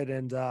for it.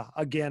 And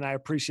again, I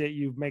appreciate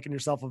you making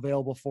yourself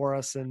available for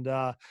us, and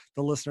the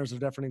listeners are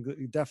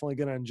definitely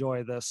going to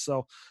enjoy this.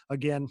 So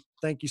again,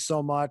 thank you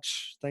so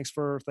much. Thanks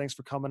for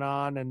coming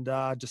on, and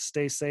just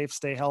stay safe,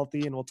 stay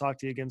healthy, and we'll talk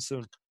to you again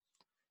soon.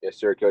 Yes,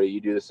 sir, Cody.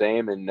 You do the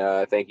same, and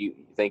thank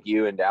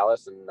you, and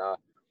Dallas, and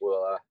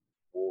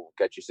we'll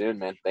catch you soon,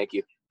 man. Thank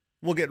you.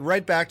 We'll get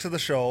right back to the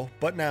show,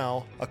 but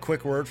now a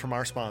quick word from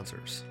our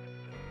sponsors.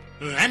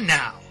 And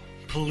now,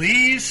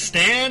 please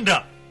stand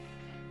up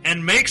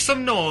and make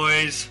some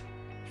noise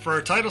for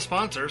our title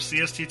sponsor,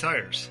 CST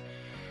Tires.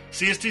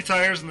 CST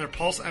Tires and their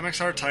Pulse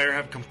MXR tire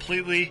have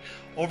completely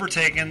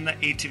overtaken the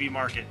ATV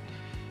market.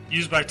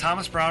 Used by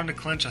Thomas Brown to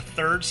clinch a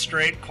third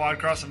straight Quad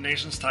Cross of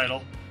Nations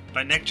title,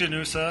 by Nick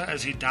Janusa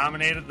as he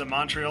dominated the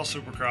Montreal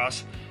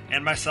Supercross,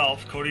 and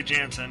myself, Cody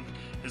Jansen,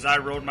 as I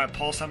rode my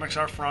Pulse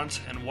MXR fronts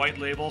and white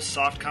label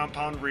soft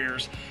compound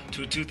rears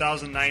to a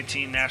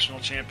 2019 national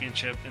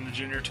championship in the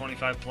junior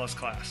 25 plus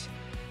class.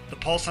 The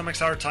Pulse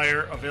MXR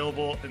tire,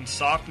 available in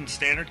soft and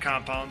standard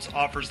compounds,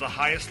 offers the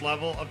highest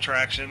level of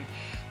traction,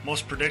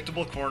 most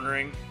predictable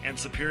cornering, and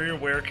superior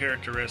wear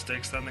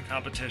characteristics than the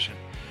competition.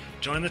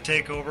 Join the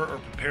takeover or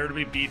prepare to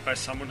be beat by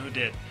someone who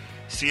did.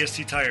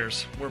 CST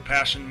Tires, where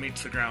passion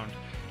meets the ground.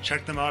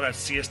 Check them out at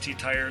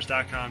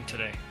csttires.com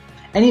today.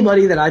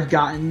 Anybody that I've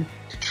gotten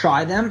to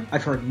try them,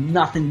 I've heard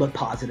nothing but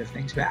positive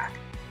things back.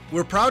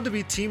 We're proud to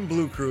be Team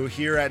Blue Crew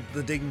here at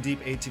the Digging Deep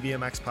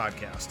ATVMX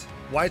podcast.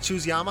 Why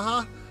choose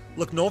Yamaha?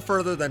 Look no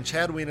further than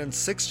Chad Wienen's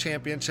 6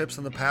 championships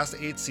in the past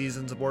 8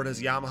 seasons aboard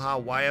his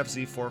Yamaha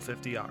YFZ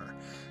 450R.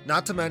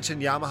 Not to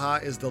mention,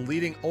 Yamaha is the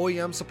leading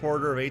OEM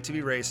supporter of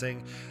ATV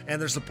racing, and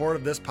their support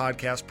of this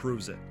podcast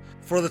proves it.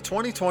 For the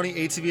 2020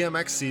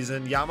 ATVMX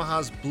season,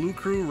 Yamaha's Blue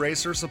Crew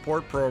Racer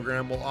Support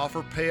Program will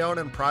offer payout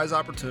and prize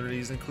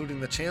opportunities, including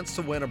the chance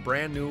to win a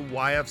brand new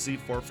YFZ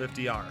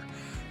 450R.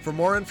 For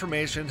more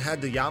information,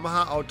 head to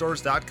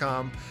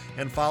YamahaOutdoors.com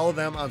and follow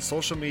them on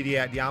social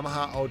media at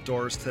Yamaha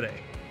Outdoors today.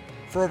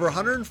 For over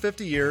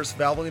 150 years,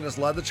 Valvoline has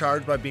led the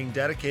charge by being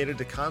dedicated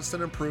to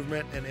constant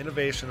improvement and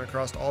innovation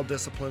across all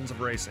disciplines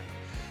of racing.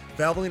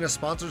 Valvoline has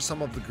sponsored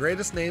some of the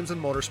greatest names in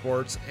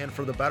motorsports, and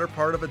for the better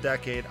part of a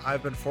decade,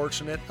 I've been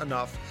fortunate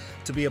enough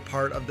to be a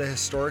part of the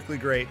historically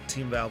great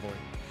Team Valvoline.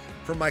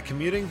 From my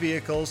commuting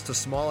vehicles to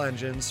small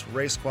engines,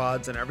 race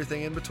quads, and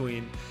everything in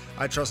between,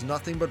 I trust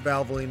nothing but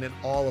Valvoline in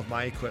all of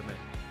my equipment.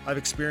 I've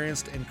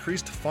experienced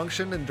increased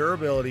function and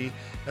durability,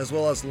 as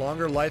well as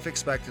longer life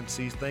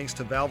expectancy thanks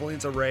to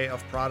Valvoline's array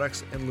of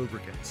products and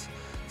lubricants.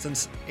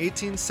 Since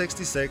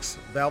 1866,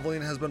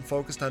 Valvoline has been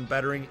focused on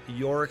bettering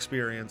your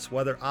experience,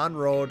 whether on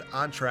road,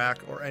 on track,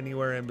 or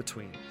anywhere in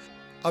between.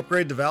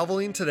 Upgrade to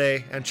Valvoline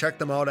today and check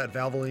them out at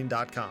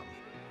valvoline.com.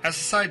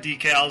 SSI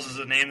Decals is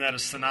a name that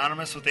is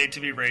synonymous with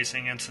ATV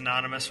racing and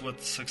synonymous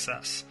with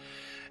success.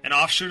 An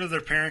offshoot of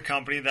their parent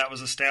company that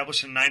was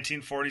established in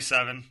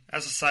 1947,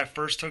 SSI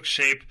first took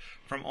shape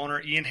from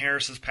owner Ian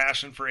Harris's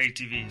passion for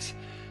ATVs.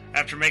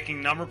 After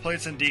making number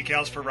plates and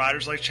decals for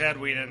riders like Chad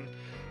Wienen,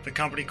 the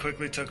company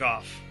quickly took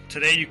off.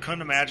 Today, you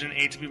couldn't imagine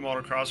ATV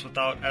motocross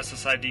without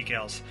SSI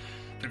decals.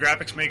 The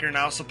graphics maker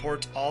now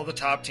supports all the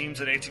top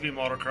teams in ATV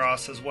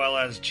motocross, as well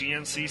as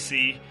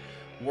GNCC,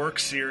 Work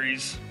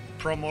Series,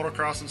 Pro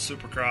Motocross and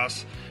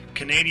Supercross,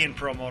 Canadian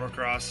Pro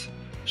Motocross,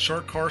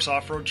 short course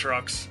off-road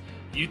trucks,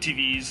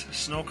 UTVs,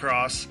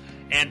 snowcross,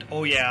 and,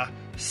 oh yeah,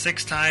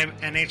 6-time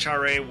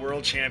NHRA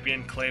World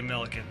Champion Clay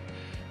Milliken.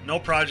 No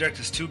project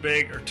is too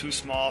big or too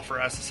small for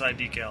SSI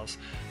decals,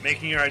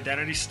 making your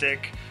identity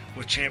stick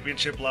with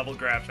championship-level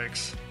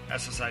graphics.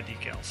 SSI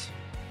Decals.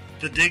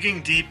 The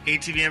Digging Deep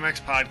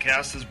ATVMX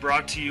podcast is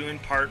brought to you in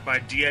part by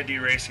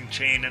DID Racing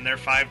Chain and their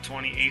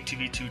 520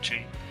 ATV2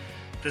 chain.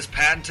 This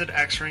patented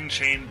X-ring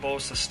chain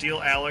boasts a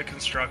steel alloy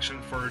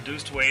construction for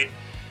reduced weight,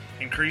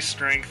 increased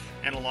strength,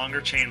 and a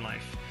longer chain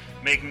life,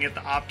 making it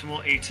the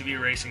optimal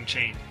ATV racing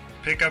chain.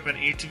 Pick up an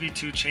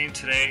ATV2 chain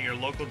today at your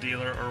local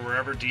dealer or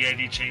wherever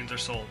DID chains are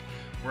sold.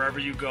 Wherever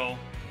you go,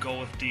 go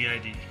with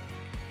DID.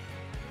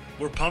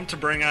 We're pumped to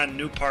bring on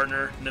new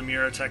partner,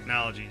 Namura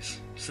Technologies.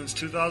 Since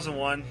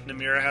 2001,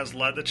 Namura has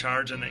led the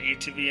charge in the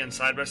ATV and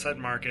side-by-side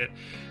market,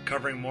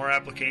 covering more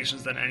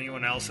applications than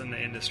anyone else in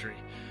the industry.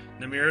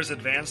 Namura's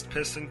advanced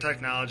piston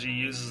technology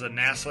uses a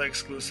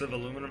NASA-exclusive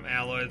aluminum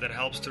alloy that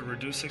helps to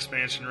reduce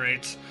expansion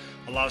rates,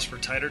 allows for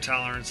tighter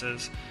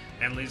tolerances,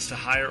 and leads to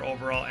higher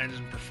overall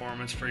engine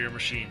performance for your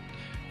machine.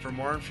 For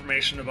more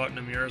information about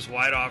Namura's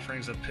wide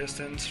offerings of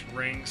pistons,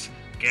 rings,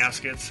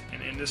 gaskets,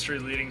 and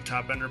industry-leading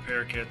top-end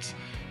repair kits,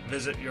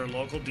 visit your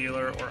local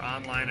dealer or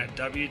online at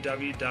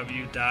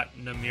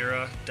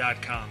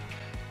www.namura.com.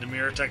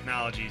 Namura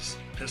Technologies,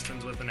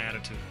 pistons with an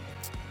attitude.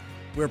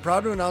 We're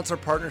proud to announce our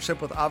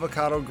partnership with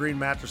Avocado Green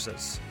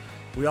Mattresses.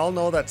 We all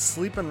know that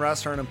sleep and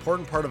rest are an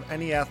important part of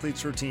any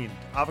athlete's routine.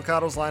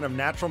 Avocado's line of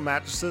natural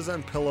mattresses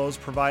and pillows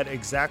provide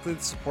exactly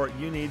the support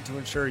you need to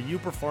ensure you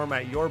perform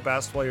at your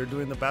best while you're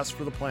doing the best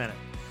for the planet.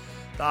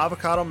 The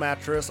Avocado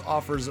mattress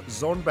offers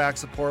zone back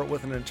support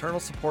with an internal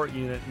support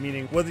unit,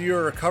 meaning whether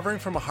you're recovering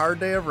from a hard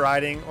day of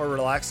riding or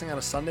relaxing on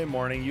a Sunday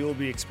morning, you will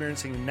be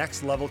experiencing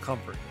next level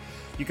comfort.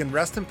 You can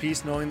rest in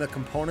peace knowing the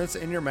components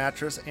in your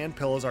mattress and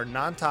pillows are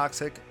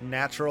non-toxic,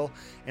 natural,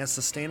 and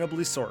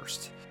sustainably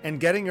sourced. And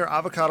getting your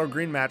Avocado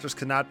Green mattress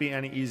could not be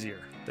any easier.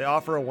 They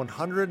offer a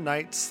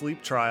 100-night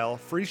sleep trial,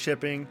 free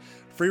shipping,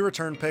 free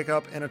return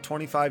pickup, and a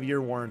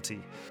 25-year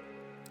warranty.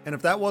 And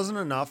if that wasn't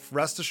enough,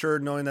 rest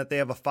assured knowing that they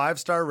have a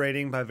 5-star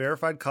rating by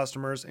verified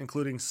customers,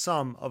 including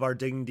some of our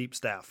Digging Deep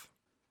staff.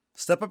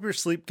 Step up your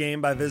sleep game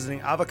by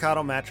visiting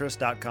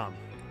avocadomattress.com.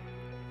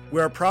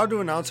 We are proud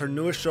to announce our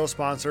newest show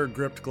sponsor,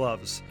 Gript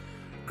Gloves.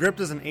 Gript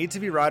is an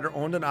ATV rider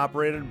owned and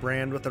operated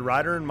brand with the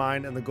rider in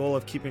mind and the goal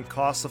of keeping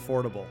costs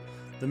affordable.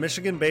 The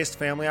Michigan-based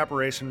family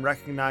operation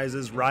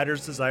recognizes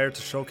riders' desire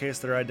to showcase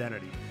their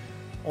identity.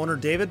 Owner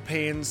David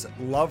Payne's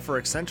love for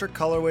eccentric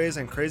colorways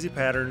and crazy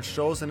patterns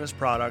shows in his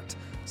product,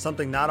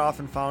 something not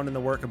often found in the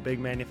work of big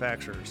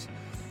manufacturers.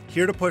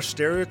 Here to push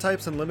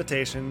stereotypes and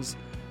limitations,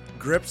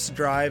 Gript's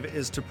drive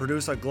is to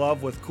produce a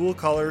glove with cool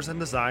colors and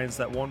designs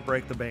that won't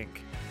break the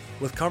bank.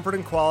 With comfort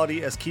and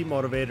quality as key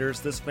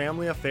motivators, this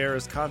family affair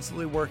is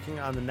constantly working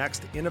on the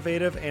next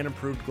innovative and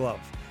improved glove.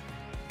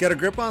 Get a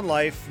grip on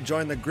life,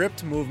 join the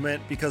Gript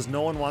movement because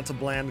no one wants a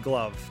bland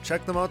glove.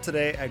 Check them out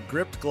today at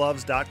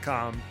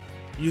griptgloves.com.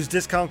 Use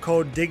discount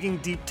code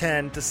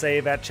DIGGINGDEEP10 to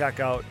save at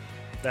checkout.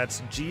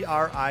 That's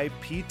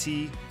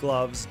GRIPT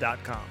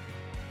gloves.com.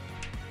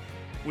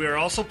 We are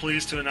also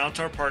pleased to announce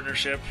our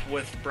partnership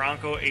with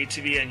Bronco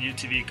ATV and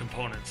UTV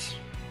components.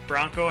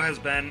 Bronco has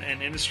been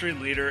an industry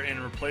leader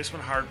in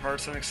replacement hard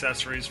parts and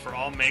accessories for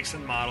all makes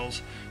and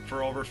models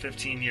for over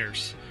 15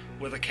 years.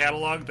 With a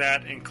catalog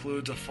that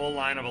includes a full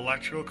line of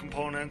electrical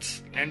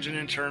components, engine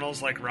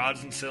internals like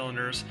rods and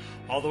cylinders,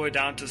 all the way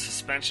down to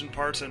suspension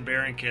parts and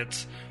bearing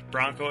kits,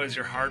 Bronco is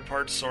your hard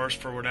parts source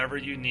for whatever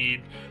you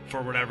need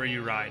for whatever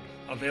you ride.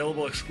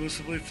 Available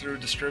exclusively through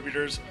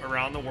distributors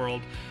around the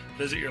world,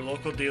 visit your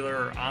local dealer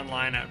or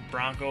online at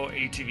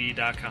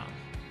broncoatv.com.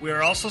 We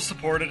are also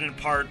supported in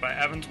part by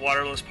Evans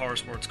Waterless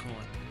Powersports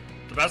Coolant.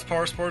 The best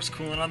powersports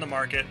coolant on the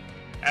market,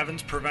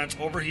 Evans prevents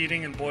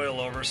overheating and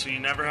boilover so you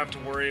never have to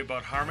worry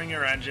about harming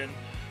your engine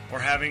or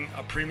having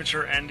a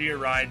premature end to your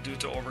ride due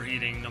to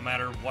overheating, no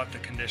matter what the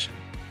condition.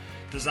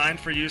 Designed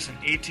for use in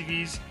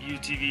ATVs,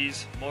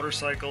 UTVs,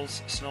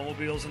 motorcycles,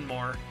 snowmobiles, and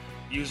more,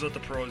 use what the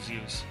pros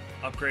use.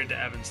 Upgrade to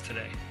Evans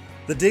today.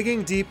 The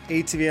Digging Deep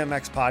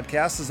ATVMX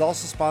podcast is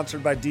also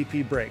sponsored by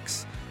DP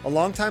Brakes. A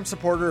longtime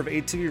supporter of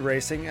ATV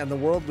racing and the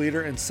world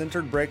leader in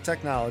sintered brake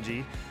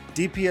technology,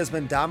 DP has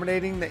been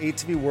dominating the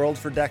ATV world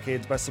for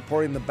decades by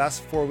supporting the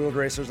best four-wheeled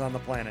racers on the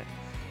planet.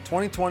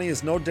 2020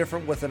 is no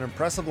different with an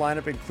impressive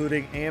lineup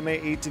including AMA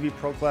ATV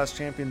Pro Class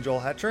champion Joel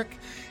Hetrick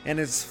and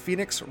his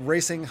Phoenix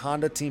Racing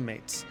Honda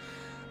teammates.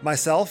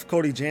 Myself,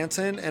 Cody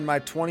Jansen, and my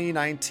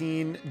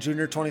 2019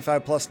 Junior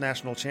 25 Plus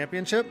National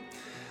Championship.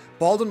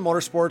 Baldwin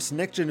Motorsports'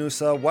 Nick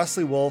Janusa,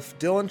 Wesley Wolf,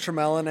 Dylan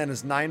Tremelin and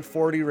his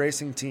 940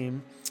 racing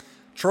team,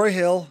 Troy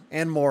Hill,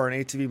 and more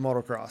in ATV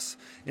motocross.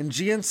 In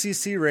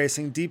GNCC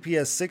racing, DP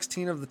has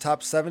 16 of the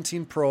top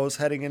 17 pros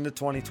heading into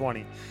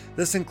 2020.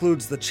 This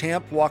includes the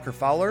champ Walker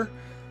Fowler,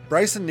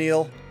 Bryson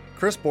Neal,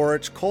 Chris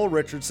Borich, Cole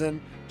Richardson,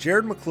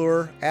 Jared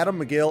McClure, Adam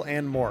McGill,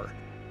 and more.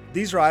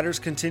 These riders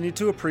continue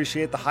to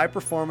appreciate the high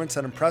performance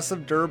and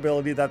impressive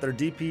durability that their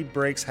DP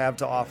brakes have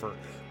to offer,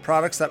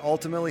 products that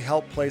ultimately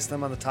help place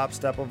them on the top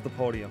step of the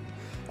podium.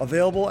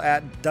 Available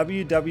at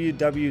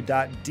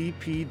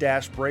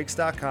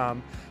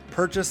www.dp-brakes.com,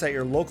 purchase at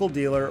your local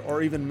dealer,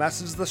 or even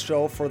message the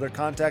show for their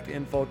contact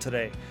info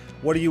today.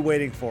 What are you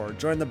waiting for?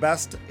 Join the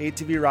best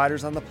ATV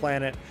riders on the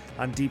planet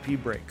on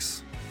DP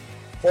Brakes.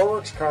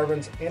 Forworks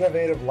Carbon's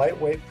innovative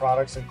lightweight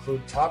products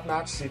include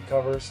top-notch seat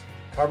covers,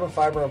 carbon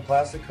fiber and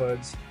plastic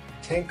hoods,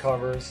 tank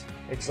covers,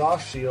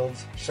 exhaust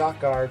shields, shock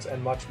guards,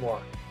 and much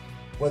more.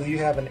 Whether you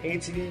have an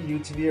ATV,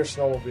 UTV, or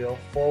snowmobile,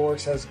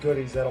 Forworks has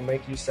goodies that'll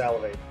make you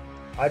salivate.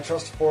 I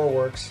trust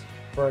Forworks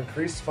for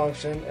increased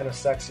function and a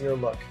sexier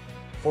look.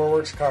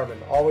 Forworks Carbon,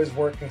 always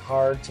working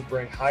hard to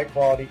bring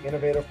high-quality,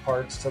 innovative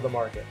parts to the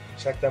market.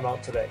 Check them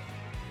out today.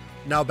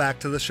 Now back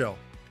to the show.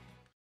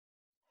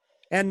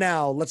 And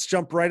now let's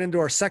jump right into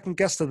our second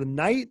guest of the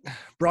night,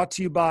 brought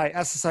to you by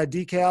SSI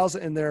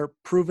Decals and their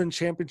proven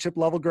championship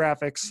level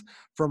graphics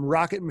from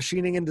Rocket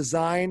Machining and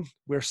Design.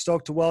 We're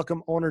stoked to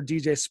welcome owner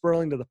DJ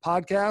Sperling to the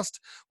podcast.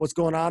 What's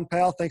going on,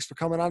 pal? Thanks for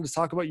coming on to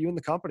talk about you and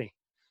the company.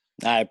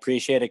 I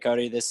appreciate it,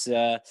 Cody. This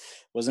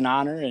was an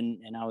honor, and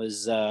I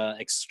was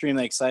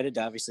extremely excited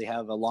to obviously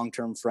have a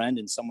long-term friend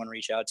and someone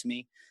reach out to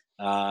me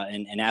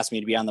and ask me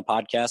to be on the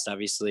podcast.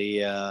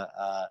 Obviously, I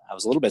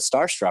was a little bit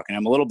starstruck, and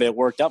I'm a little bit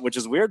worked up, which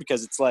is weird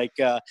because it's like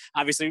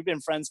obviously we've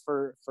been friends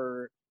for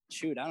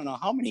shoot, I don't know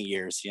how many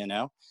years, you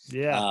know.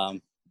 Yeah.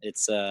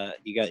 It's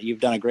you've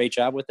done a great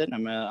job with it, and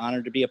I'm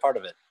honored to be a part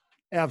of it.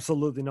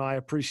 Absolutely. No, I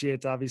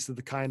appreciate obviously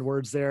the kind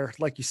words there.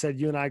 Like you said,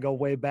 you and I go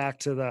way back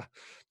to the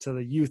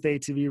youth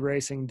ATV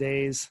racing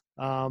days.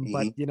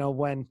 But you know,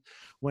 when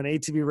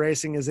ATV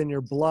racing is in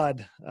your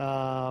blood,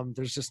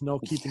 there's just no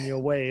keeping you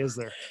away, is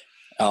there?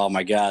 Oh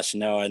my gosh,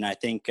 no. And I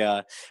think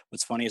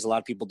what's funny is a lot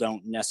of people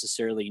don't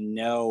necessarily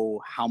know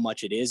how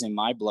much it is in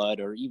my blood,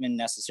 or even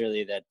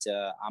necessarily that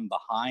I'm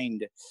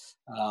behind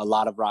a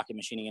lot of Rocket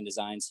Machining and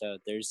Design. So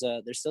there's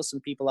still some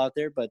people out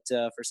there, but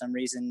for some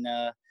reason,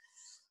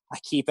 I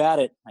keep at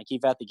it. I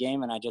keep at the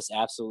game, and I just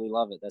absolutely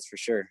love it. That's for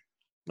sure.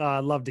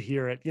 I'd love to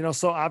hear it. You know,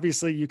 so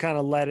obviously you kind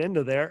of led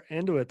into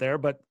it there,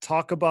 but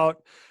talk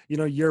about, you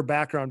know, your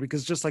background,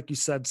 because just like you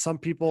said, some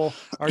people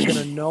are going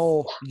to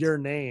know your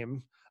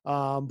name,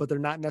 but they're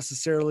not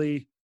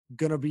necessarily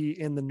going to be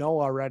in the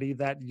know already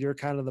that you're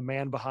kind of the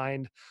man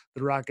behind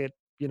the Rocket,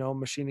 you know,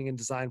 Machining and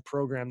Design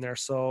program there.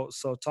 So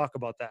talk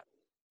about that.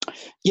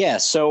 Yeah.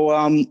 So,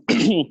 I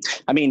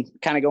mean,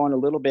 kind of going a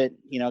little bit,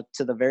 you know,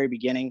 to the very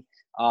beginning.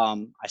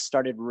 I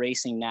started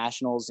racing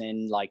nationals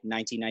in like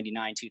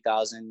 1999,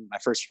 2000. My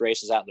first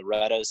race was out in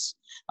Loretta's,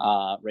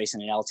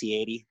 racing an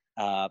LT80,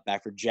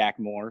 back for Jack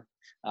Moore.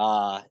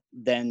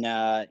 Then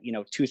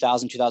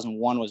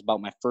 2001 was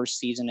about my first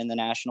season in the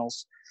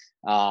Nationals.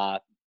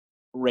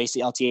 Raced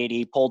the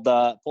LT80, pulled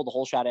the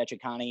whole shot at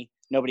Chicani.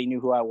 Nobody knew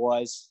who I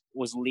was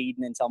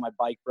leading until my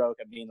bike broke.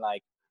 I mean,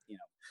 like,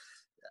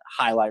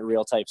 highlight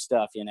reel type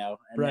stuff, and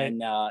Right.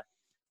 then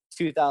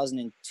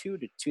 2002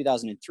 to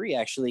 2003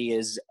 actually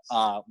is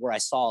where I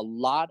saw a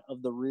lot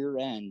of the rear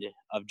end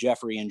of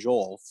Jeffrey and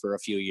Joel for a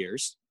few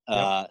years.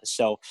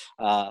 So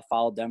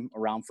followed them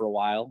around for a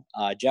while.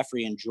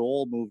 Jeffrey and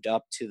Joel moved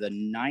up to the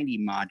 90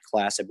 mod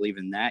class, I believe,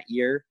 in that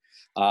year.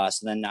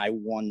 So then I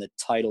won the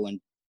title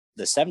in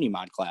the 70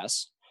 mod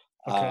class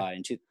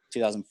in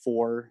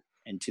 2004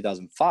 and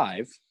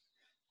 2005.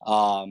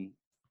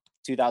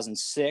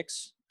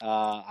 2006,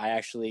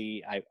 I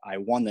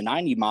won the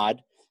 90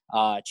 mod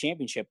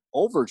championship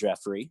over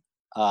Jeffrey.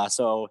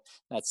 So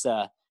that's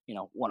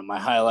one of my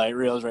highlight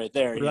reels right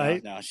there.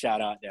 Right. No,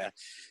 shout out.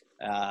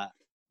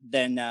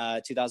 Then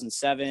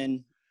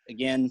 2007,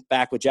 again,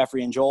 back with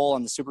Jeffrey and Joel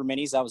on the Super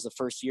Minis. That was the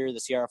first year the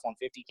CRF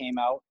 150 came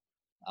out.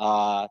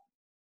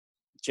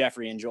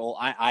 Jeffrey and Joel,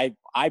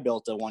 I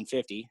built a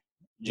 150.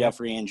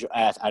 Jeffrey and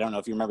I don't know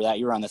if you remember that.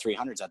 You were on the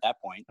 300s at that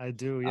point. I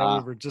do.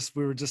 Yeah,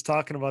 we were just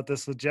talking about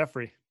this with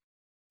Jeffrey.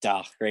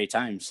 Great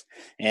times.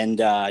 And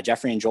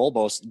Jeffrey and Joel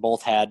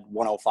both had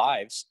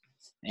 105s,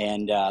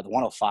 and the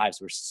 105s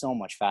were so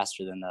much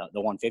faster than the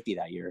 150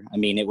 that year. I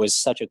mean, it was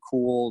such a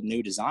cool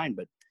new design,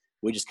 but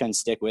we just couldn't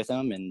stick with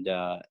them, and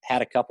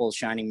had a couple of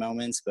shining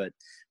moments, but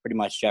pretty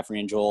much Jeffrey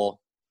and Joel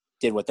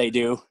did what they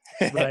do.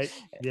 Right.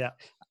 Yeah.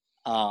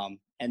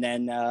 And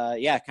then,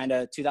 kind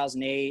of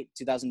 2008,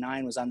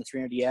 2009 was on the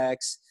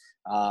 300EX.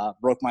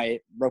 Broke my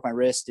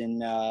wrist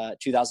in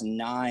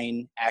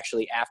 2009,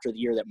 actually after the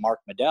year that Mark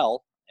Medell,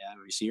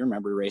 obviously you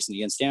remember racing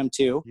against him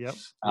too. Yep.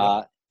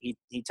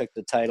 He took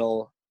the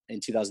title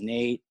in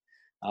 2008.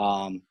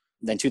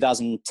 Then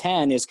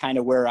 2010 is kind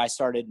of where I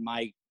started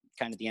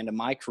the end of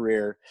my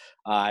career.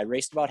 I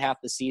raced about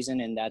half the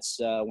season, and that's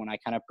when I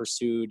kind of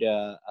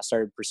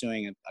started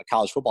pursuing a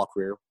college football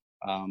career,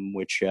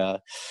 which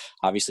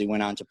obviously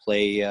went on to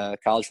play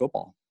college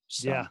football.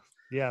 So,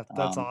 yeah,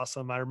 that's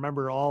awesome. I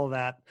remember all of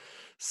that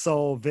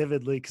so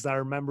vividly, because I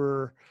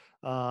remember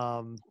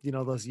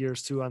those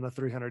years too on the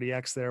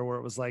 300EX there, where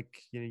it was like,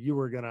 you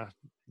were gonna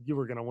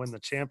win the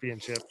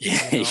championship.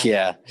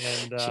 Yeah.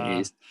 And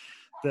Jeez.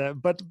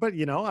 but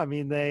I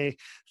mean,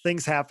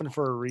 things happen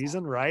for a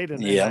reason, right?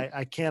 And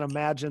I can't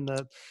imagine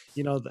that,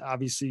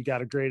 obviously you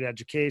got a great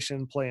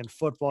education playing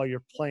football,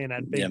 you're playing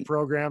at big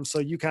programs. So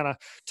you kind of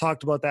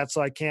talked about that.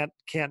 So I can't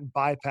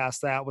bypass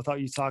that without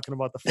you talking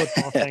about the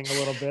football thing a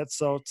little bit.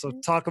 So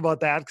talk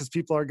about that, because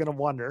people are going to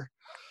wonder.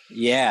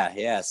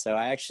 Yeah. So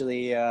I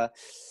actually had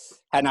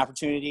an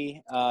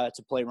opportunity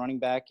to play running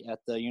back at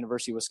the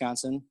University of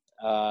Wisconsin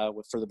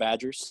for the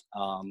Badgers.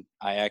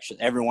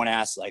 Everyone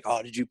asks, like,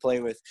 oh, did you play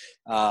with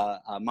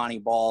Monty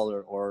Ball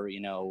or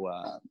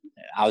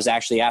I was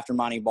actually after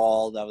Monty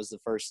Ball. That was the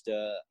first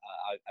I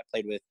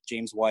played with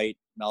James White,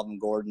 Melvin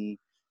Gordon,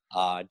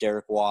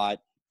 Derek Watt.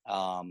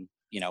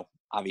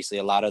 Obviously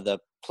a lot of the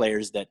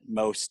players that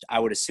I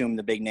would assume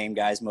the big name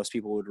guys most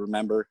people would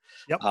remember.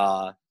 Yep.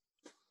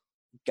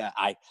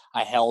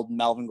 I held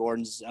Melvin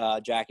Gordon's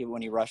jacket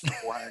when he rushed for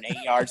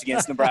 408 yards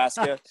against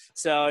Nebraska.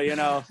 So,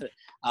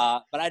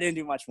 but I didn't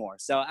do much more.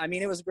 So, I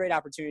mean, it was a great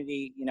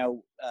opportunity.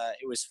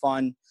 It was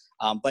fun.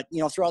 But,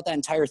 throughout that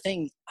entire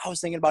thing, I was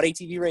thinking about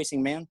ATV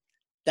racing, man.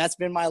 That's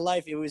been my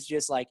life. It was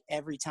just like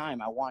every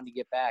time I wanted to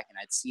get back, and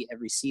I'd see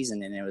every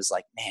season, and it was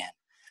like, man,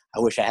 I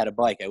wish I had a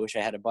bike. And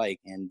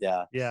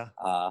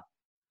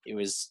it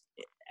was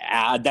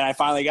then I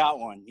finally got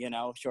one,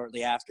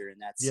 shortly after.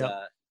 And that's,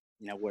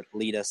 what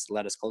led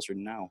us closer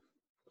to now.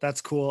 That's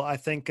cool. I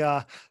think,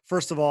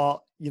 first of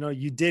all,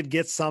 you did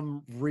get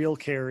some real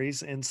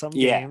carries in some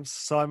games.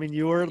 So, I mean,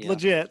 you were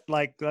legit,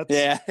 like that's,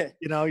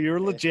 you were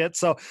legit.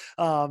 So,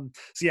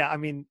 I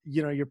mean,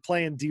 you're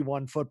playing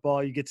D1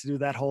 football, you get to do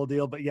that whole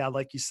deal. But yeah,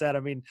 like you said, I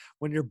mean,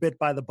 when you're bit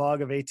by the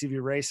bug of ATV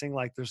racing,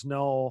 like there's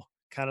no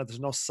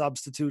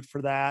substitute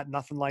for that,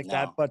 nothing like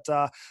that. But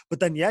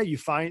then, you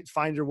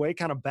find your way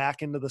kind of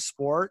back into the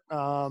sport.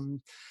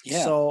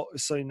 So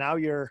now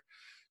you're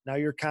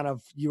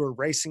you were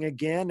racing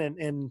again,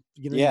 and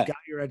you got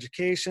your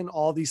education,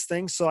 all these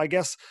things. So I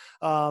guess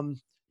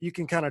you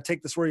can kind of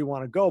take this where you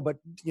want to go, but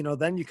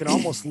then you can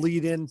almost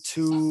lead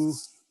into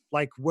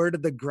like, where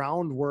did the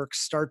groundwork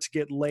start to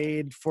get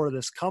laid for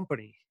this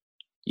company?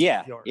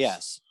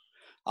 Yes.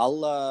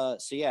 I'll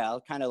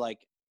kind of like,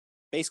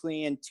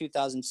 basically in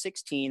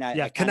 2016,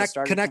 I connect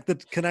the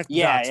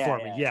dots for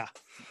me. Yeah,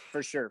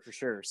 for sure.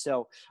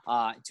 So,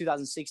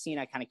 2016,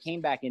 I kind of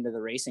came back into the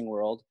racing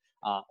world.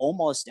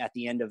 Almost at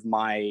the end of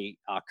my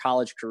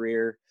college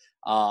career,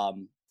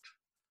 kind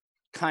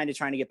of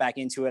trying to get back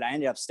into it. I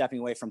ended up stepping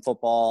away from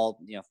football,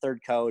 third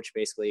coach,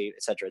 basically,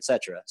 et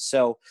cetera.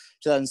 So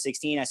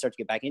 2016, I started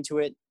to get back into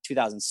it.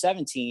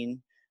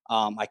 2017,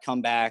 I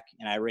come back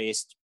and I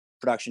raced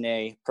Production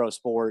A, Pro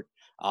Sport,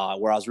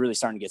 where I was really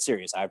starting to get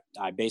serious.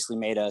 I basically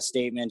made a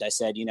statement. I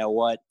said, you know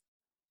what?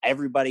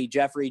 Everybody,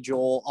 Jeffrey,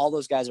 Joel, all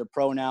those guys are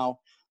pro now.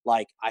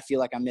 like, I feel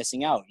like I'm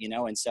missing out, you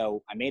know? And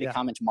so I made a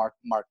comment to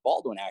Mark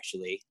Baldwin,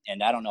 actually.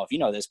 And I don't know if you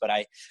know this, but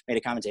I made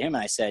a comment to him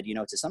and I said, you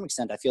know, to some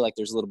extent, I feel like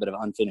there's a little bit of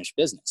unfinished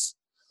business.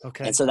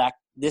 Okay. And so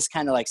this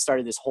kind of like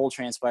started this whole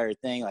transpired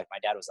thing. Like my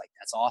dad was like,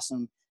 that's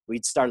awesome.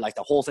 We'd start like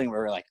the whole thing where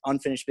we're like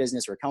unfinished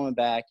business. We're coming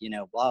back, you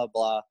know, blah,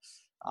 blah.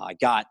 I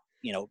got,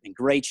 you know, in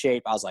great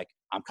shape. I was like,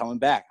 I'm coming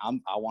back. I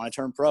want to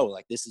turn pro.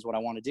 Like, this is what I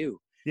want to do.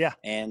 Yeah.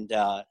 And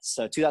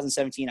so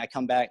 2017, I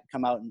come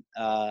out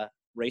and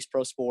race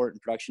pro sport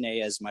and production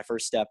A as my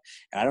first step.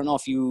 And I don't know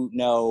if you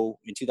know,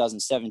 in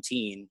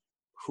 2017,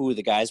 who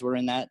the guys were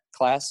in that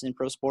class in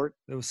pro sport.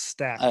 It was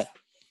stacked.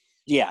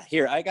 Yeah,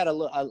 here, I got a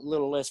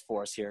little list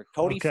for us here.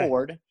 Cody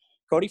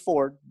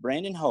Ford,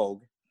 Brandon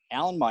Hogue,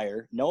 Alan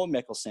Meyer, Noah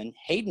Mickelson,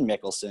 Hayden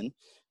Mickelson,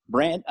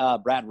 Brad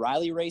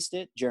Riley raced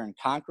it, Jaron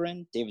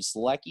Cochran, David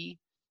Selecki,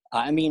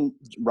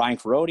 Ryan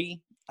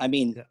Ferroti.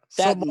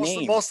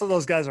 Most of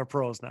those guys are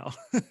pros now.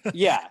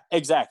 Yeah,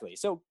 exactly.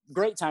 So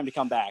great time to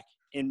come back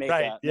and make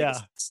a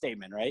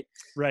statement, right?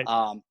 Right.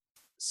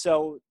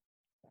 So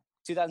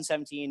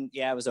 2017,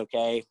 it was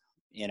okay,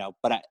 you know,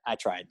 but I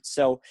tried.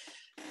 So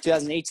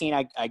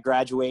 2018, I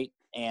graduate,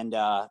 and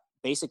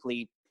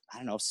basically, I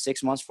don't know,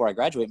 6 months before I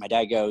graduate, my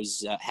dad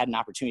goes, had an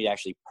opportunity to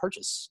actually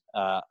purchase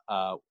a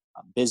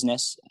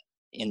business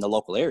in the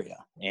local area.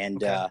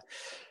 And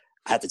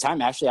at the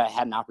time, actually, I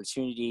had an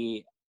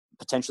opportunity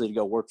potentially to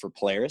go work for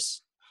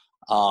Polaris,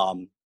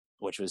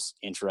 which was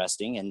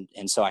interesting.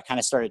 And so I kind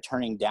of started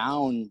turning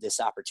down this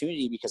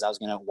opportunity because I was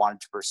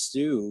wanted to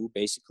pursue,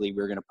 basically,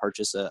 we were going to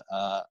purchase a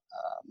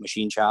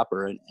machine shop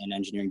or an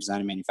engineering design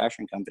and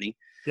manufacturing company.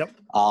 Yep.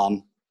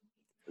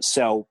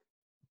 So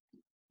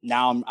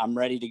now I'm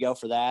ready to go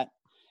for that.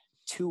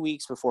 2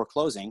 weeks before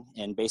closing,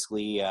 and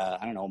basically, a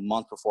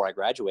month before I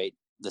graduate,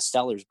 the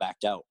Stellars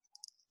backed out.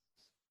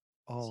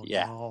 Oh,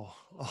 yeah. No.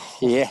 Oh.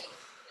 Yeah.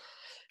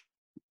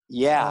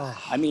 Yeah.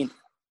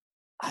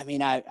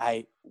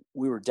 Oh.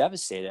 We were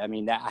devastated. I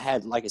mean, I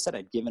had, like I said,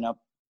 I'd given up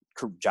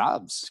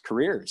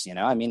careers, you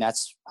know,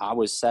 I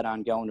was set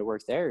on going to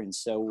work there. And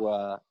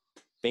so,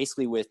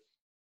 basically with,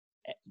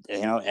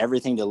 you know,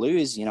 everything to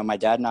lose, you know, my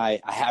dad and I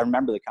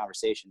remember the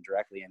conversation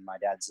directly, and my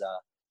dad's,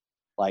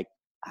 like,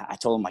 I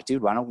told him, like,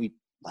 dude,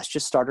 let's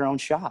just start our own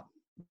shop,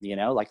 you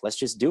know, like, let's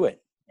just do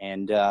it.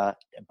 And, I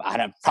had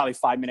a probably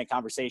 5-minute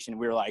conversation.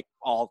 We were like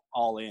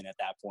all in at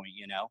that point,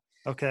 you know?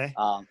 Okay.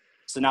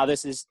 So now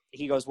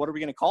he goes, what are we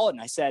going to call it?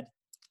 And I said,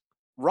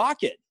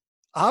 Rocket.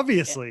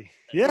 Obviously.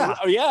 Yeah.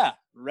 Oh yeah.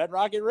 Red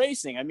Rocket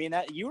Racing. I mean,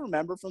 that you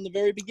remember from the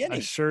very beginning.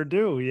 I sure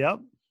do. Yep.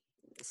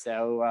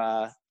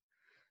 So,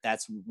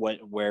 that's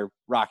where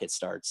Rocket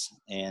starts.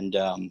 And,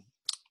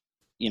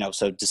 you know,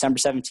 so December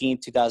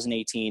 17th,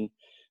 2018,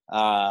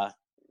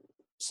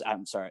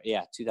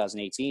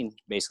 2018,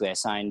 basically I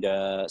signed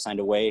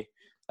away,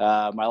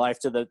 my life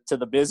to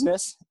the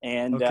business.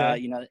 And,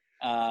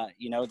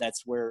 you know,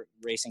 that's where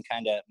racing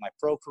my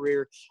pro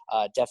career,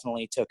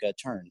 definitely took a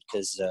turn,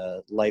 because,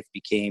 life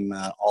became,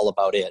 all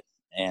about it.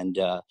 And,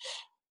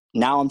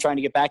 now I'm trying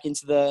to get back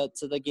into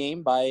the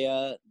game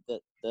by,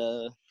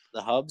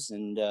 the hubs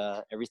and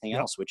everything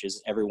else, which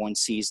is everyone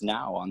sees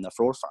now on the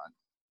forefront.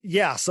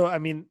 Yeah. So, I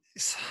mean,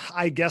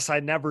 I guess I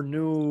never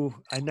knew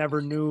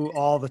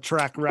all the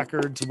track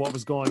records, what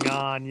was going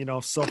on, you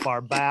know, so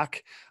far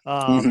back.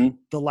 The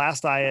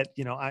last I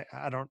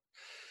don't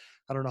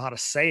know how to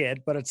say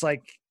it, but it's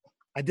like,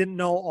 I didn't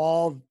know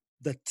all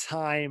the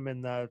time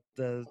and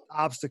the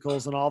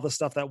obstacles and all the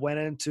stuff that went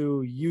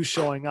into you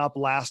showing up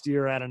last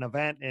year at an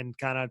event and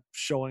kind of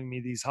showing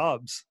me these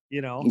hubs,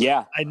 you know?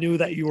 Yeah. I knew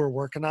that you were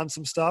working on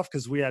some stuff,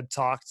 because we had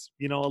talked,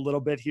 you know, a little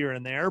bit here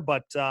and there,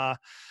 but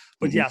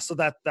yeah, so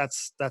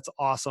that's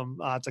awesome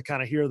to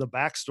kind of hear the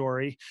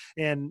backstory.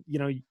 And,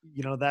 you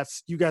know,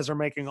 that's, you guys are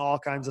making all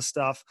kinds of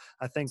stuff.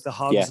 I think the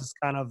hubs is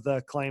kind of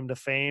the claim to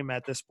fame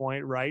at this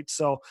point. Right.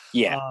 So,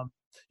 you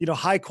know,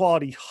 high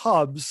quality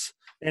hubs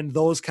and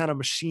those kind of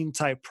machine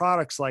type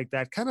products like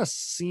that kind of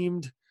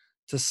seemed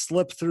to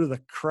slip through the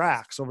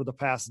cracks over the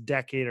past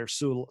decade or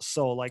so.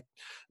 So like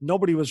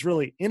nobody was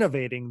really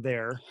innovating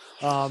there.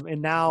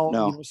 And now, you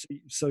know,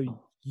 so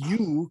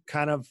you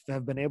kind of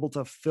have been able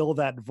to fill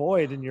that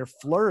void, and you're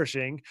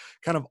flourishing,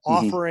 kind of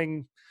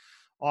offering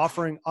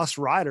us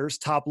riders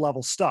top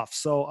level stuff.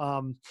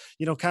 So,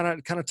 you know,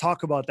 kind of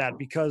talk about that,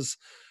 because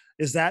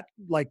is that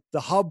like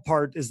the hub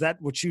part? Is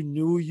that what you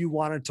knew you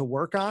wanted to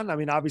work on? I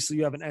mean, obviously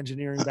you have an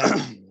engineering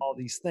background, all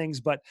these things,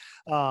 but,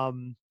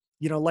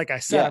 you know, like I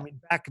said, I mean,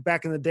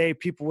 back in the day,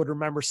 people would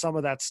remember some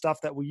of that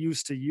stuff that we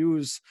used to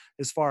use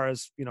as far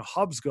as, you know,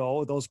 hubs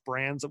go, those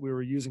brands that we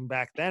were using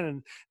back then.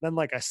 And then,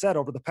 like I said,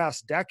 over the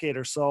past decade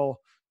or so,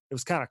 it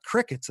was kind of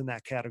crickets in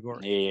that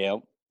category.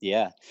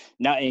 Yeah.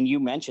 Now, and you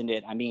mentioned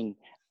it. I mean,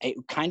 it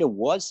kind of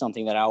was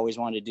something that I always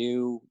wanted to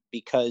do,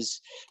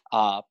 because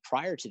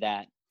prior to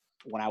that,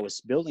 when I was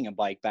building a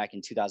bike back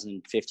in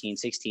 2015,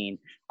 16,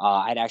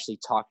 I'd actually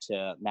talked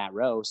to Matt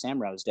Rowe, Sam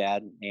Rowe's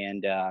dad.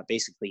 And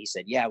basically he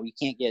said, yeah, we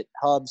can't get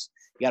hubs.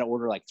 You got to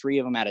order like 3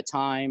 of them at a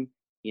time,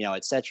 you know,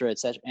 et cetera, et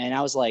cetera. And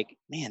I was like,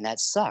 man,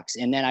 that sucks.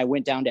 And then I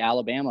went down to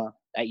Alabama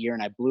that year,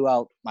 and I blew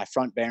out my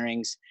front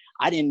bearings.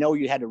 I didn't know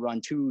you had to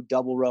run 2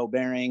 double row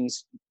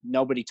bearings.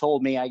 Nobody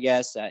told me, I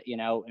guess, you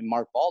know, and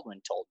Mark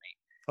Baldwin told me.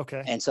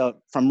 Okay. And so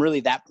from really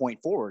that point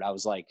forward, I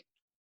was like,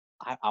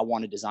 I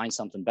want to design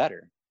something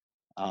better.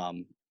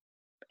 And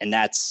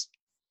that's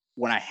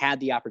when I had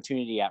the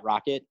opportunity at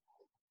Rocket.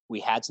 We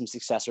had some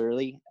success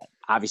early,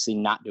 obviously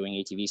not doing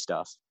ATV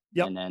stuff.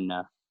 Yep. And then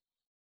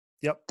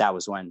Yep. that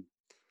was when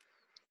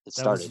it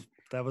started.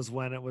 That was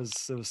when it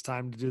was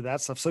time to do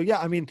that stuff. So yeah,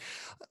 I mean,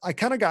 I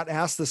kind of got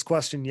asked this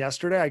question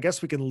yesterday. I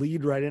guess we can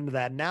lead right into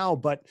that now,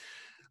 but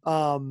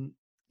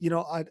you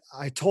know,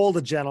 I told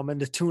a gentleman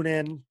to tune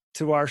in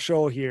to our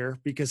show here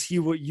because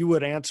you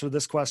would answer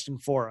this question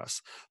for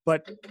us.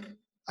 But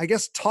I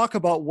guess talk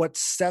about what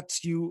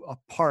sets you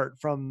apart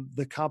from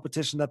the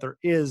competition that there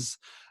is,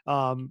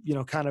 you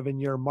know, kind of in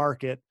your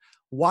market.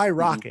 Why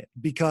Rocket?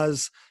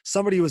 Because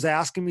somebody was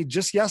asking me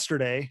just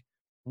yesterday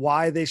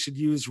why they should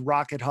use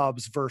Rocket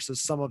hubs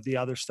versus some of the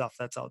other stuff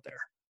that's out there.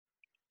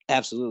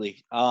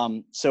 Absolutely.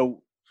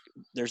 So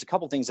there's a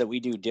couple things that we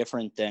do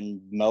different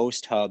than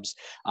most hubs.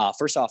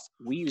 First off,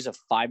 we use a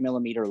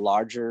 5mm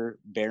larger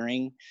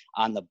bearing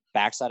on the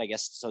backside, I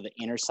guess, so the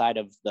inner side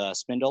of the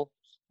spindle,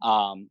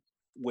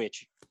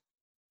 which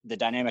the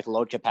dynamic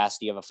load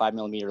capacity of a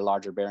 5mm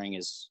larger bearing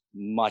is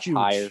much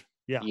higher.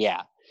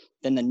 Yeah.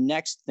 Then the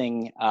next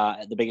thing,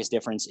 the biggest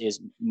difference is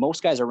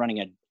most guys are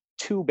running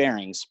 2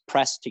 bearings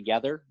pressed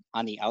together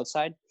on the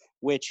outside,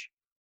 which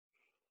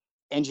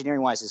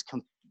engineering wise is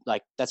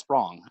like, that's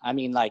wrong. I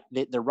mean, like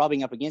they're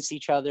rubbing up against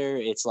each other.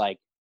 It's like,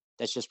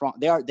 that's just wrong.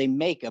 They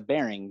make a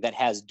bearing that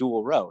has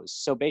dual rows.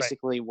 So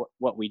basically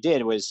what we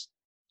did was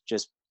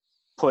just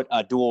put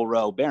a dual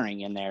row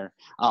bearing in there,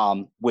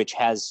 which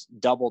has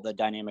double the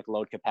dynamic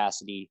load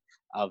capacity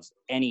of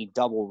any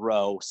double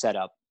row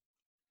setup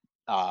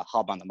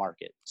hub on the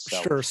market.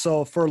 So, sure.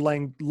 So for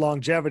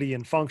longevity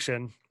and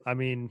function, I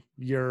mean,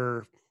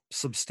 you're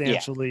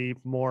substantially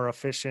more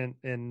efficient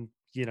and,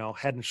 you know,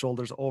 head and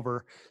shoulders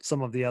over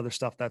some of the other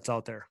stuff that's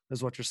out there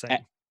is what you're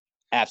saying.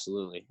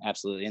 Absolutely.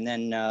 And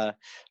then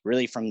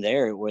really from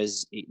there, it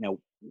was, you know,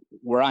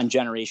 we're on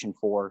generation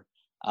 4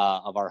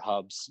 of our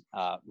hubs.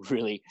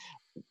 Really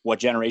what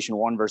generation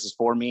 1 versus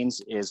 4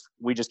 means is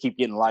we just keep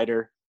getting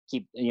lighter,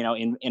 keep, you know,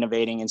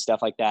 innovating and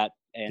stuff like that.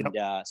 And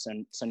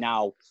so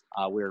now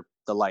we're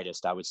the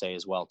lightest, I would say,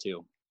 as well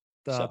too.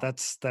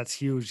 That's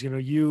huge. You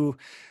know,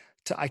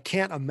 I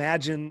can't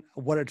imagine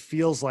what it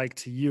feels like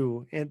to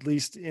you, at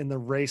least in the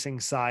racing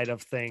side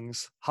of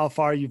things, how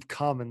far you've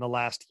come in the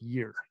last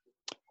year.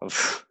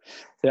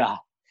 Yeah.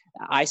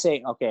 I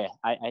say, okay,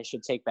 I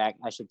should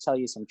tell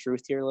you some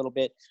truth here a little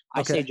bit.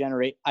 I say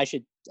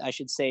I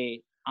should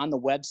say on the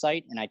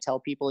website, and I tell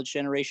people it's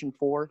generation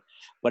 4,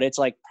 but it's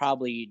like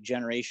probably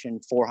generation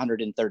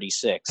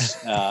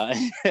 436,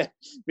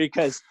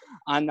 because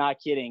I'm not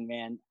kidding,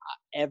 man.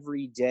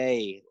 Every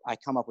day I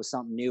come up with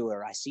something new,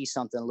 or I see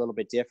something a little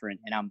bit different,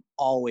 and I'm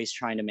always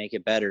trying to make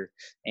it better.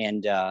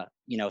 And,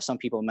 you know, some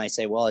people might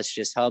say, well, it's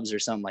just hubs or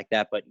something like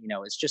that, but you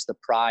know, it's just the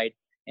pride,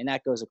 and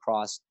that goes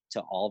across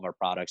to all of our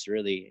products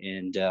really.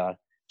 And,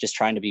 just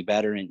trying to be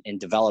better and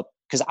develop,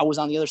 because I was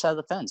on the other side of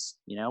the fence,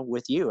 you know,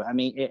 with you. I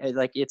mean,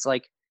 it's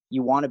like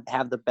you want to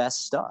have the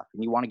best stuff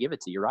and you want to give it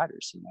to your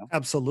riders, you know?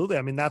 Absolutely.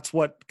 I mean, that's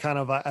what kind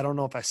of, I don't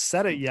know if I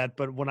said it yet,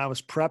 but when I was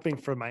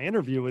prepping for my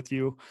interview with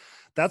you,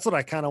 that's what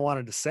I kind of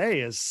wanted to say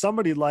is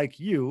somebody like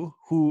you,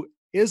 who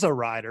is a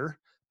rider,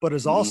 but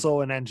is also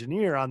an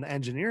engineer on the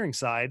engineering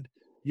side,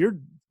 you're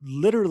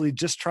literally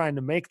just trying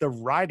to make the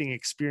riding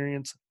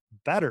experience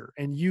better.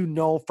 And you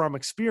know, from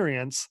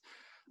experience,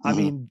 I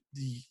mean,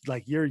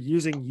 like you're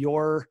using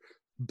your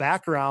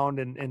background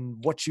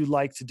and what you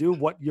like to do,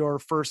 what your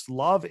first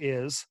love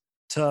is,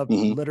 to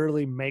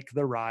literally make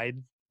the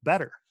ride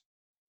better.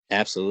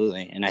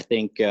 Absolutely. And I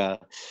think,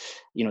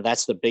 you know,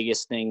 that's the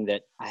biggest thing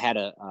that I had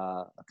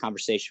a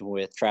conversation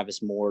with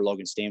Travis Moore,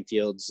 Logan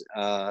Stanfield's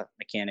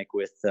mechanic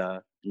with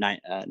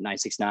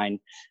 969.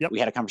 We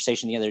had a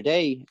conversation the other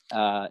day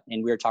and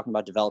we were talking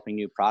about developing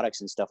new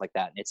products and stuff like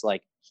that. And it's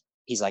like,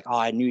 he's like, oh,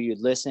 I knew you'd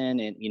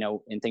listen and, you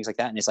know, and things like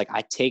that. And it's like,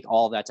 I take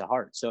all of that to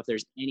heart. So if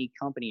there's any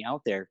company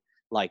out there,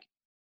 like,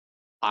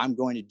 I'm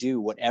going to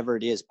do whatever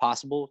it is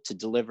possible to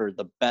deliver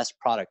the best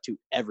product to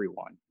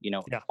everyone, you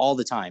know, all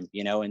the time,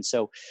 you know? And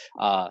so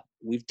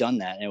we've done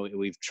that and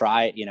we've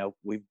tried, you know,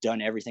 we've done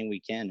everything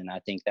we can. And I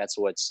think that's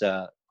what's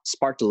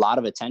sparked a lot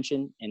of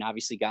attention and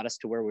obviously got us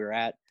to where we're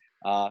at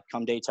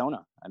come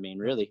Daytona. I mean,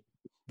 really.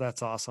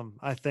 That's awesome.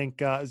 I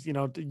think, you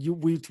know,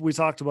 we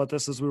talked about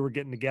this as we were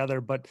getting together,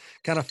 but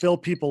kind of fill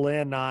people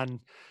in on,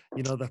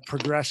 you know, the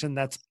progression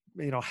that's,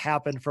 you know,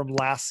 happened from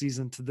last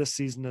season to this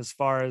season, as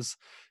far as,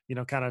 you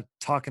know, kind of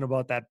talking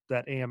about that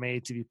AMA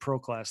ATV Pro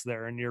Class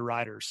there and your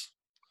riders.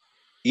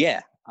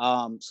 Yeah.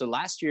 So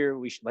last year,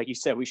 like you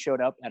said, we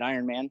showed up at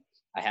Ironman.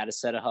 I had a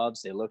set of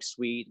hubs. They looked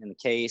sweet in the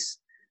case.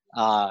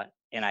 And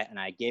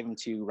I gave them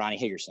to Ronnie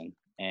Higgerson,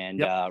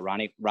 and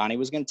Ronnie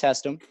was going to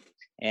test them.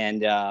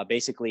 And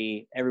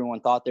basically everyone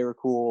thought they were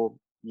cool,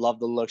 loved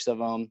the looks of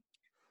them.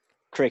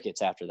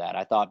 crickets after that.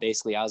 I thought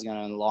basically I was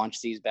going to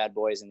launch these bad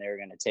boys and they were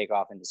going to take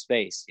off into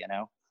space, you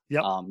know?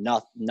 Yep.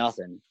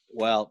 Nothing.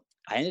 Well,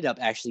 I ended up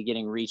actually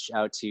getting reached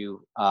out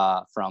to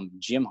from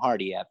Jim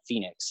Hardy at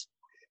Phoenix,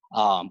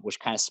 which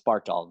kind of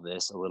sparked all of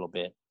this a little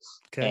bit.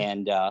 Okay.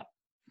 And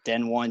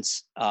then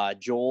once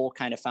Joel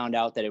kind of found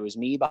out that it was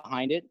me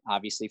behind it,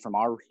 obviously from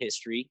our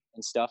history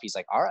and stuff, he's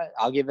like, all right,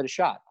 I'll give it a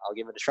shot. I'll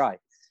give it a try.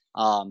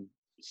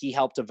 He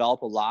helped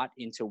develop a lot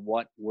into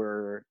what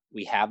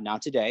we have now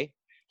today.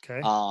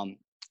 Okay.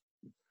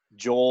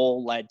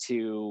 Joel led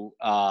to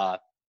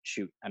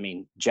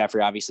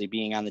Jeffrey obviously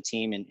being on the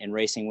team and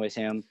racing with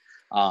him.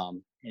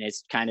 And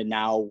it's kind of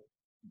now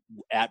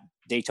at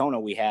Daytona,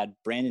 we had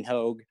Brandon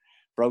Hogue,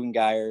 Brogan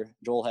Geyer,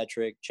 Joel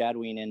Hetrick, Chad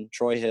Wienen,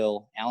 Troy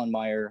Hill, Alan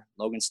Meyer,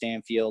 Logan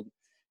Stanfield,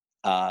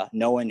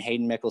 Noah and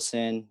Hayden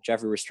Mickelson,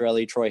 Jeffrey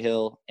Rastrelli, Troy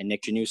Hill, and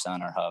Nick Janusa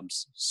on our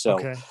hubs.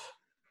 So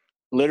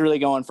literally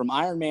going from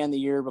Ironman the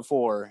year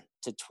before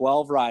to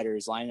 12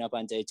 riders lining up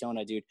on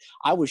Daytona, dude,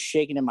 I was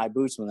shaking in my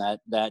boots when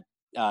that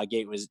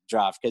gate was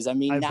dropped. Because,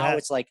 now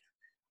it's like,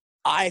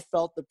 I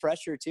felt the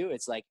pressure too.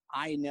 It's like,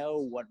 I know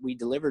what we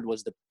delivered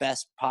was the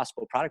best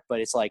possible product, but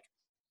it's like,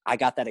 I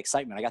got that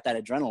excitement. I got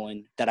that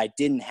adrenaline that I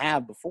didn't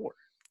have before.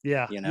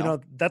 Yeah.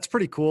 That's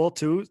pretty cool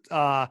too.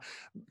 Now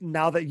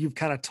that you've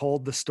kind of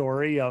told the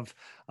story of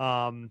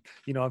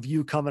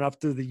you coming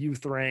up through the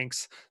youth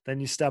ranks, then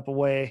you step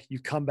away, you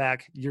come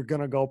back, you're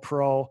going to go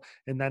pro,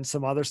 and then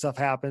some other stuff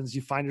happens.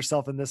 You find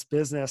yourself in this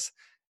business,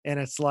 and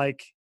it's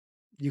like,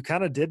 you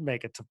kind of did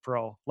make it to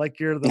pro. Like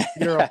you're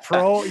a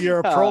pro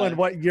in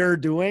what you're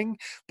doing.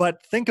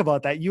 But think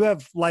about that. You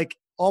have like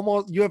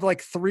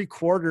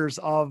 3/4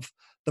 of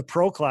the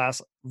pro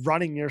class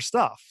running your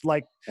stuff.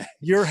 Like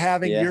you're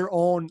having your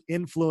own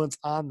influence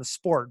on the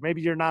sport.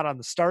 Maybe you're not on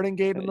the starting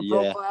gate in the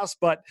pro class,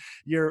 but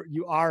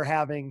you are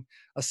having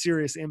a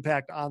serious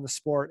impact on the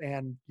sport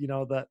and,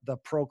 the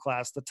pro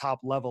class, the top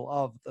level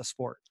of the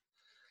sport.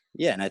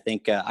 Yeah. And I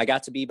think I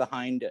got to be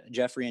behind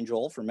Jeffrey and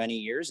Joel for many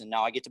years, and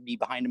now I get to be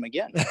behind them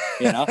again,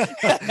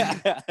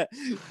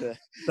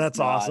 That's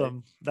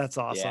awesome. That's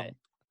awesome.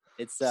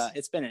 Yeah.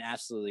 It's been an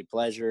absolutely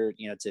pleasure,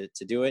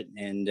 to do it.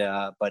 And,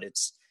 but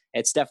it's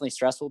definitely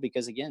stressful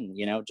because again,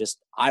 just,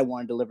 I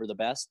want to deliver the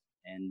best.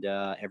 And,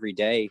 every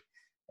day,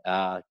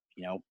 I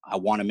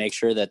want to make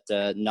sure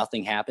that,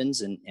 nothing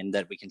happens and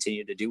that we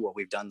continue to do what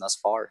we've done thus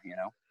far,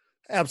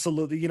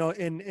 Absolutely.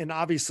 And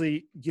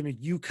obviously,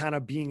 you kind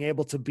of being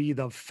able to be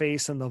the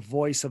face and the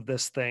voice of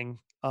this thing.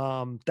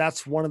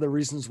 That's one of the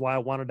reasons why I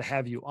wanted to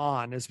have you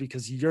on, is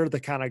because you're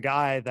the kind of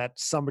guy that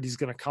somebody's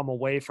going to come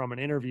away from an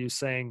interview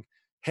saying,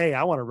 hey,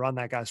 I want to run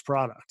that guy's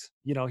product.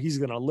 He's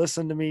going to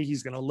listen to me.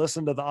 He's going to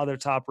listen to the other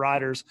top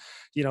riders,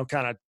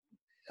 kind of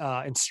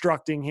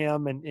instructing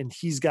him, and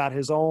he's got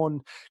his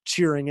own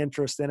cheering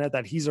interest in it,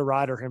 that he's a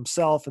rider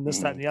himself and this,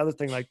 that, and the other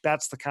thing. Like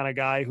that's the kind of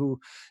guy who,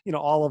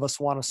 all of us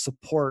want to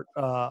support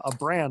a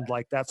brand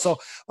like that. So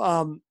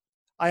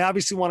I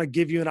obviously want to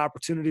give you an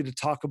opportunity to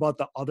talk about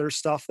the other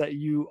stuff that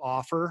you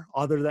offer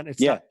other than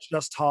it's not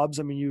just hubs.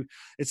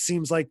 It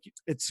seems like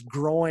it's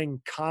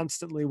growing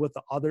constantly with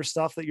the other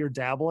stuff that you're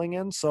dabbling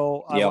in.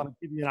 So I want to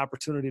give you an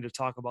opportunity to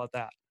talk about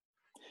that.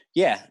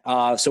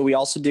 Yeah. So we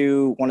also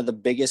do one of the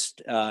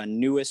biggest,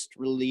 newest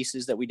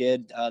releases that we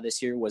did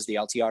this year was the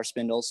LTR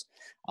spindles.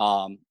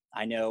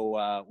 I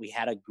know we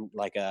had a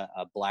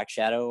black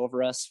shadow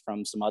over us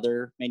from some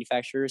other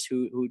manufacturers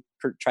who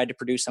tried to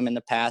produce them in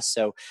the past.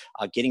 So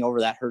getting over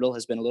that hurdle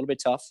has been a little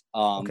bit tough.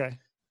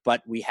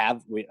 But we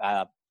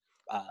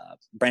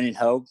Brandon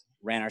Hogue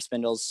ran our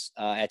spindles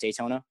at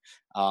Daytona.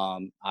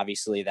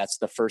 Obviously, that's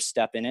the first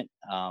step in it.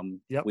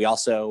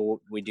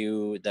 We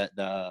do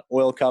the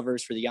oil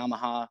covers for the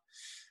Yamaha,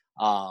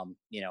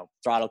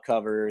 throttle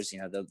covers,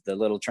 the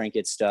little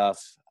trinket stuff.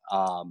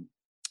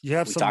 You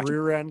have some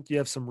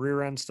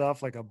rear end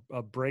stuff, like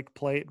a brake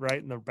plate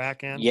right in the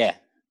back end.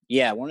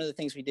 Yeah. One of the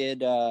things we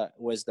did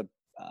was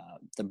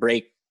the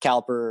brake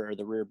caliper, or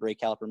the rear brake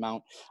caliper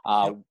mount.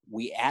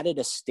 We added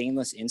a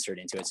stainless insert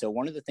into it. So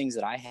one of the things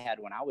that I had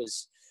when I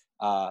was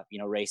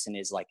racing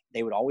is like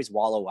they would always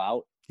wallow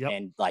out,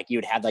 and like you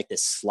would have like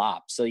this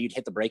slop, so you'd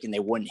hit the brake and they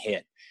wouldn't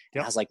hit.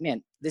 And I was like,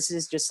 man, this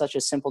is just such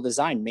a simple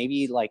design.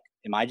 Maybe like,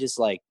 am I just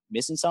like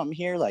missing something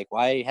here? Like,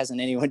 why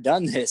hasn't anyone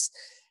done this?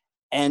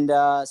 And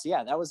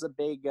that was a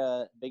big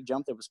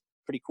jump. That was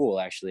pretty cool,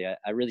 actually.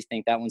 I really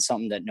think that one's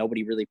something that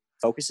nobody really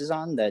focuses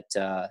on,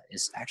 that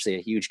is actually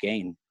a huge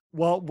gain.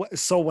 Well,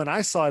 so when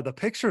I saw the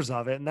pictures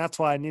of it, and that's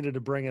why I needed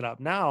to bring it up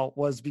now,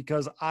 was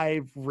because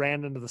I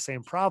ran into the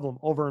same problem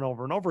over and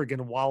over and over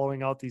again,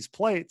 wallowing out these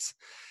plates.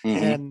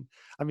 And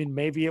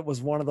maybe it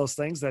was one of those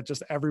things that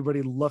just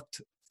everybody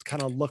looked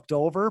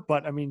over,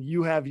 but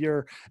you have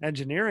your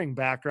engineering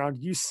background,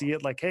 you see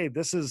it like, hey,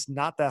 this is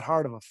not that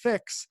hard of a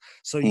fix.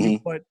 So you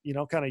put,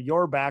 kind of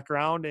your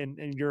background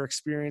and your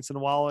experience in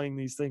wallowing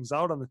these things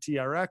out on the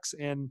TRX,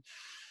 and,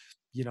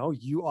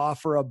 you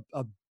offer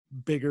a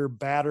bigger,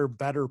 better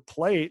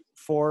plate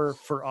for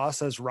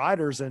us as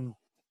riders. And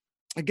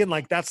again,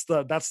 like that's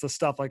the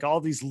stuff, like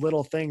all these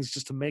little things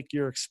just to make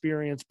your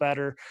experience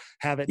better,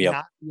 have it Yep.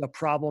 not be a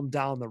problem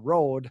down the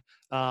road.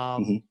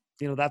 Mm-hmm.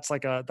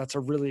 That's a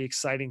really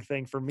exciting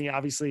thing for me.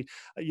 Obviously,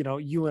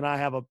 you and I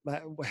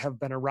have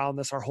been around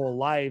this our whole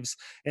lives,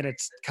 and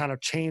it's kind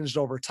of changed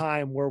over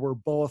time where we're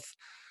both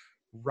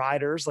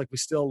riders. Like we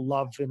still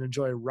love and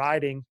enjoy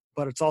riding,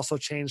 but it's also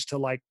changed to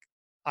like,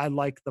 I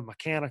like the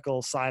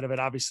mechanical side of it.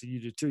 Obviously you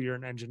do too. You're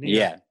an engineer.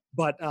 Yeah.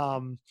 But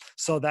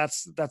so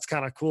that's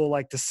kind of cool.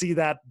 Like to see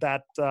that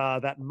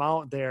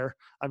mount there.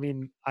 I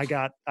mean, I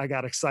got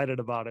excited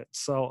about it.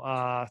 So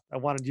I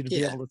wanted you to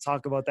be able to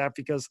talk about that,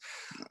 because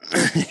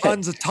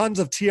tons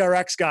of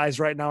TRX guys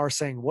right now are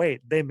saying,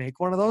 wait, they make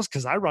one of those?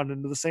 Because I run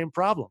into the same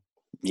problem.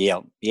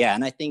 Yeah.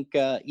 And I think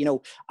I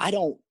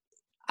don't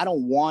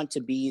want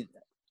to be.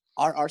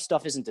 Our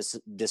stuff isn't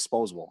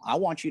disposable. I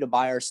want you to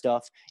buy our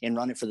stuff and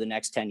run it for the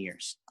next 10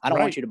 years. I don't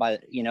want you to buy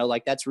it,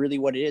 like that's really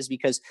what it is,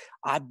 because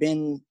I've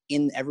been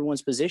in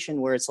everyone's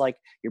position where it's like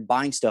you're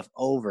buying stuff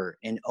over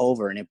and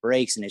over and it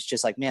breaks. And it's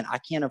just like, man, I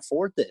can't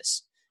afford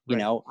this.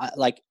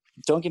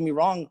 Don't get me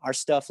wrong. Our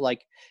stuff,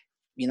 like,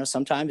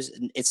 sometimes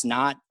it's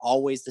not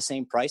always the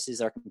same price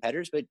as our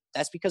competitors, but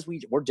that's because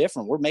we're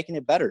different. We're making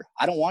it better.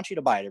 I don't want you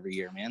to buy it every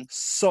year, man.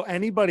 So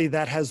anybody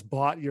that has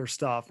bought your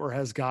stuff or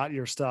has got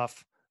your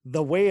stuff,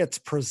 the way it's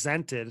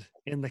presented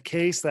in the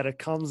case that it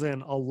comes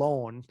in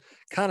alone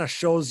kind of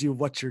shows you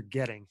what you're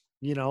getting,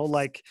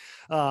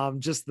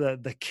 just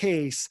the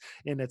case,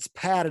 and it's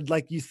padded.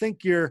 Like you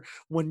think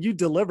when you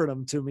delivered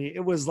them to me,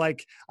 it was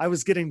like I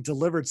was getting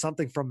delivered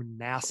something from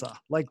NASA.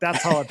 Like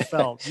that's how it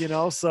felt,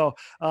 So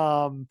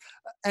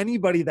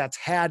anybody that's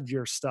had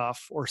your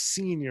stuff or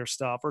seen your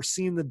stuff or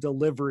seen the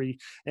delivery,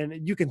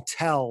 and you can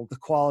tell the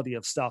quality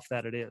of stuff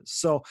that it is.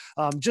 So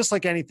just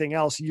like anything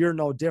else, you're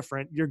no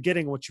different. You're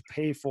getting what you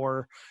pay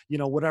for,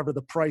 whatever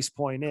the price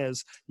point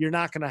is. You're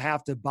not going to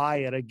have to buy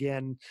it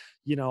again,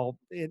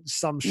 in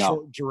some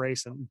short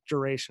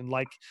duration.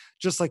 Like,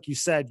 just like you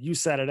said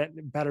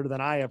it better than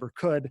I ever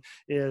could,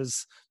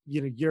 is,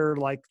 you're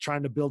like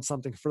trying to build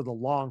something for the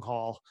long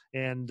haul,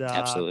 and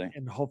Absolutely.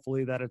 And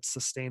hopefully that it's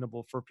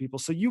sustainable for people.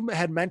 So you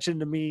had mentioned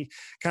to me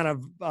kind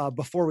of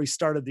before we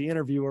started the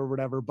interview or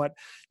whatever, but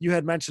you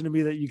had mentioned to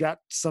me that you got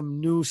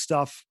some new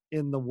stuff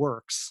in the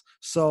works.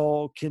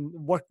 So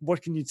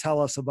what can you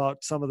tell us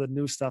about some of the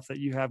new stuff that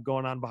you have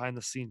going on behind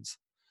the scenes?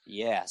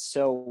 Yeah.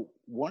 So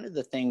one of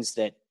the things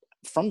that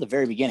from the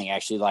very beginning,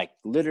 actually, like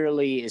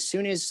literally as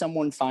soon as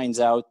someone finds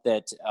out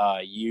that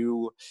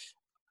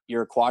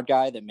you're a quad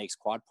guy that makes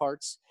quad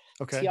parts,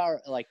 okay,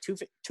 TR, like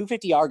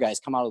 250R guys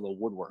come out of the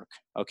woodwork.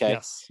 Okay.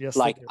 Yes.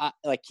 Like,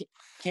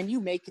 can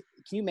you make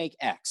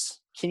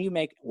X? Can you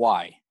make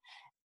Y?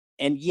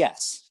 And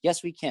yes,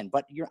 we can.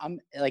 But I'm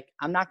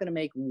not going to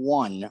make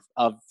one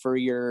for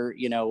your,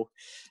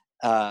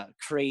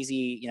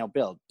 crazy,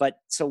 build. But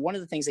so one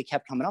of the things that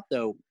kept coming up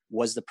though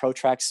was the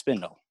ProTrack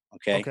spindle.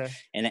 Okay.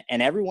 And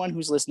everyone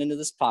who's listening to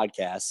this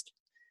podcast,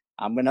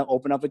 I'm going to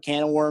open up a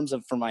can of worms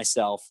for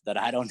myself that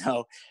I don't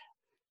know.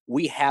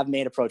 We have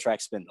made a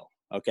ProTrack spindle.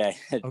 Okay.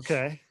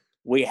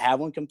 We have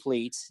one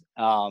complete.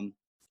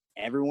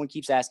 Everyone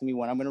keeps asking me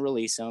when I'm going to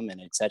release them,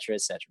 and et cetera,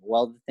 et cetera.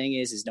 Well, the thing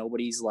is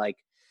nobody's like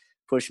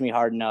pushed me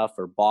hard enough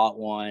or bought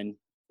one,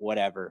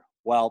 whatever.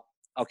 Well,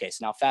 okay.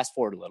 So now fast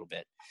forward a little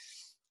bit.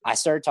 I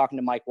started talking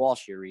to Mike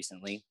Walsh here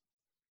recently,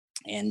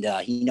 and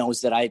he knows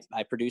that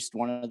I produced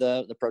one of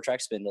the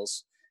ProTrack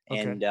spindles,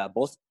 and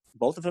both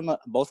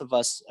of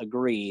us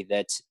agree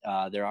that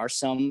there are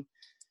some.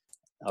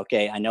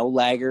 Okay, I know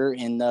Lagger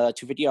in the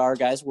 250R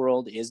guys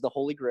world is the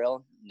holy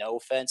grail. No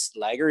offense,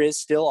 Lagger is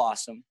still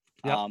awesome.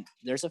 Yep.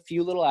 There's a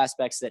few little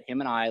aspects that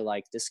him and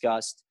I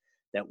discussed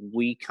that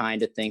we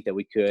kind of think that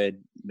we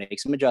could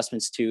make some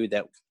adjustments to,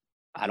 that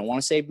I don't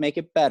want to say make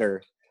it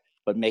better,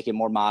 but make it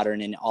more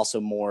modern and also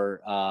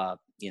more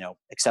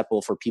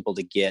acceptable for people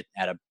to get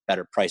at a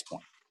better price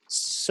point.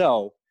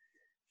 So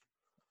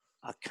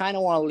I kind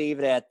of want to leave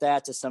it at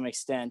that to some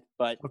extent,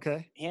 but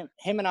him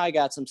and I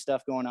got some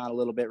stuff going on a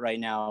little bit right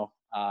now.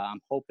 I'm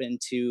hoping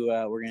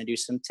we're going to do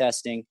some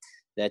testing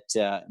that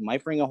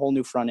might bring a whole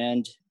new front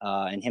end.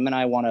 And him and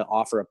I want to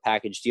offer a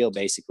package deal,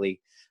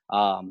 basically.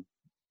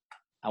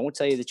 I won't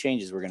tell you the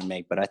changes we're going to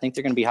make, but I think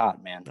they're going to be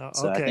hot, man.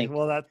 So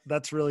well,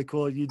 that's really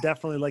cool. You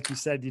definitely, like you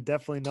said, you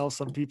definitely know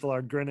some people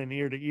are grinning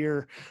ear to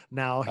ear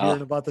now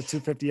hearing about the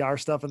 250R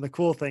stuff. And the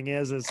cool thing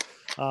is,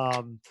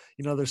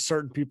 there's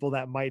certain people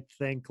that might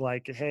think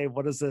like, hey,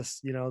 what is this,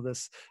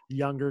 this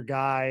younger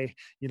guy,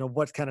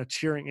 what kind of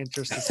cheering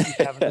interest does he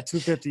have in the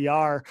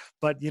 250R?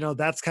 But,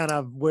 that's kind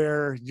of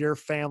where your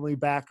family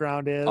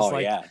background is.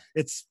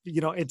 It's,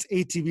 it's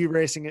ATV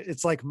racing.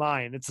 It's like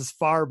mine. It's as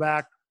far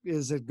back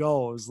as it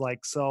goes.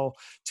 So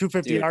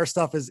 250R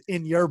stuff is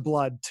in your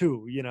blood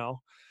too,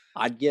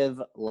 I'd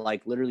give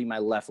literally my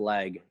left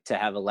leg to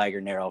have a Lagger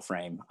narrow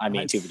frame. I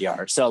mean,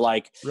 250R. So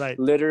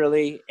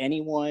literally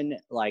anyone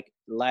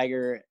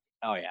Lagger.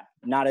 Oh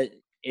yeah.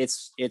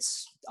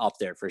 It's up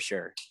there for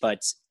sure.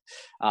 But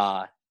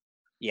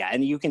Yeah,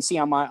 and you can see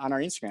on our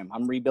Instagram,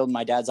 I'm rebuilding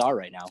my dad's R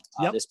right now.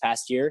 Yep. This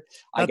past year,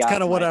 that's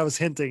kind of what I was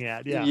hinting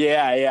at.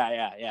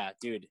 Yeah,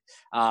 dude.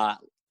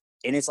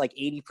 And it's like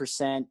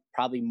 80%,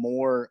 probably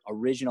more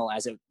original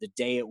as the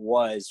day it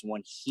was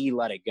when he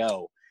let it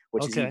go,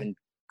 which is even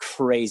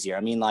crazier.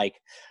 I mean,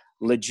 like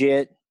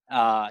legit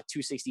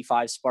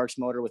 265 Sparks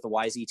motor with a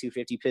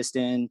YZ250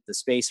 piston, the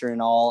spacer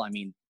and all. I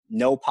mean,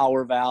 no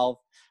power valve.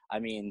 I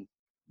mean,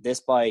 this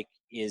bike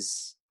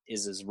is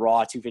as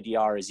raw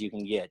 250R as you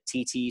can get.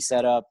 TT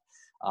setup.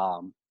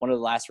 One of the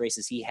last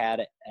races he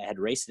had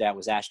raced it at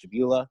was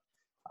Ashtabula,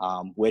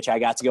 which I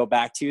got to go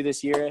back to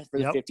this year for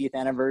the 50th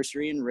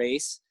anniversary and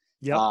race.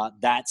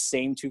 That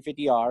same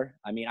 250R.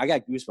 I mean, I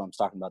got goosebumps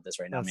talking about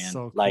this right now, man.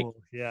 So like, cool.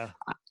 Yeah.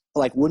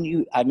 Like, wouldn't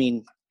you? I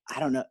mean, I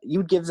don't know. You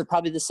would give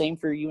probably the same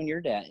for you and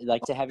your dad,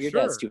 like to have your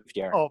dad's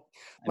 250R. Oh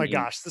my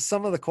gosh.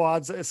 Some of the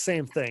quads,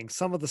 same thing.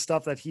 Some of the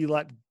stuff that he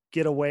let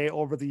get away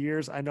over the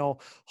years, I know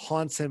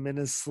haunts him in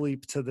his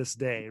sleep to this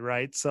day.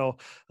 Right. So,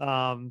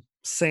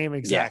 same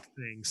exact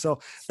thing.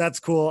 So that's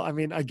cool. I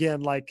mean,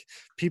 again, like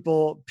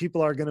people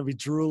are going to be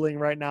drooling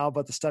right now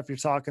about the stuff you're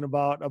talking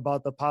about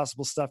the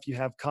possible stuff you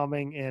have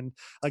coming. And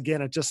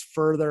again, it just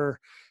further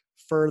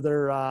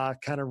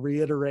kind of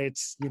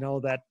reiterates, you know,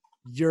 that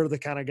you're the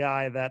kind of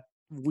guy that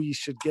we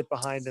should get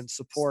behind and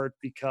support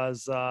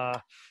because, you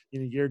know,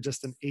 you're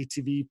just an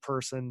ATV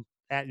person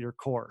at your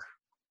core.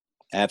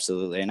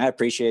 Absolutely. And I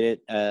appreciate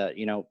it.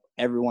 You know,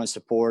 everyone's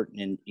support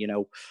and, you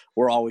know,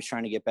 we're always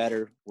trying to get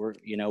better.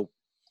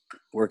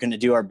 We're going to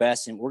do our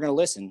best and we're going to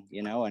listen,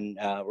 you know, and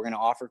we're going to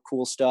offer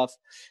cool stuff.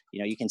 You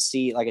know, you can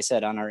see, like I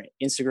said, on our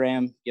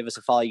Instagram, give us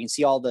a follow. You can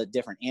see all the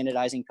different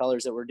anodizing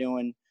colors that we're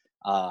doing.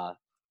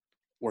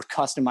 We're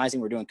customizing,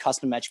 we're doing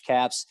custom etch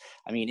caps.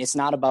 I mean, it's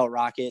not about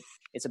Rocket.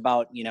 It's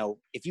about, you know,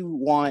 if you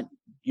want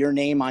your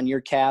name on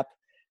your cap,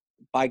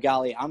 by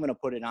golly, I'm going to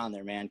put it on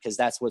there, man. Cause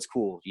that's what's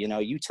cool. You know,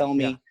 you tell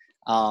me,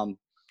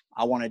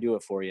 I want to do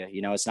it for you.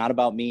 You know, it's not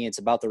about me. It's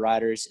about the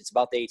riders. It's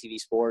about the ATV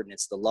sport and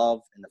it's the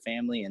love and the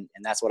family. And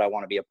that's what I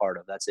want to be a part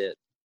of. That's it.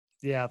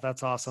 Yeah,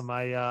 that's awesome.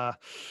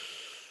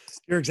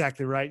 You're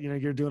exactly right. You know,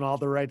 you're doing all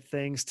the right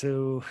things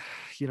to,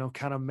 you know,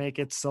 kind of make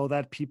it so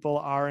that people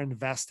are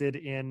invested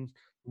in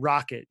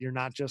Rocket. You're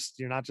not just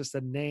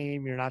a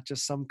name. You're not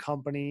just some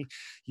company,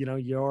 you know,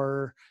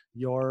 you're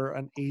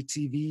an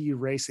ATV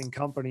racing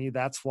company.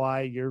 That's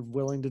why you're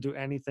willing to do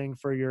anything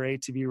for your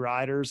ATV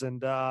riders.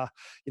 And,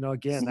 you know,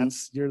 again,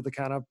 you're the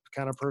kind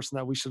of person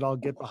that we should all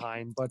get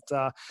behind.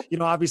 But, you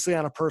know, obviously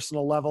on a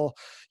personal level,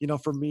 you know,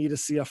 for me to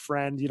see a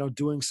friend, you know,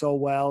 doing so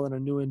well in a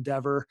new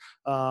endeavor,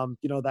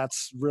 you know,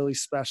 that's really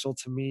special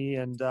to me.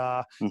 And,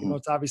 you know,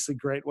 it's obviously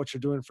great what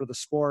you're doing for the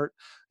sport.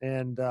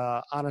 And,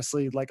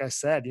 honestly, like I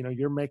said, you know,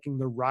 you're making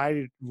the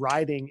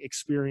riding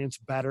experience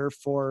better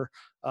for,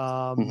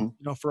 you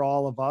know, for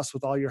all of us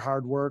with all your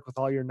hard work, with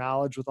all your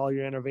knowledge, with all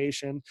your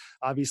innovation.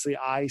 Obviously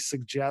I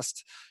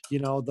suggest, you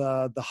know,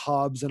 the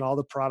hubs and all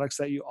the products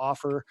that you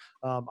offer.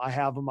 I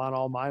have them on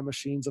all my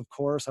machines, of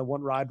course. I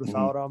wouldn't ride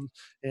without them.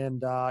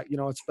 And, you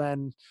know,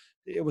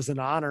 it was an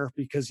honor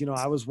because, you know,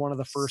 I was one of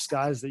the first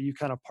guys that you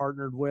kind of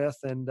partnered with.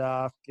 And,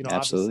 you know,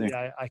 Absolutely.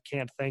 obviously I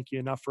can't thank you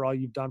enough for all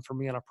you've done for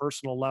me on a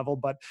personal level,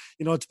 but,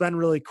 you know, it's been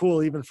really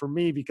cool even for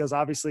me because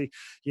obviously,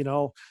 you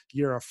know,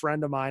 you're a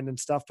friend of mine and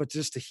stuff, but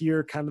just to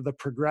hear kind of the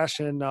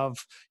progression of,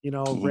 you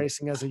know,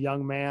 racing as a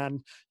young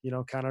man, you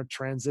know, kind of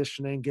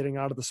transitioning, getting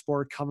out of the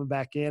sport, coming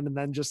back in, and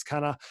then just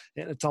kind of,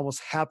 it's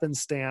almost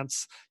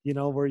happenstance, you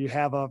know, where you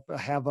have a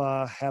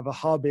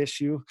hub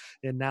issue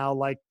and now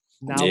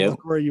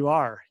look where you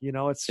are, you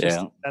know, it's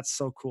just, that's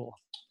so cool.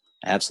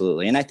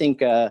 Absolutely. And I think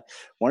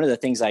one of the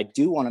things I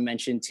do want to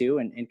mention too,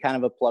 and kind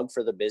of a plug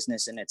for the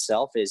business in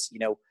itself is, you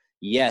know,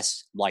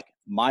 yes, like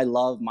my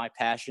love, my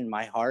passion,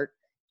 my heart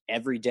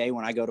every day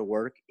when I go to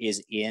work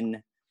is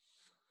in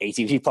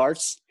ATV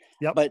parts.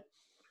 But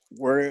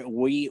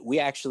we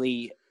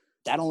actually,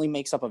 that only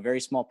makes up a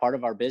very small part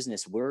of our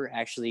business.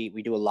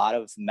 We do a lot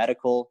of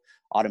medical,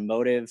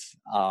 automotive,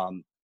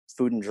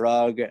 food and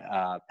drug,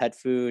 pet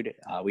food.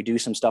 We do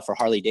some stuff for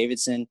Harley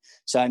Davidson.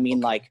 So, I mean,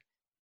 like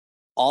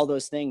all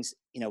those things,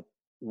 you know,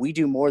 we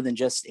do more than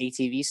just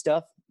ATV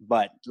stuff,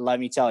 but let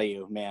me tell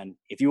you, man,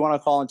 if you want to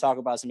call and talk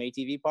about some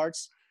ATV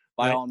parts,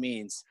 by all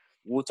means,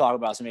 we'll talk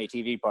about some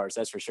ATV parts.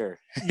 That's for sure.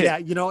 Yeah.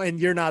 You know, and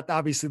you're not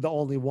obviously the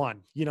only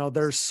one. You know,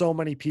 there's so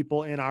many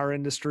people in our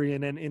industry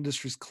and in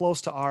industries close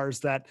to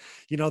ours that,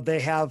 you know, they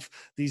have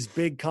these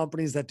big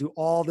companies that do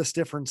all this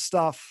different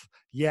stuff,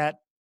 yet,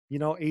 you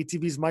know,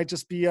 ATVs might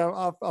just be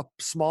a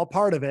small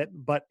part of it,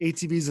 but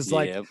ATVs is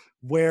like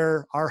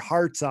where our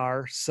hearts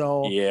are.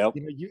 So, you know,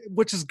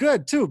 which is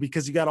good too,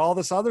 because you got all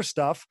this other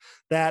stuff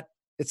that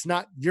it's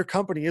not, your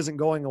company isn't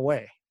going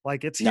away.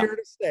 Like it's here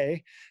to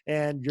stay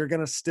and you're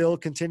going to still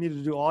continue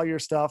to do all your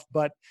stuff,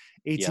 but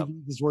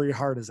ATVs is where your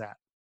heart is at.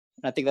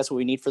 I think that's what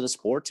we need for the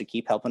sport to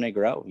keep helping it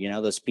grow. You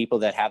know, those people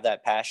that have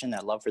that passion,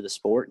 that love for the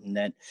sport, and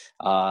that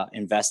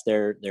invest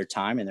their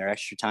time and their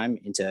extra time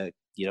into,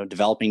 you know,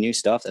 developing new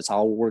stuff. That's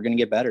how we're going to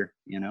get better,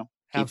 you know?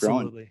 keep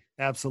growing.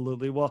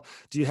 Absolutely. Well,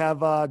 do you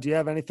have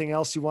anything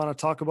else you want to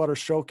talk about or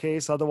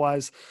showcase?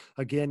 Otherwise,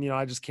 again,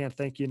 I just can't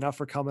thank you enough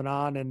for coming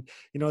on. And,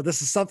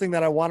 this is something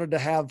that I wanted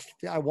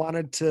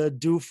to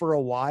do for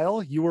a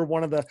while. You were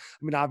one of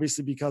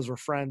obviously because we're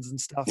friends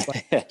and stuff,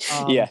 but,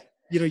 Yeah.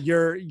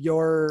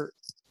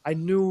 I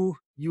knew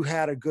you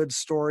had a good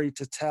story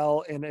to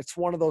tell. And it's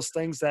one of those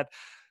things that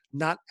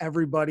not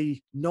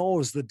everybody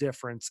knows the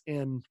difference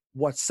in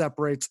what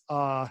separates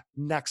a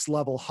next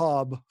level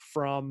hub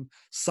from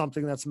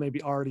something that's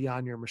maybe already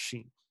on your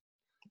machine.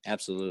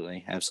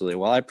 Absolutely.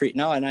 Well,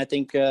 and I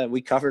think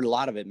we covered a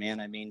lot of it, man.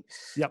 I mean,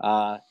 yep.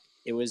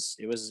 It was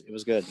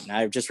good. And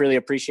I just really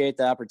appreciate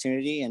the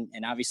opportunity and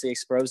obviously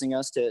exposing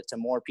us to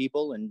more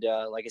people. And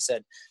like I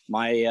said,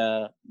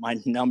 my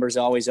number's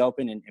always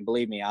open, and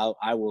believe me,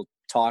 I will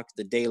talk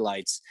the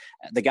daylights.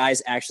 The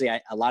guys, actually,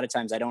 a lot of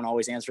times I don't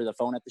always answer the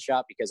phone at the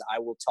shop because I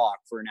will talk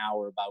for an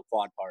hour about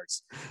quad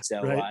parts.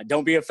 So right.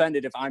 Don't be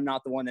offended if I'm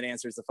not the one that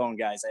answers the phone,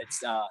 guys.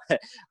 It's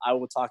I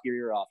will talk your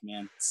ear off,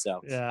 man. So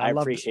yeah, I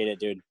appreciate it,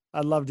 dude.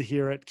 I'd love to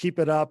hear it. Keep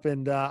it up,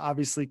 and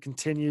obviously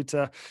continue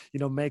to,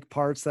 make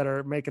parts that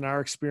are making our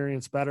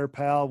experience better,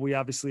 pal. We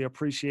obviously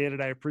appreciate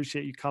it. I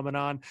appreciate you coming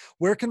on.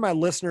 Where can my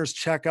listeners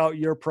check out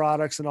your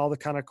products and all the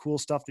kind of cool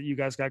stuff that you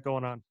guys got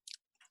going on?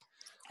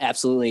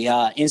 Absolutely.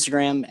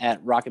 Instagram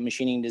at Rocket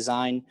Machining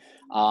Design,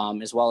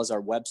 as well as our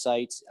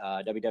website,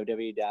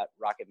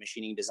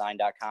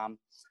 www.rocketmachiningdesign.com.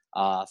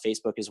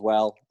 Facebook as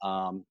well,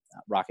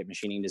 Rocket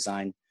Machining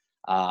Design.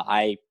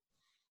 I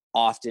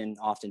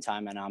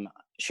oftentimes, and I'm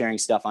sharing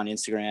stuff on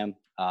Instagram,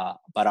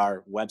 but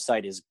our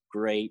website is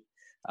great.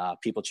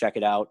 People check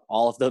it out.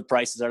 All of the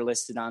prices are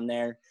listed on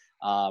there.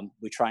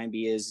 We try and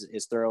be as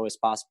thorough as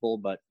possible,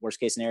 but worst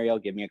case scenario,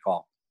 give me a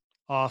call.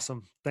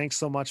 Awesome. Thanks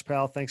so much,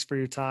 pal. Thanks for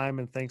your time,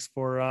 and thanks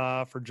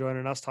for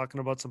joining us, talking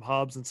about some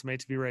hubs and some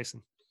ATV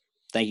racing.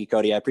 Thank you,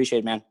 Cody. I appreciate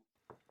it, man.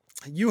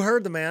 You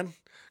heard the man.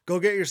 Go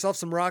get yourself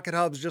some rocket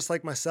hubs just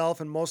like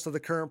myself and most of the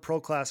current pro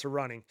class are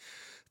running.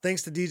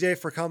 Thanks to DJ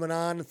for coming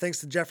on, and thanks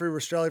to Jeffrey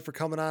Rastrelli for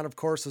coming on, of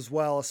course, as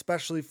well,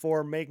 especially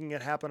for making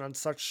it happen on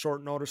such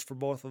short notice for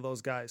both of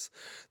those guys.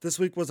 This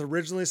week was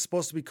originally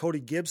supposed to be Cody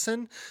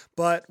Gibson,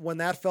 but when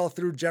that fell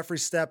through, Jeffrey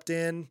stepped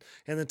in,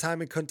 and the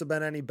timing couldn't have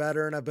been any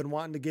better, and I've been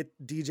wanting to get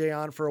DJ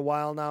on for a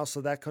while now,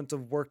 so that couldn't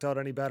have worked out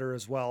any better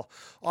as well.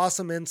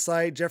 Awesome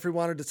insight. Jeffrey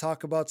wanted to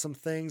talk about some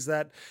things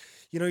that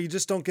you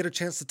just don't get a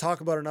chance to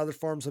talk about in other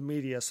forms of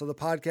media. So the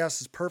podcast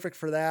is perfect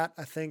for that.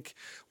 I think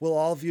we'll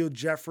all view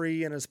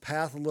Jeffrey and his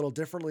path a little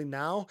differently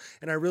now.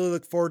 And I really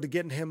look forward to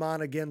getting him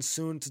on again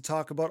soon to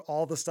talk about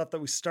all the stuff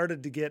that we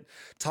started to get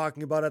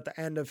talking about at the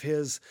end of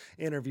his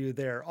interview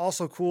there.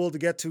 Also cool to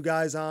get two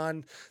guys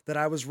on that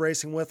I was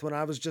racing with when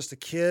I was just a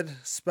kid.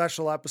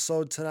 Special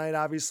episode tonight,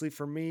 obviously,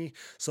 for me.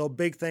 So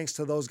big thanks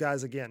to those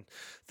guys again.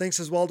 Thanks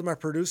as well to my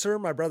producer,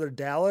 my brother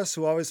Dallas,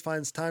 who always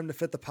finds time to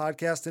fit the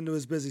podcast into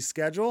his busy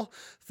schedule.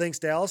 Thanks,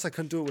 Dallas. I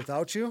couldn't do it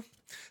without you.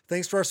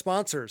 Thanks to our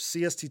sponsors,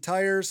 CST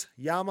Tires,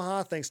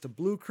 Yamaha, thanks to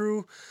Blue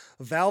Crew,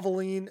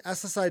 Valvoline,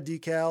 SSI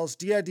Decals,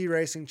 DID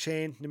Racing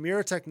Chain,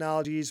 Namura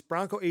Technologies,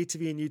 Bronco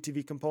ATV and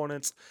UTV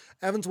Components,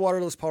 Evans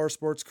Waterless Power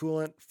Sports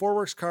Coolant,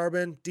 Forworks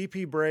Carbon,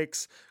 DP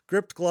Brakes,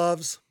 Gripped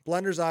Gloves,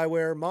 Blenders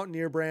Eyewear,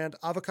 Mountaineer Brand,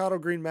 Avocado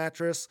Green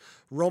Mattress,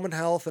 Roman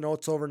Health, and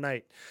Oats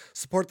Overnight.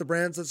 Support the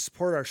brands that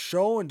support our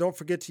show, and don't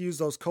forget to use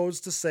those codes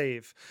to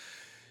save.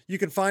 You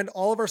can find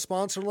all of our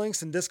sponsor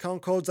links and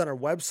discount codes on our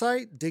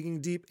website,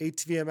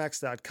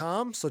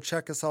 diggingdeepatvmx.com, so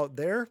check us out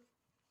there.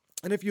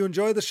 And if you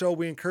enjoy the show,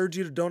 we encourage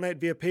you to donate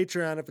via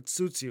Patreon if it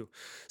suits you.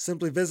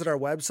 Simply visit our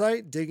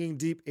website,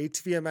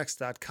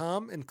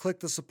 diggingdeepatvmx.com, and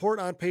click the Support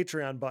on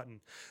Patreon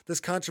button.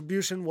 This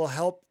contribution will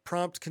help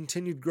prompt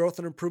continued growth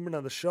and improvement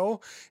on the show,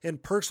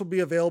 and perks will be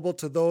available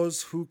to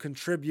those who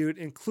contribute,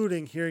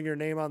 including hearing your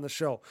name on the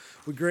show.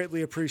 We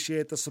greatly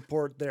appreciate the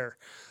support there.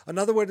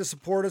 Another way to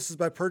support us is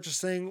by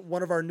purchasing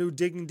one of our new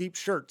Digging Deep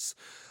shirts.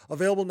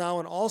 Available now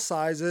in all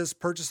sizes,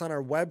 purchase on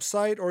our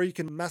website, or you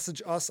can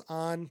message us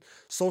on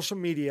social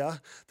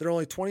media. They're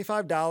only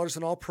 $25,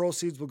 and all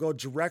proceeds will go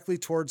directly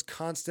towards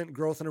constant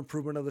growth and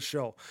improvement of the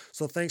show.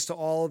 So thanks to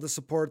all of the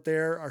support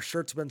there. Our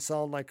shirts have been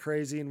selling like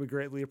crazy, and we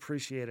greatly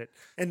appreciate it.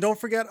 And don't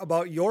forget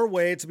about your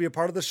way to be a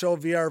part of the show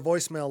via our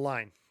voicemail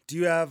line. Do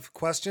you have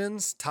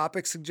questions,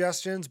 topic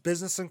suggestions,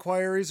 business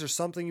inquiries, or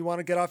something you want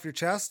to get off your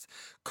chest?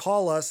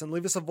 Call us and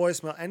leave us a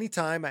voicemail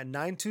anytime at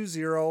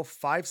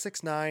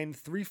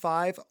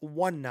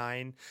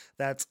 920-569-3519.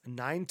 That's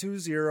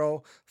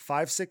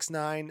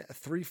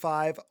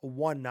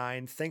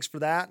 920-569-3519. Thanks for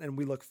that, and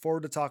we look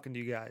forward to talking to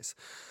you guys.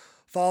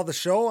 Follow the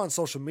show on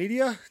social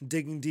media,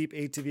 Digging Deep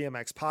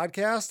ATVMX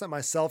Podcast, and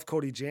myself,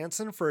 Cody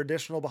Jansen, for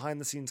additional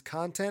behind-the-scenes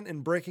content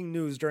and breaking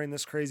news during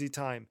this crazy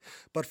time.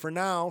 But for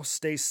now,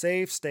 stay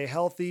safe, stay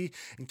healthy,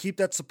 and keep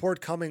that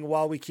support coming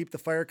while we keep the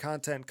fire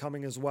content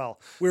coming as well.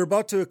 We're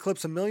about to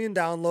eclipse 1 million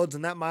downloads,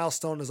 and that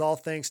milestone is all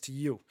thanks to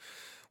you.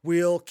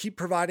 We'll keep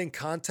providing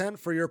content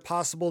for your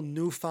possible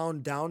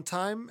newfound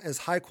downtime as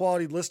high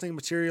quality listening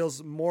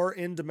materials more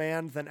in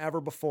demand than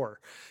ever before.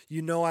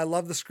 You know I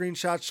love the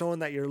screenshots showing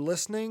that you're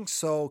listening,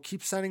 so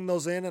keep sending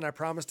those in and I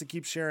promise to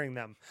keep sharing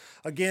them.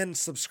 Again,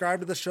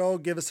 subscribe to the show,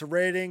 give us a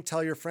rating,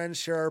 tell your friends,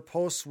 share our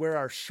posts, wear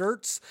our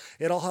shirts.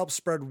 It all helps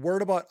spread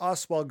word about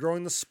us while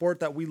growing the sport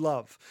that we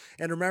love.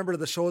 And remember,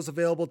 the show is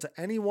available to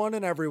anyone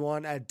and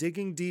everyone at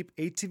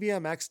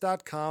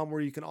diggingdeepatvmx.com,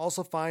 where you can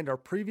also find our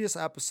previous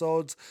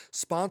episodes,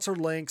 sponsor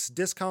links,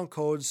 discount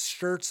codes,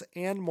 shirts,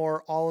 and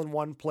more all in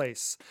one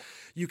place.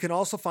 You can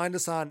also find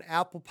us on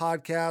Apple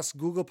Podcasts,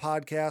 Google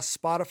Podcasts,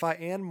 Spotify,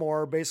 and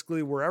more.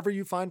 Basically, wherever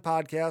you find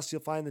podcasts,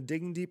 you'll find the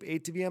Digging Deep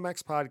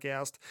ATVMX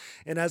podcast.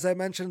 And as I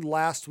mentioned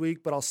last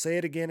week, but I'll say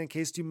it again in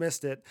case you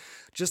missed it,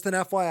 just an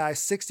FYI,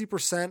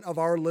 60% of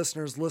our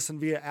listeners listen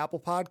via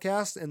Apple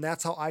Podcasts, and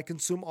that's how I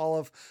consume all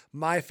of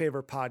my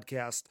favorite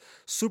podcasts.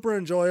 Super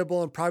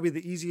enjoyable and probably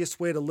the easiest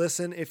way to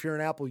listen if you're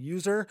an Apple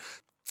user.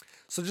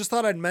 So just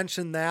thought I'd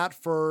mention that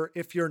for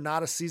if you're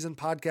not a seasoned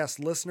podcast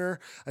listener.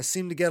 I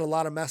seem to get a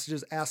lot of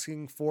messages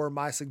asking for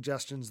my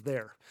suggestions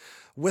there.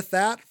 With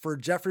that, for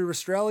Jeffrey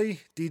Rastrelli,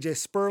 DJ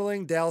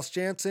Sperling, Dallas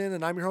Jansen,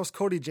 and I'm your host,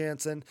 Cody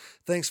Jansen.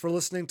 Thanks for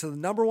listening to the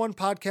 #1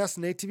 podcast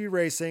in ATV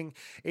racing,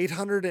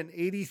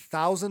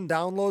 880,000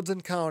 downloads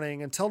and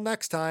counting. Until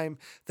next time,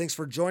 thanks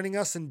for joining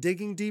us in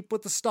Digging Deep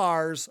with the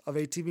Stars of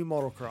ATV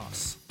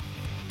Motocross.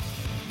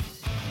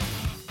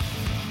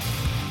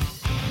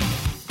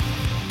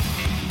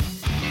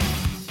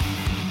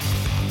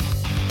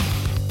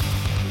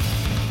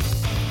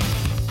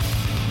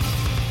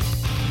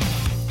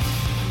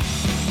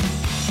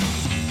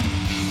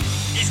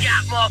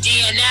 Got more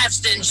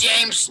DNFs than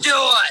James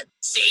Stewart.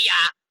 See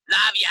ya.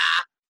 Love ya.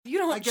 You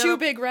don't chew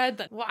Big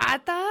Red.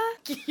 What the?